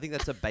don't. I think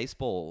that's a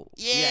baseball.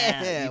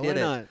 Yeah, you did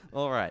why it. not?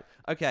 All right.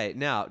 Okay.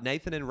 Now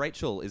Nathan and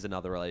Rachel is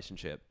another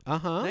relationship.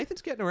 Uh-huh.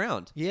 Nathan's getting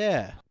around.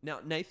 Yeah. Now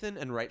Nathan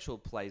and Rachel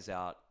plays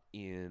out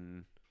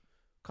in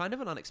kind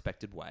of an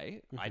unexpected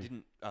way. I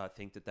didn't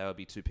think that they would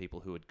be two people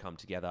who would come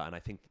together, and I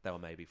think that they were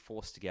maybe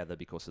forced together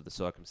because of the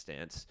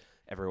circumstance.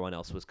 Everyone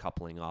else was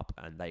coupling up,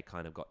 and they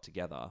kind of got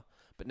together.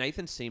 But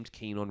Nathan seemed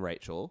keen on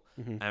Rachel,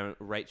 and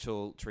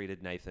Rachel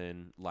treated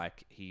Nathan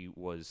like he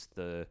was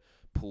the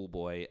pool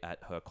boy at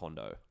her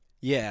condo.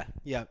 Yeah.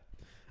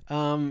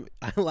 I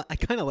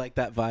kind of like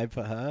that vibe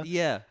for her.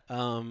 Yeah.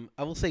 I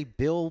will say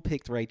Bill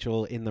picked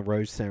Rachel in the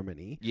rose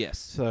ceremony. Yes.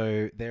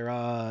 So there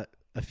are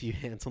a few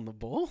hands on the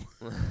ball.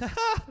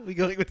 We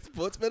going with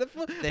sports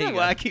metaphor? There you go.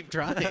 I keep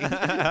trying.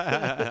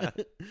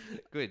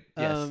 Good.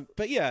 Yes.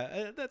 But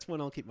yeah, that's one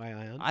I'll keep my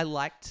eye on. I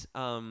liked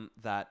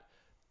that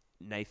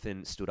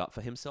Nathan stood up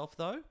for himself,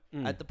 though,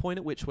 at the point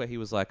at which where he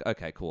was like,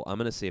 okay, cool, I'm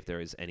going to see if there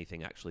is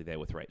anything actually there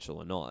with Rachel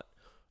or not.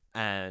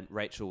 And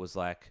Rachel was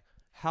like,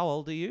 how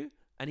old are you?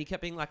 And he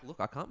kept being like, look,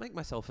 I can't make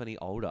myself any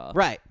older.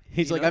 Right.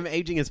 He's You like, know? I'm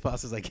aging as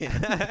fast as I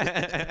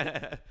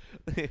can.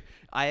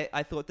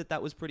 I thought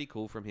that was pretty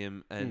cool from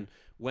him. And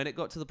when it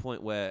got to the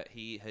point where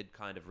he had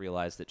kind of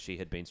realized that she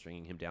had been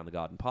stringing him down the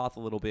garden path a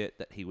little bit,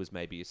 that he was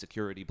maybe a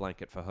security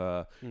blanket for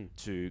her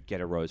to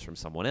get a rose from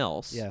someone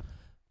else. Yeah.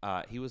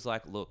 He was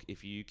like, look,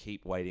 if you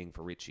keep waiting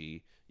for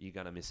Richie, you're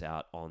going to miss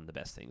out on the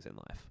best things in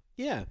life.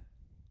 Yeah.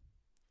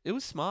 It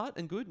was smart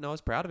and good, and I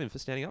was proud of him for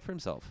standing up for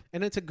himself.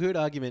 And it's a good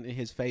argument in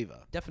his favor.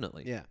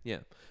 Definitely. Yeah. Yeah.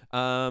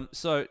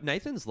 So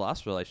Nathan's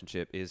last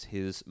relationship is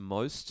his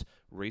most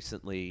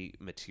recently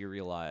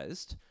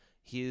materialized,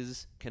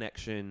 his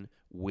connection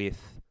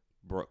with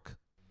Brooke.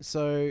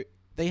 So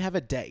they have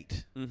a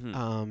date.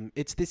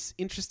 It's this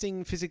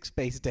interesting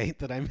physics-based date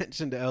that I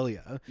mentioned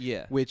earlier.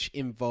 Yeah. Which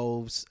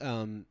involves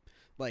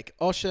like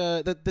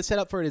Osher. The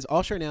setup for it is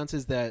Osher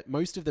announces that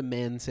most of the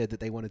men said that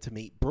they wanted to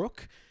meet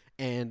Brooke,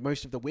 and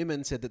most of the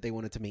women said that they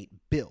wanted to meet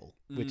Bill,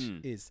 which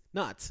is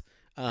nuts.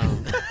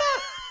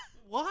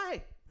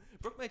 Why?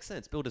 Brooke makes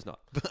sense. Bill does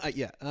not.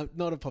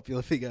 Not a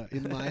popular figure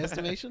in my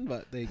estimation,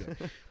 but there you go.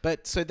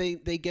 But so they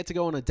get to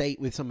go on a date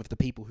with some of the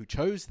people who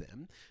chose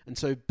them. And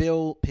so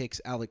Bill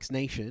picks Alex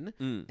Nation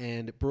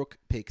and Brooke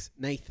picks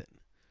Nathan.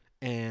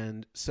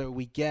 And so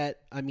we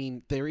get,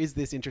 there is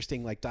this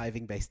interesting like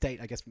diving based date.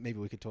 I guess maybe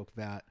we could talk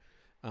about,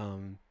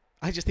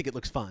 I just think it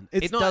looks fun.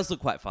 It does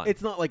look quite fun.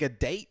 It's not like a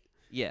date.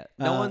 Yeah,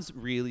 no one's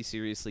really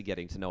seriously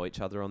getting to know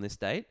each other on this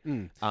date,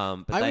 but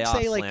I they would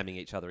are say, slamming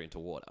each other into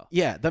water.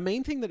 Yeah, the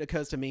main thing that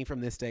occurs to me from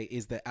this date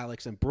is that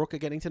Alex and Brooke are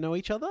getting to know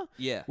each other.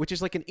 Yeah. Which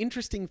is like an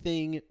interesting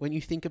thing when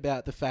you think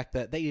about the fact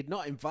that they did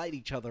not invite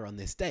each other on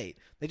this date.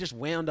 They just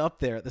wound up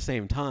there at the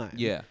same time.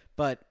 Yeah.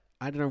 But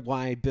I don't know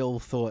why Bill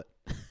thought...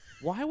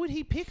 Why would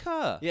he pick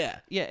her? Yeah.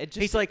 Yeah, it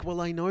just... He's like, well,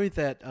 I know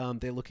that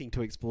they're looking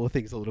to explore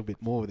things a little bit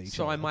more with each other.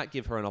 So I might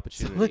give her an So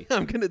opportunity.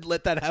 I'm going to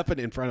let that happen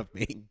in front of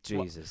me.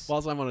 Jesus.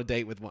 Whilst I'm on a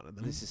date with one of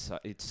them.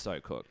 It's so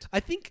cooked. I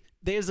think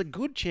there's a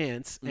good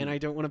chance, and I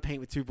don't want to paint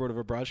with too broad of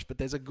a brush, but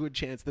there's a good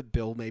chance that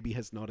Bill maybe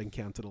has not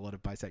encountered a lot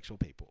of bisexual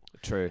people.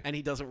 True. And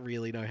he doesn't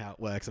really know how it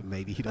works, and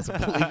maybe he doesn't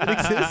believe it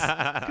exists.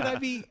 Could I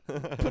be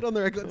put on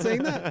the record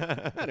saying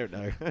that? I don't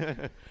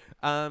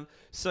know.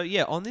 So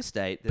yeah, on this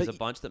date, there's a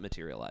bunch that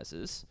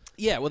materializes.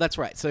 Yeah, well, that's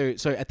right. So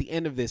at the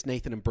end of this,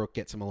 Nathan and Brooke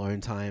get some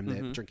alone time.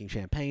 They're drinking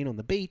champagne on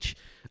the beach.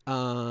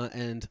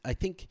 And I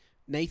think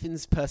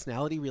Nathan's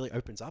personality really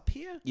opens up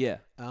here. Yeah.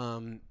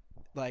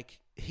 Like,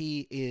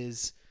 he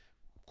is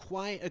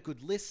quite a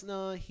good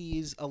listener.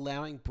 He's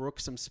allowing Brooke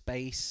some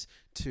space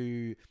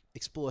to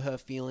explore her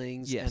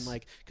feelings. Yes. And,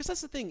 like, because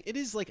that's the thing. It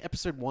is, like,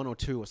 episode 1 or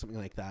 2 or something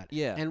like that.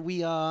 Yeah. And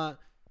we are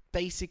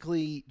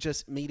basically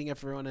just meeting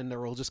everyone, and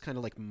they're all just kind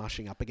of, like,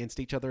 mushing up against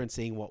each other and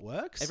seeing what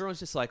works. Everyone's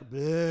just like,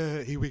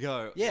 here we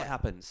go. Yeah. What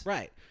happens?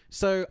 Right.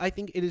 So I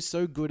think it is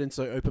so good and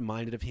so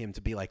open-minded of him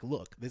to be like,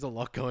 look, there's a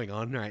lot going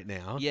on right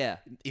now. Yeah.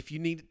 If you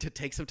need to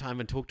take some time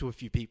and talk to a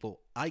few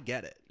people, I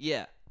get it.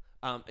 Yeah.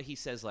 He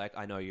says, like,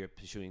 I know you're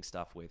pursuing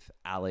stuff with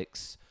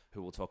Alex,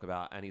 who we'll talk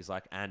about, and he's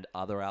like, and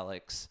other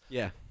Alex.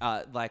 Yeah.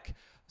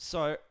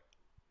 So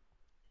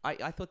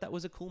I thought that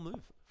was a cool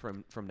move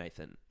from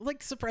Nathan.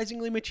 Like,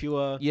 surprisingly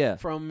mature. Yeah.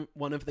 From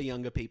one of the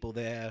younger people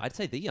there. I'd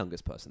say the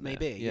youngest person there.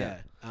 Maybe, yeah.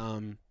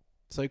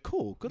 So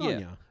cool. Good on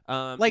you.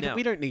 Now-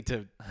 we don't need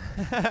to...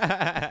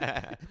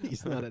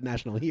 He's not a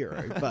national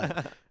hero,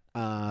 but...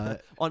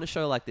 on a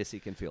show like this,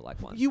 he can feel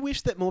like one. You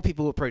wish that more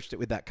people approached it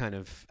with that kind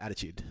of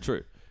attitude.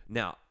 True.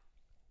 Now,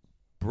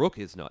 Brooke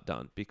is not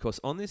done, because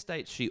on this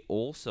date, she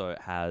also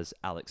has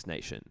Alex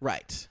Nation.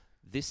 Right.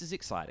 This is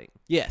exciting.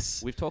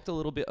 Yes. We've talked a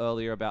little bit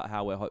earlier about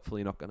how we're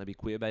hopefully not going to be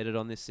queer-baited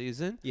on this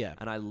season. Yeah.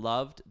 And I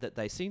loved that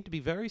they seem to be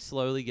very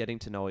slowly getting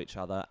to know each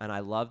other. And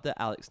I loved that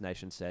Alex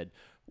Nation said,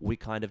 we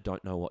kind of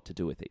don't know what to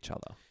do with each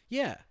other.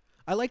 Yeah.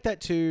 I like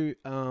that too.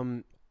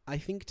 I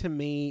think to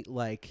me,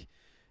 like,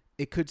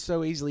 it could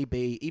so easily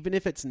be, even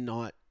if it's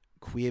not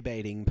queer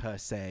baiting per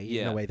se,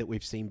 in a way that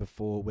we've seen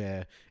before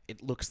where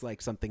it looks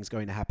like something's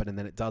going to happen and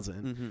then it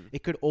doesn't.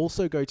 It could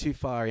also go too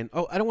far in,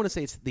 I don't want to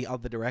say it's the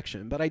other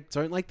direction, but I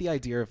don't like the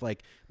idea of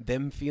like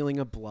them feeling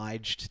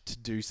obliged to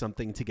do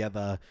something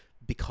together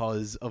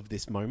because of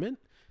this moment.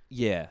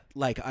 Yeah.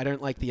 Like, I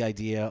don't like the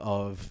idea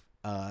of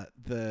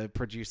the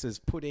producers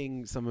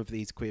putting some of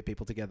these queer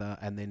people together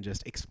and then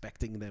just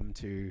expecting them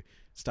to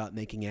start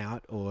making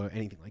out or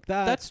anything like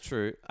that. That's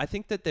true. I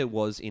think that there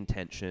was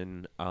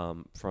intention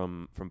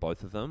from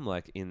both of them.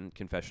 Like in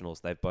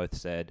confessionals, they've both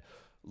said,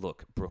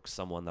 look, Brooke's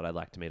someone that I'd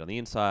like to meet on the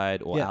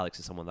inside, or Yeah. Alex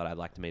is someone that I'd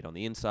like to meet on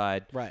the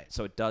inside. Right.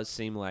 So it does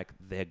seem like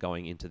they're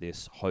going into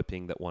this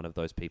hoping that one of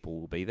those people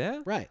will be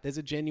there. Right. There's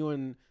a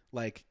genuine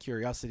like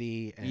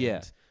curiosity, and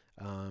Yeah.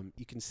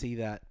 you can see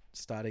that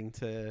starting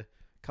to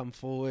come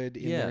forward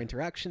in Yeah. their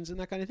interactions and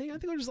that kind of thing. I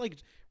think it was just like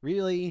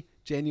really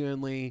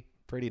genuinely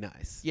pretty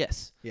nice.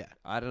 Yes. Yeah.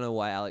 I don't know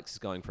why Alex is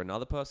going for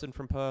another person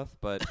from Perth,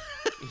 but...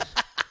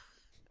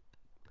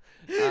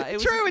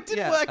 True, it didn't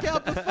yeah. work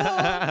out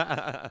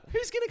before.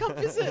 Who's going to come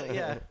visit?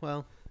 Yeah.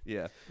 Well,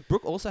 Yeah.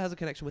 Brooke also has a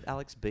connection with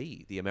Alex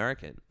B, the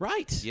American.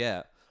 right.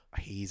 Yeah.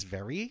 He's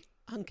very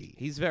hunky.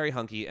 He's very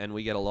hunky, and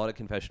we get a lot of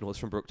confessionals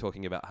from Brooke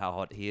talking about how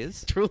hot he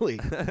is. Truly.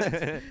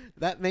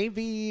 That may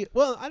be...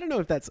 Well, I don't know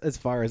if that's as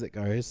far as it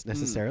goes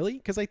necessarily,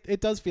 because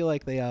it does feel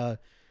like they are...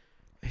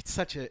 It's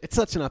such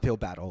an uphill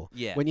battle.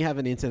 Yeah. When you have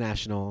an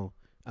international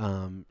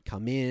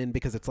come in,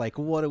 because it's like,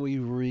 what are we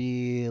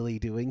really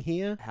doing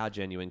here? How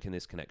genuine can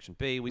this connection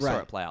be? We saw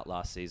Right. it play out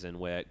last season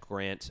where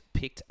Grant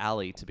picked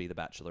Ali to be the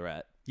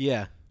Bachelorette,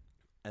 Yeah.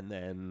 and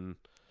then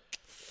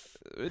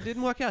it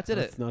didn't work out, did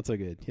That's it? not so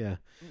good. Yeah.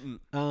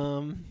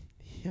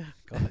 Yeah.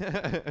 God.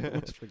 I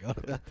almost forgot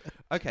about that.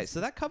 Okay,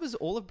 so that covers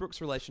all of Brooke's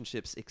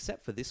relationships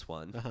except for this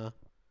one. Uh-huh.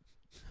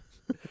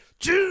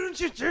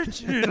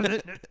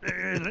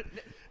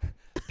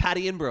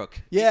 Patty and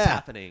Brooke. Yeah. It's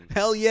happening.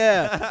 Hell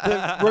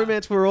yeah. The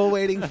romance we're all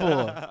waiting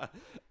for.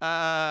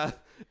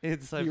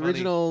 It's so The funny.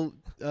 original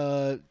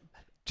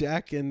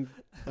Jack and...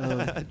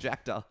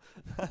 Jacked-er.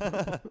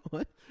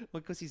 what?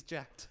 Well, because he's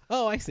jacked.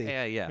 Oh, I see.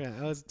 Yeah.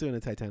 I was doing a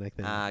Titanic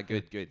thing.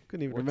 Good.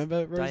 Couldn't even What's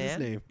remember Rose's Diane?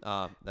 name.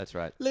 That's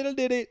right. Little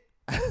did it.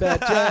 About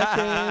Jack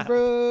and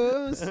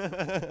Rose.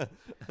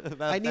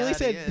 About I nearly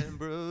Patty said- and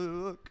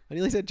Brooke. I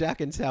nearly said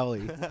Jack and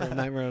Sally from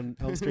Nightmare on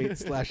Elm Street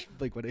 /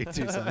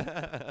 Blink-182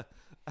 song.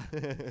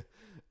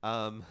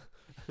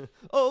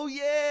 Oh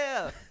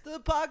yeah, the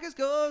podcast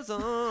goes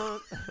on.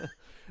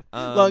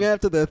 Long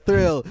after the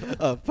thrill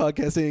of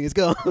podcasting is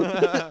gone.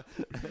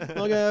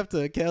 Long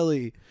after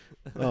Kelly.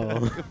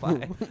 Oh.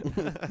 Goodbye.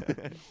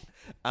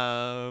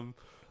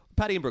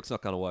 Patty and Brooke's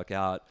not going to work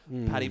out.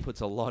 Patty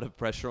puts a lot of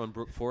pressure on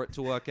Brooke for it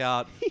to work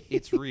out.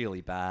 It's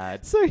really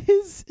bad. So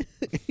he's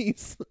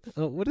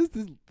what is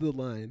the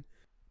line?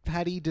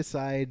 Patty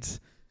decides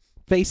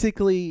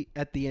basically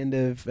at the end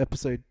of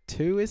episode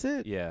 2, is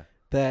it? Yeah.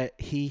 That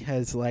he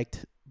has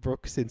liked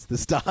Brooke since the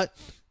start.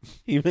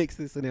 He makes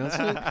this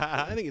announcement.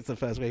 I think it's the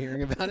first we're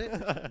hearing about it.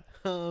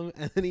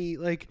 And then he,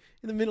 like,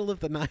 in the middle of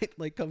the night,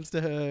 like, comes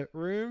to her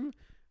room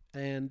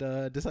and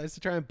decides to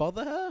try and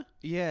bother her.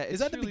 Yeah, Is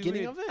that the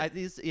beginning of it?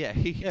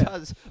 He Yeah.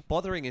 does.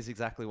 Bothering is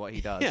exactly what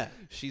he does. Yeah.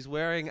 She's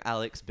wearing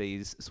Alex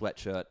B's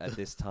sweatshirt at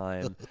this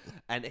time,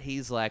 and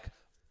he's like,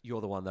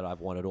 "You're the one that I've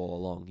wanted all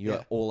along. You're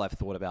Yeah. all I've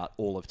thought about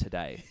all of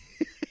today."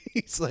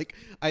 He's like,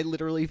 I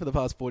literally, for the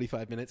past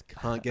 45 minutes,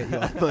 can't get you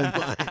off my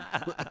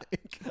mind.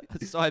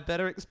 So I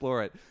better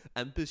explore it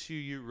and pursue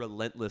you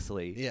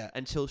relentlessly. Yeah.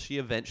 Until she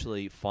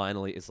eventually,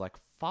 finally is like,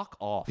 "Fuck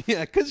off."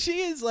 Yeah, because she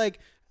is like,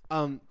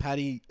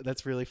 Patty,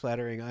 that's really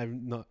flattering.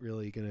 I'm not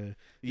really going to...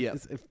 Yeah.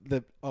 If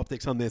the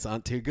optics on this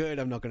aren't too good,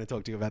 I'm not going to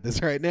talk to you about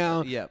this right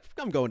now. Yeah.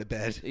 I'm going to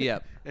bed. Yeah.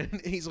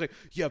 And he's like,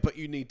 yeah, but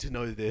you need to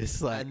know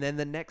this. Like, And then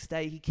the next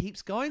day he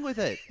keeps going with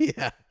it.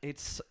 yeah,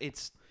 It's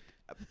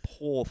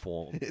poor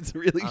form. it's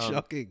really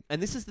shocking.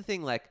 And this is the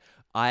thing, like,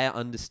 I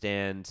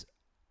understand...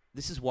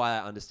 This is why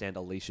I understand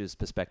Alicia's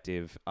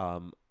perspective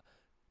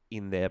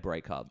in their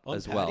breakup On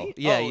as well. Patty?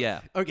 Yeah, Oh, yeah.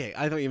 Okay,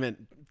 I thought you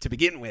meant to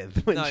begin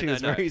with when she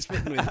was very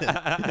smitten with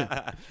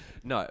it.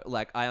 No,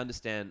 like, I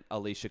understand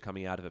Alicia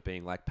coming out of it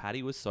being like,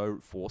 Patty was so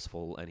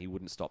forceful and he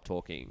wouldn't stop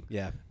talking.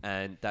 Yeah.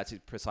 And that's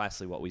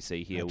precisely what we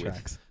see here That with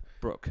tracks.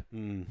 Brooke.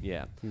 Mm.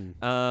 Yeah.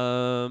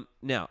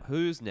 Now,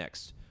 who's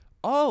next?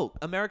 Oh,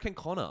 American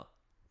Connor.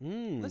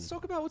 Let's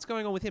talk about what's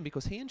going on with him,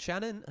 because he and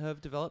Shannon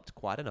have developed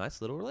quite a nice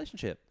little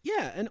relationship.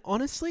 Yeah, and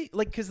honestly,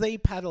 like, because they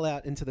paddle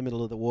out into the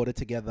middle of the water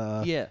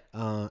together. Yeah.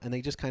 And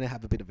they just kind of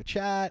have a bit of a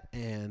chat,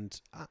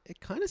 and it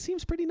kind of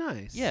seems pretty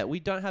nice. Yeah, we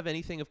don't have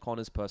anything of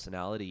Connor's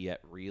personality yet,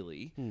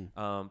 really.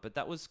 But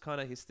that was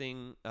kind of his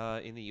thing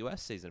in the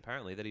US season,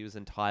 apparently, that he was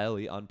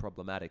entirely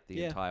unproblematic the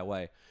Yeah. entire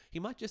way. He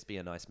might just be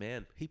a nice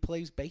man. He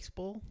plays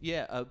baseball.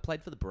 Yeah,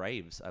 played for the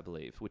Braves, I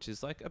believe, which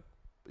is like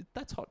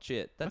that's hot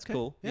shit. That's Okay,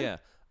 cool. yeah. Yeah.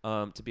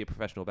 To be a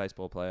professional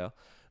baseball player.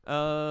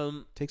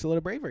 Takes a lot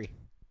of bravery.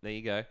 There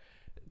you go.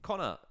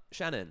 Connor,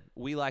 Shannon,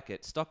 we like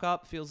it. Stock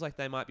Up feels like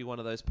they might be one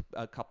of those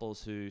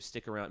couples who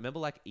stick around. Remember,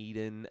 like,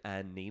 Eden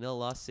and Nina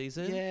last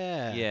season?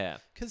 Yeah. Yeah.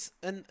 Because,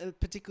 and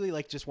particularly,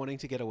 like, just wanting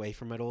to get away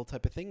from it all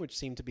type of thing, which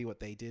seemed to be what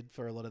they did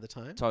for a lot of the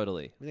time.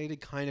 Totally. They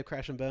did kind of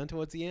crash and burn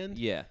towards the end.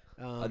 Yeah.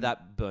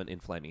 That burnt in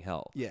flaming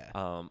hell. Yeah.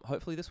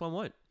 Hopefully this one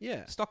won't.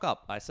 Yeah. Stock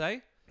up, I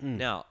say.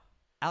 Now,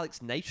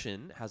 Alex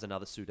Nation has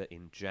another suitor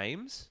in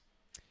James.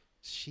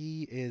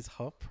 She is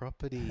hot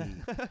property.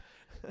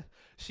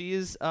 She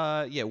is,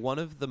 one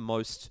of the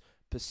most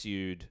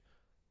pursued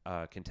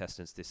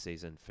contestants this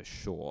season for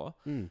sure.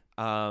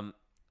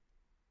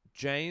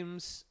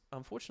 James,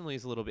 unfortunately,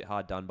 is a little bit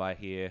hard done by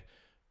here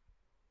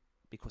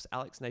because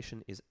Alex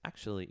Nation is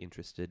actually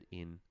interested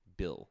in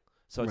Bill.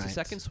 So it's a Right.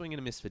 second swing and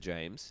a miss for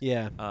James.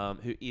 Yeah.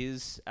 Who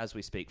is, as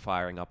we speak,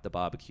 firing up the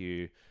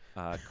barbecue,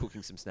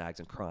 cooking some snags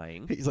and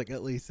crying. He's like,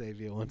 at least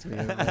Xavier wants me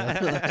over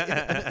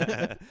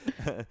there.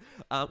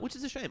 Which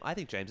is a shame. I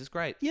think James is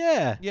great.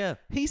 Yeah. Yeah.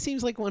 He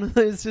seems like one of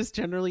those just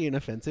generally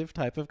inoffensive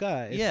type of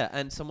guys. Yeah,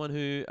 and someone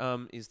who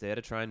is there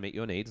to try and meet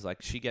your needs.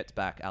 Like, she gets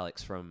back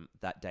Alex from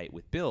that date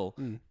with Bill,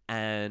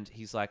 and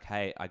he's like,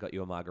 hey, I got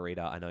you a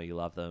margarita. I know you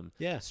love them.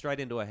 Yeah.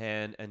 Straight into her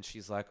hand, and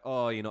she's like,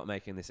 oh, you're not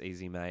making this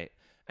easy, mate.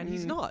 And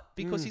he's not,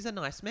 because he's a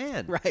nice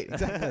man. Right,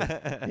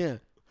 exactly.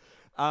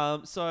 Yeah.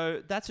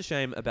 So that's a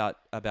shame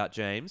about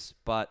James,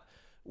 but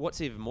what's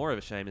even more of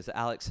a shame is that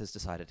Alex has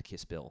decided to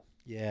kiss Bill.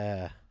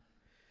 Yeah.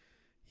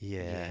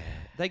 Yeah.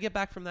 They get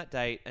back from that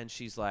date, and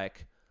she's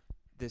like,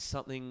 there's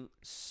something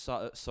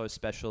so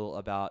special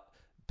about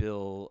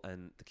Bill,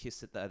 and the kiss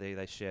that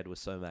they shared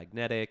was so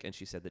magnetic, and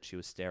she said that she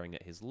was staring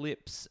at his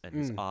lips and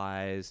his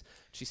eyes.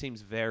 She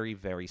seems very,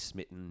 very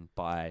smitten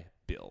by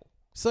Bill.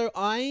 So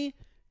I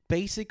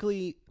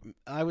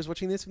was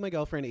watching this with my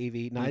girlfriend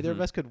Evie. Neither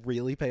of us could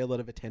really pay a lot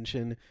of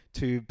attention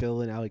to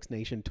Bill and Alex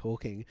Nation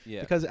talking.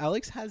 Yeah. Because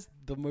Alex has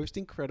the most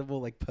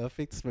incredible, like,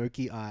 perfect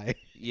smoky eye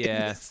in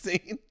Yeah. this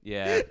scene.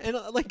 Yeah. And,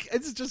 like,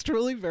 it's just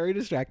truly very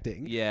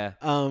distracting. Yeah.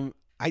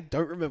 I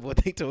don't remember what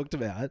they talked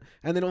about.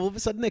 And then all of a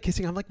sudden they're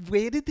kissing. I'm like,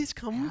 where did this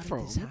come How from?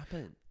 did this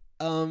happen?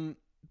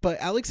 But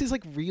Alex is,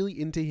 like, really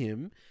into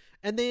him.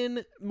 And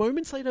then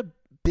moments later,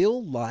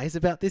 Bill lies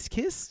about this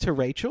kiss to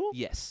Rachel.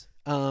 Yes.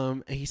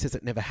 And he says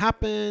it never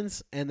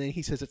happens, and then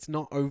he says it's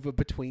not over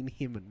between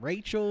him and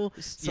Rachel.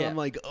 So Yeah. I'm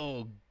like,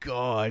 oh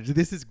god,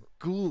 this is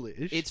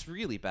ghoulish. It's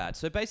really bad.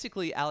 So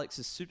basically, Alex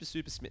is super,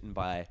 super smitten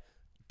by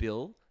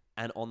Bill,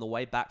 and on the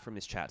way back from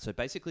this chat, so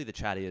basically the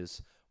chat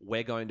is,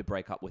 we're going to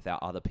break up with our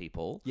other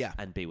people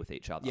and be with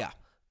each other. Yeah.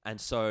 And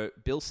so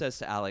Bill says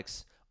to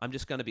Alex, I'm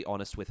just going to be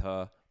honest with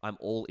her. I'm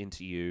all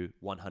into you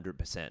 100%.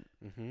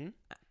 Mm-hmm.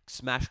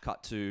 Smash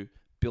cut to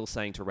Bill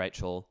saying to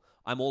Rachel,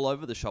 I'm all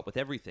over the shop with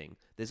everything.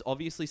 There's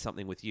obviously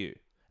something with you.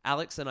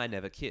 Alex and I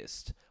never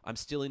kissed. I'm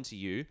still into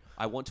you.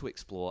 I want to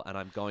explore, and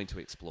I'm going to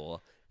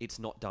explore. It's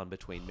not done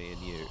between me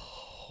and you.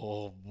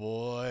 oh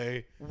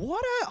boy.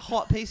 What a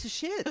hot piece of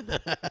shit.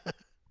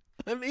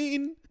 I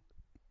mean,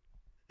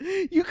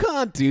 you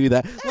can't do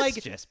that. That's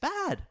like just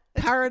bad.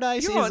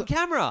 Paradise You're is on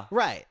camera.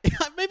 right.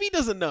 Maybe he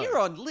doesn't know. You're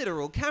on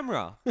literal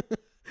camera.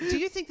 Do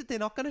you think that they're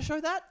not going to show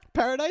that?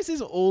 Paradise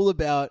is all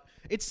about.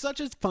 It's such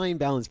a fine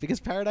balance because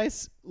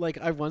Paradise, like,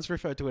 I once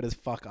referred to it as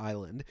Fuck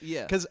Island.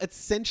 Yeah. Because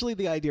essentially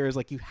the idea is,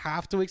 like, you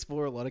have to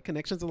explore a lot of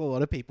connections with a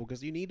lot of people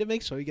because you need to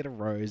make sure you get a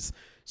rose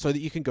so that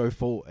you can go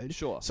forward.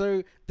 Sure.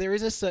 So there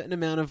is a certain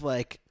amount of,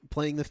 like,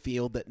 playing the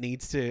field that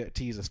needs to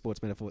use a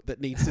sports metaphor, that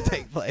needs to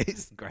take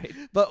place. Great.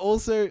 But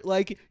also,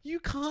 like, you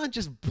can't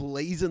just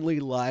blazingly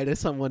lie to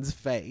someone's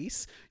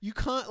face. You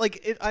can't,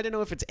 like, I don't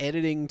know if it's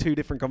editing two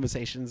different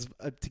conversations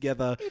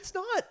together. It's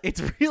not.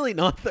 It's really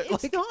not.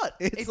 It's Like, not.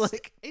 It's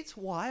like, it's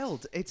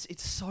wild. It's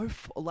so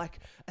like,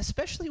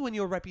 especially when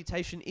your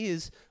reputation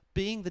is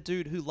being the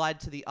dude who lied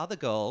to the other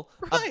girl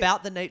Right.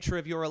 about the nature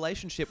of your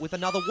relationship with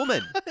another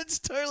woman. it's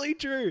totally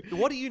true.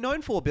 What are you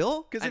known for,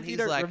 Bill? Because And if you he's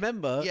don't like,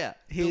 remember, yeah,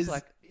 Bill's his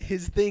like,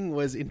 his thing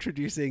was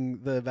introducing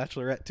the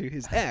Bachelorette to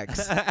his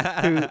ex,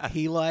 who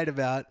he lied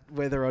about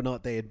whether or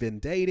not they had been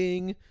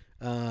dating.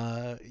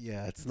 Yeah,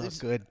 it's not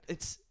good.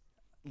 It's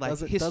like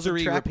Doesn't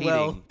history track repeating.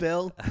 well,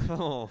 Bill.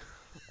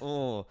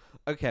 oh.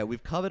 Okay,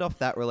 we've covered off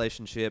that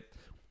relationship.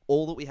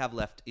 All that we have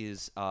left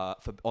is,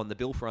 on the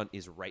Bill front,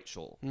 is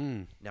Rachel.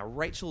 Now,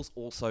 Rachel's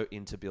also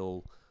into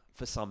Bill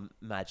for some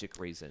magic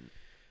reason.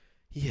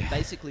 Yeah.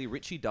 Basically,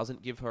 Richie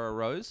doesn't give her a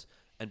rose,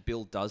 and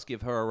Bill does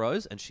give her a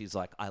rose, and she's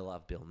like, I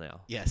love Bill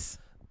now. Yes.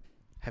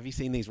 Have you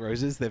seen these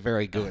roses? They're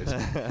very good.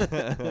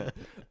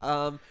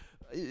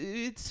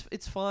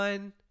 It's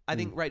fine. I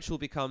think Rachel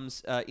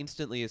becomes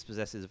instantly as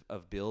possessive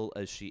of Bill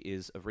as she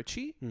is of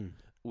Richie,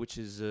 which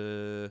is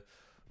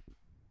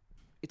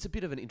it's a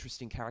bit of an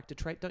interesting character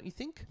trait, don't you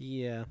think?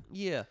 Yeah.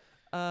 Yeah.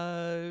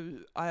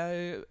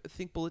 I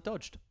think Bullet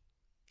dodged.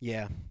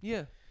 Yeah.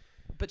 Yeah.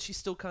 But she's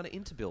still kind of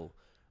into Bill.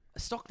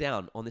 Stock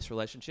down on this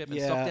relationship and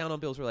Yeah. stock down on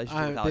Bill's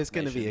relationship with Alex There's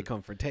going to be a Nation.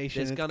 confrontation.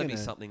 There's It's going to be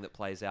gonna- something that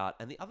plays out.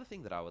 And the other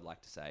thing that I would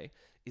like to say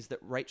is that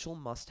Rachel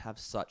must have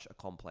such a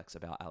complex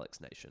about Alex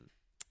Nation.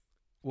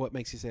 What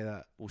makes you say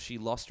that? Well, she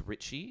lost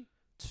Richie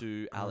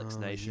to Alex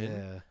Oh, Nation,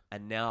 yeah.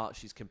 and now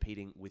she's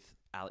competing with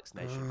Alex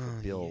Nation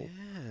for Bill.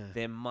 Yeah.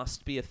 There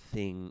must be a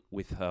thing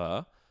with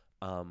her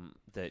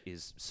that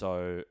is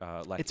so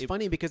like. It's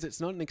funny because it's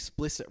not an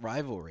explicit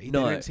rivalry.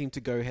 No. They don't seem to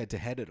go head to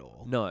head at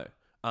all. No,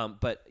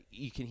 But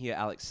you can hear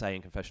Alex say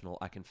in confessional,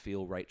 I can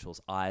feel Rachel's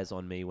eyes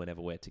on me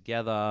whenever we're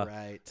together.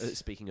 Right.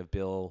 Speaking of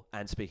Bill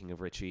and speaking of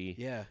Richie.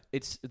 Yeah.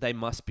 They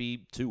must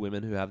be two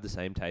women who have the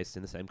same taste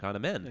in the same kind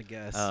of men. I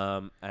guess.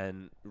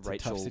 And It's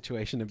Rachel a tough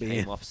situation to be came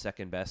in. off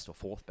second best or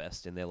fourth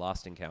best in their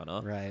last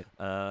encounter. Right.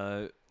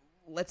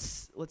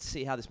 Let's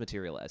see how this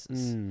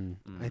materializes.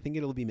 I think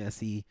it'll be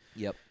messy.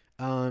 Yep.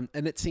 And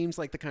it seems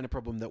like the kind of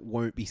problem that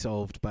won't be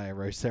solved by a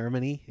rose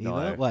ceremony either.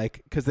 No.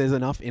 Like, because there's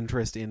enough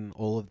interest in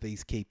all of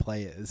these key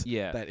players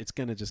Yeah. that it's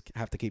going to just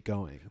have to keep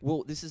going.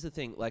 Well, this is the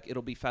thing. Like,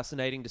 it'll be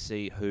fascinating to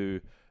see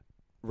if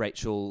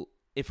Rachel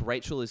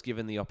is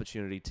given the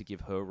opportunity to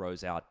give her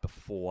rose out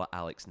before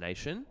Alex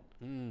Nation,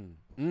 That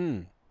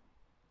and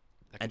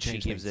could she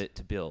change gives things. it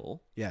to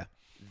Bill, Yeah.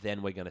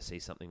 then we're going to see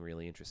something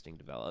really interesting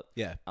develop.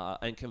 Yeah.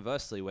 And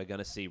conversely, we're going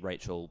to see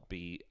Rachel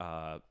be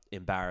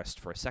embarrassed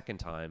for a second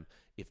time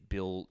if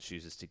Bill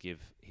chooses to give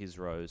his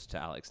rose to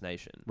Alex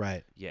Nation.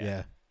 Right.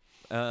 Yeah.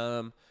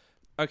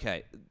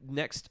 Okay,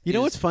 next. You know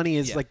is- what's funny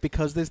is yeah. like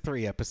because there's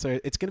 3 episodes,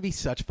 it's going to be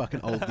such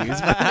fucking old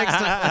news by the next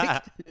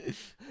time.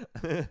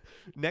 Like,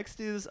 Next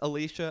is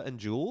Alicia and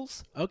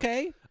Jules.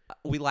 okay,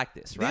 We like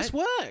this, right? this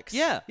works.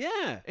 Yeah.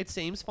 Yeah. It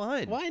seems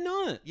fine. Why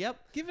not? Yep.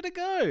 Give it a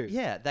go.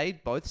 Yeah, they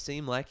both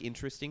seem like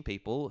interesting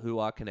people who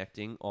are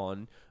connecting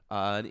on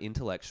an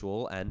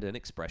intellectual and an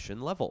expression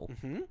level.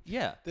 Mm-hmm.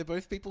 Yeah, They're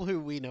both people who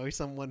we know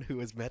someone who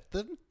has met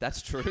them.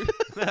 that's true.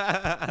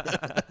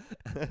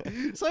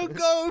 So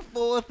go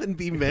forth and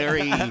be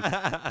merry.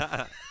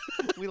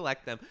 We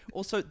like them.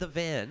 Also, the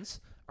Vans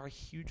are a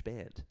huge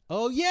band.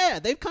 Oh yeah,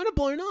 they've kind of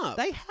blown up.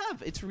 They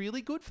have. It's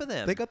really good for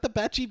them. They got the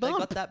batchy They bump.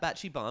 got that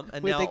batchy bump,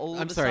 and Wait, now they- all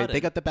I'm of a sorry, sudden, they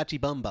got the batchy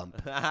bum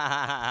bump.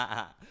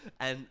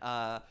 and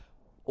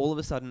all of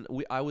a sudden,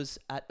 I was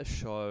at a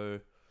show.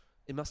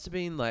 It must have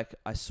been like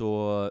I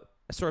saw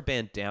a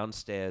band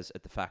downstairs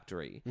at the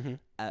Factory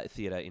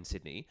Theatre in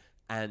Sydney,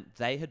 and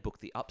they had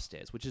booked the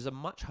upstairs, which is a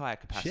much higher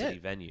capacity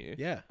Shit. venue.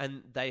 Yeah.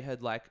 and they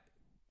had like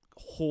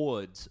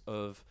hordes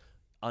of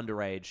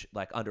underage,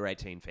 like under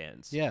 18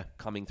 fans. Yeah.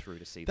 coming through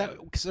to see That,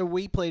 them. so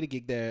we played a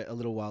gig there a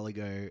little while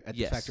ago at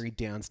Yes. the Factory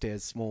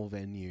downstairs, small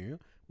venue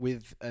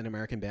with an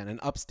American band. And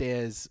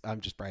upstairs,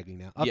 I'm just bragging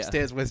now. Yeah.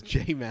 Upstairs was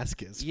Jay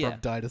Mascis Yeah. from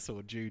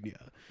Dinosaur Jr.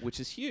 Which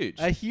is huge.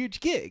 A huge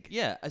gig.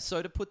 Yeah,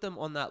 so to put them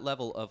on that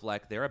level of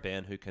like they're a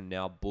band who can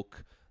now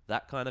book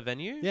that kind of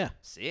venue, Yeah.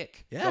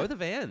 sick. Yeah. Go the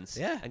Vans,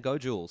 Yeah. and go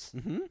Jules.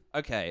 Mm-hmm.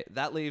 Okay,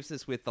 that leaves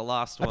us with the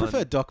last I one.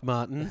 prefer Doc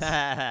Martens.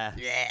 yeah.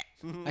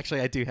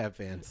 Actually, I do have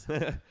Vans.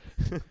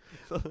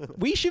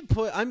 We should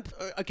put.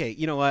 Okay.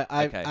 You know what?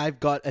 I've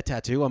got a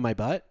tattoo on my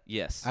butt.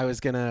 Yes. I was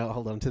gonna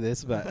hold on to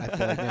this, but I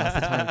feel like now's the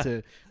time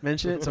to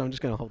mention it, so I'm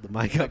just gonna hold the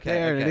mic up Okay,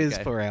 there, and it okay, is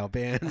okay. for our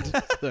band.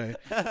 So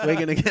we're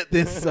gonna get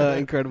this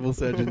incredible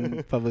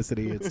surgeon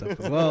publicity and stuff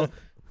as well.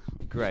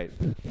 Great.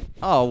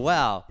 Oh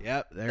wow.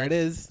 Yep, there it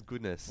is.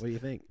 Goodness. What do you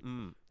think?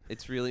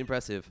 It's really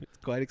impressive. It's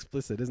quite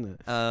explicit, isn't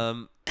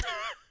it?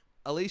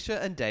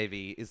 Alicia and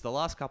Davey is the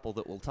last couple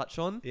that we'll touch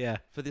on Yeah.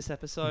 for this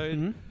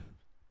episode.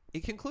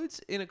 It concludes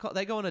in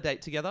they go on a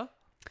date together.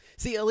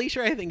 See,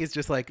 Alicia, I think, is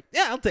just like,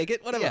 yeah, I'll take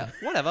it, whatever. Yeah,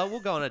 whatever. We'll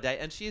go on a date,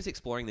 and she is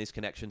exploring these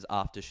connections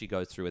after she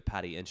goes through with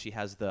Patty, and she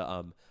has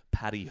the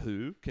Patty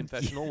Who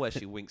confessional where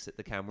she winks at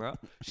the camera.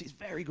 She's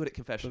very good at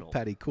confessional.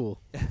 Patty, cool.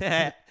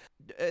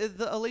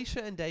 The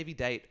Alicia and Davey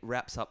date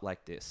wraps up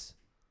like this.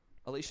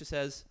 Alicia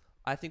says,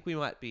 "I think we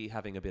might be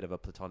having a bit of a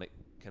platonic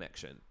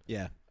connection,"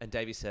 Yeah. and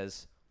Davey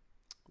says,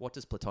 "What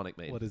does platonic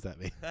mean?" What does that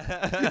mean?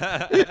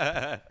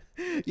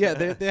 Yeah,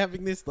 they're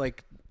having this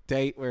like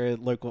date where a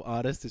local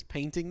artist is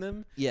painting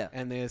them. Yeah.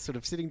 And they're sort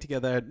of sitting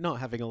together, not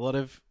having a lot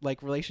of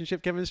like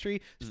relationship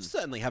chemistry,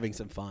 certainly having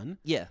some fun.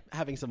 Yeah.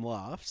 Having some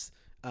laughs.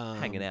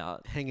 Hanging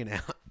out. Hanging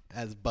out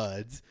as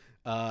buds.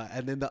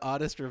 And then the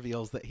artist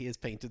reveals that he has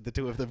painted the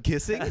two of them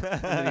kissing. And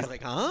then he's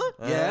like, huh?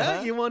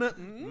 Yeah? You want to?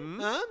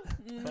 Huh?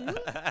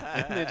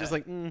 And they're just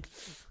like,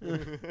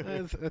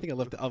 I think I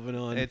left the oven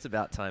on. It's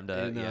about time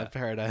to in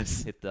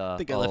Paradise. hit the I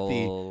think I left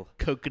the old-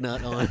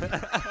 coconut on.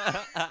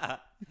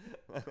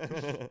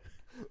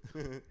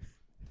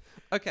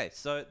 Okay,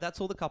 so that's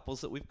all the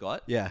couples that we've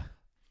got. Yeah.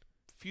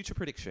 Future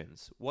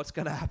predictions. What's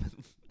going to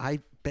happen? I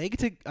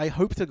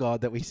hope to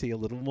God that we see a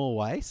little more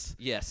Weiss.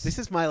 Yes. This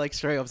is my like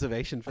stray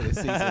observation for this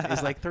season.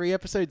 Is like 3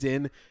 episodes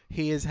in,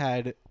 he has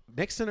had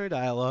next to no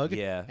dialogue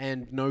Yeah.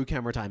 and no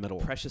camera time at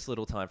all. precious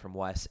little time from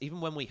Weiss. Even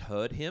when we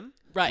heard him,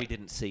 Right. we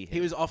didn't see him. He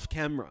was off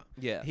camera.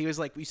 Yeah. He was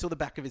like, we saw the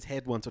back of his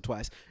head once or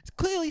twice. It's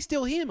clearly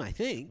still him, I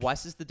think.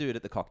 Weiss is the dude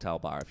at the cocktail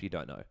bar, if you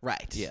don't know.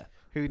 Right. Yeah.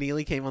 Who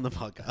nearly came on the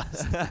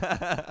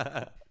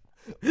podcast.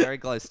 Very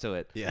close to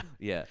it. Yeah.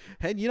 Yeah.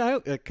 And you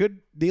know, it could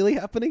nearly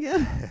happen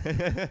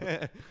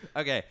again.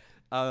 Okay.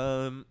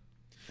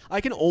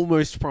 I can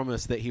almost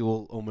promise that he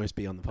will almost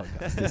be on the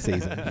podcast this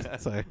season.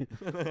 So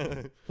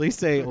please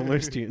stay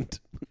almost tuned.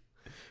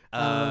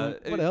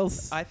 What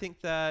else? I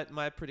think that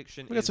my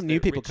prediction We got is some new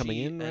that people Richie coming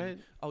in, and- right?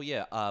 Oh,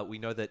 yeah. We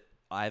know that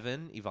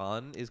Ivan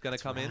is going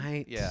to come in.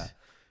 Right. Yeah.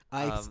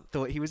 I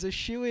thought he was a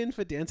shoo-in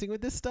for Dancing with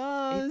the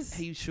Stars.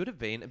 He should have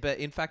been, but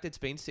in fact, it's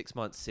been 6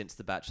 months since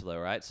The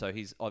Bachelor, right? So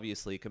he's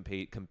obviously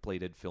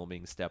completed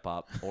filming Step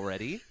Up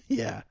already.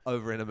 Yeah.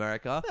 Over in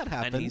America. That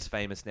happened. And he's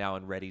famous now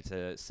and ready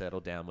to settle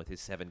down with his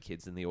 7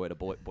 kids in the order: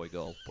 boy,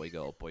 girl, boy,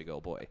 girl, boy,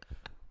 girl, boy.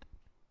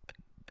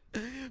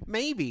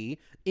 Maybe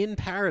in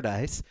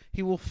paradise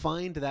he will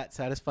find that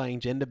satisfying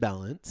gender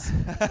balance,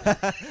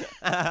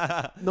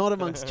 not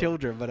amongst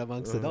children but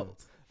amongst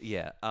adults.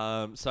 Yeah.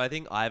 So I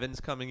think Ivan's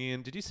coming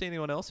in. Did you see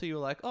anyone else who you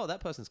were like, oh,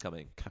 that person's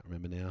coming? Can't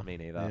remember now. Me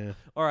neither. Yeah.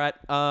 All right.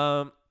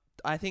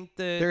 I think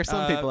that There are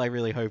some people I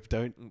really hope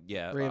don't.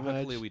 Yeah. reemerge.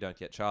 Hopefully we don't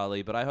get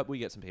Charlie, but I hope we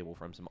get some people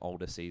from some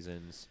older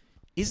seasons.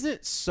 Isn't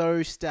it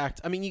so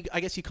stacked? I mean,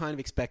 I guess you kind of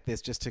expect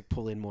this just to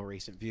pull in more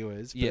recent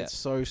viewers, but Yeah. it's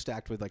so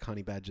stacked with like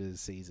Honey Badger's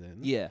season.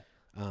 Yeah.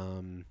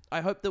 Um,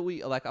 I hope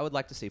that I would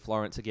like to see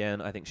Florence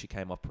again. I think she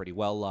came off pretty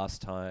well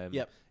last time.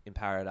 Yep. In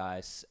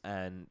Paradise,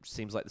 and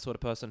seems like the sort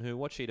of person who,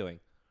 what's she doing?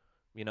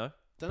 You know?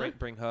 Dunno.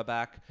 Bring her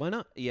back. Why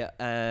not? Yeah,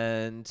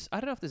 and I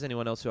don't know if there's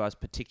anyone else who I was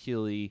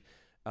particularly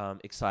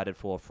excited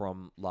for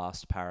from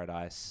last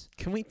Paradise.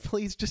 Can we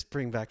please just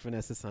bring back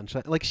Vanessa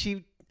Sunshine? Like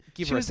she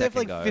Give her a was there for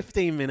like second go.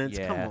 15 minutes.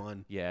 Yeah, Come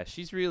on. Yeah,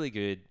 she's really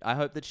good. I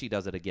hope that she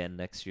does it again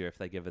next year if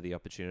they give her the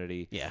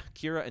opportunity. Yeah.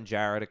 Kira and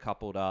Jared are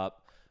coupled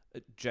up.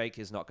 Jake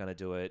is not going to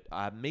do it.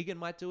 Megan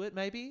might do it,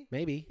 maybe.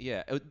 Maybe.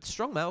 Yeah,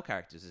 strong male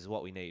characters is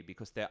what we need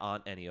because there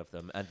aren't any of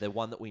them, and the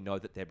one that we know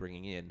that they're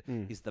bringing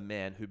in is the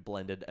man who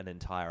blended an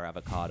entire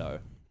avocado.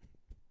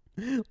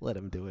 Let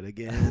him do it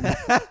again.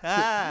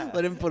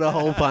 Let him put a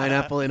whole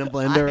pineapple in a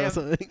blender or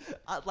something.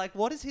 Like,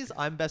 what is his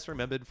I'm best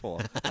remembered for?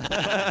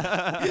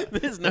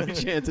 There's no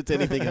chance it's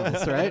anything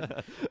else, right?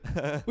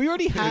 We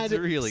already had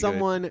really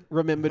someone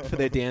remembered for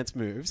their dance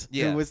moves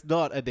Yeah. who was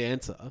not a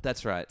dancer.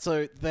 That's right.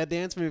 So their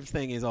dance move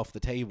thing is off the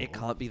table. It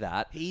can't be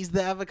that. He's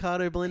the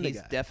avocado blender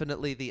He's guy.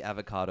 definitely the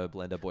avocado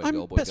blender boy, I'm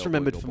girl, boy, best girl,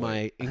 remembered boy, girl, for boy.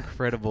 my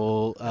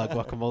incredible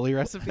guacamole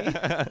recipe.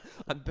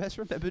 I'm best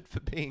remembered for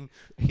being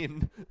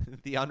in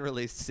the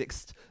unreleased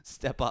 6th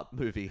Step Up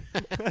movie.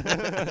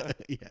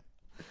 Yeah.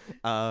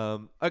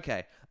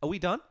 Okay, are we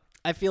done?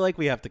 I feel like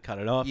we have to cut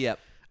it off. Yep.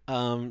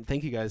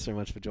 Thank you guys so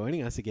much for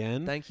joining us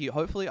again. Thank you.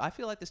 Hopefully, I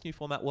feel like this new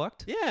format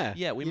worked. Yeah.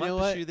 Yeah, we You might know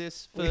what? pursue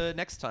this for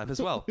next time as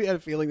well. We had a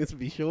feeling this would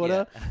be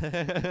shorter.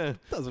 Yeah.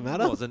 Doesn't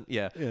matter. Wasn't.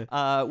 Yeah.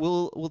 Yeah.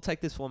 We'll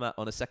take this format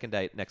on a second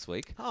date next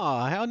week. Oh,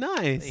 how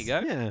nice. There you go.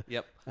 Yeah.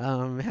 Yep.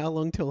 How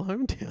long till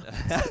hometown?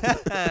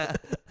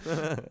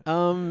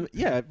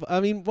 Yeah. I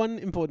mean, one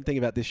important thing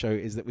about this show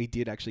is that we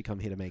did actually come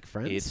here to make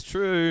friends. It's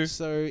true.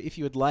 So if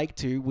you would like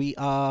to, we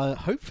are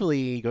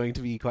hopefully going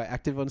to be quite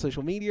active on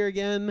social media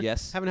again.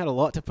 Yes. Haven't had a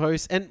lot to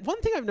post. And one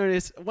thing I've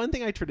noticed, one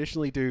thing I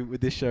traditionally do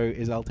with this show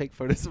is I'll take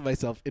photos of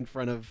myself in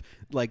front of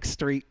like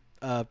street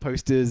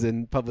posters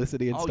and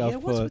publicity and Oh stuff. yeah,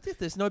 what's with this?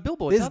 There's no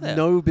billboards, There's are there?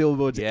 no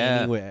billboards Yeah.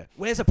 anywhere.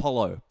 Where's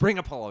Apollo? Bring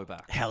Apollo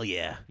back. Hell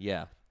yeah.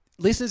 Yeah.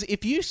 Listeners,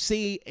 if you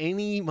see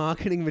any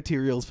marketing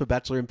materials for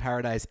Bachelor in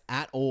Paradise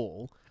at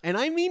all, and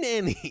I mean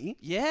any,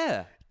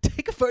 Yeah.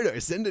 take a photo,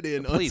 send it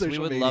in on Please, we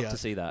social would media. love to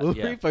see that, We'll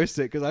yeah. repost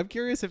it because I'm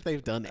curious if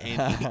they've done any.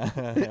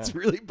 It's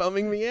really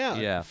bumming me out.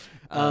 Yeah.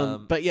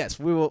 But yes,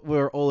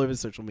 we're all over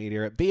social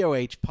media at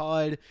BOH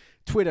Pod,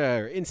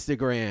 Twitter,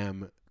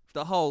 Instagram.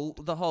 The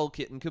whole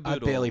kit and I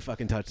caboodle. barely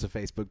fucking touched the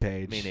Facebook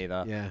page. Me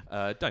neither.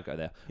 Yeah. Don't go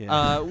there.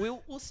 Yeah.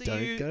 We'll see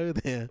you. Don't go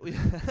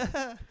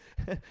there.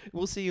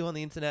 We'll see you on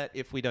the internet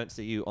if we don't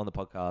see you on the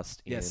podcast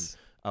Yes.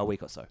 in a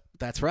week or so.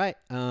 That's right.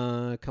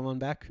 Come on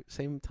back.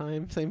 Same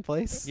time, same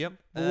place. Yep.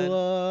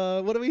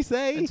 Well, what do we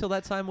say? Until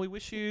that time, we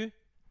wish you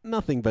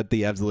Nothing but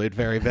the absolute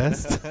very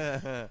best.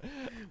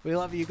 We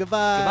love you.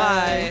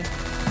 Goodbye.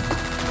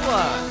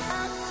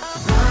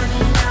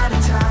 Running out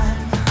of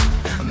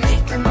time,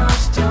 make the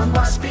most of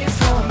what's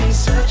before me,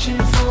 searching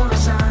for a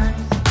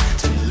sign.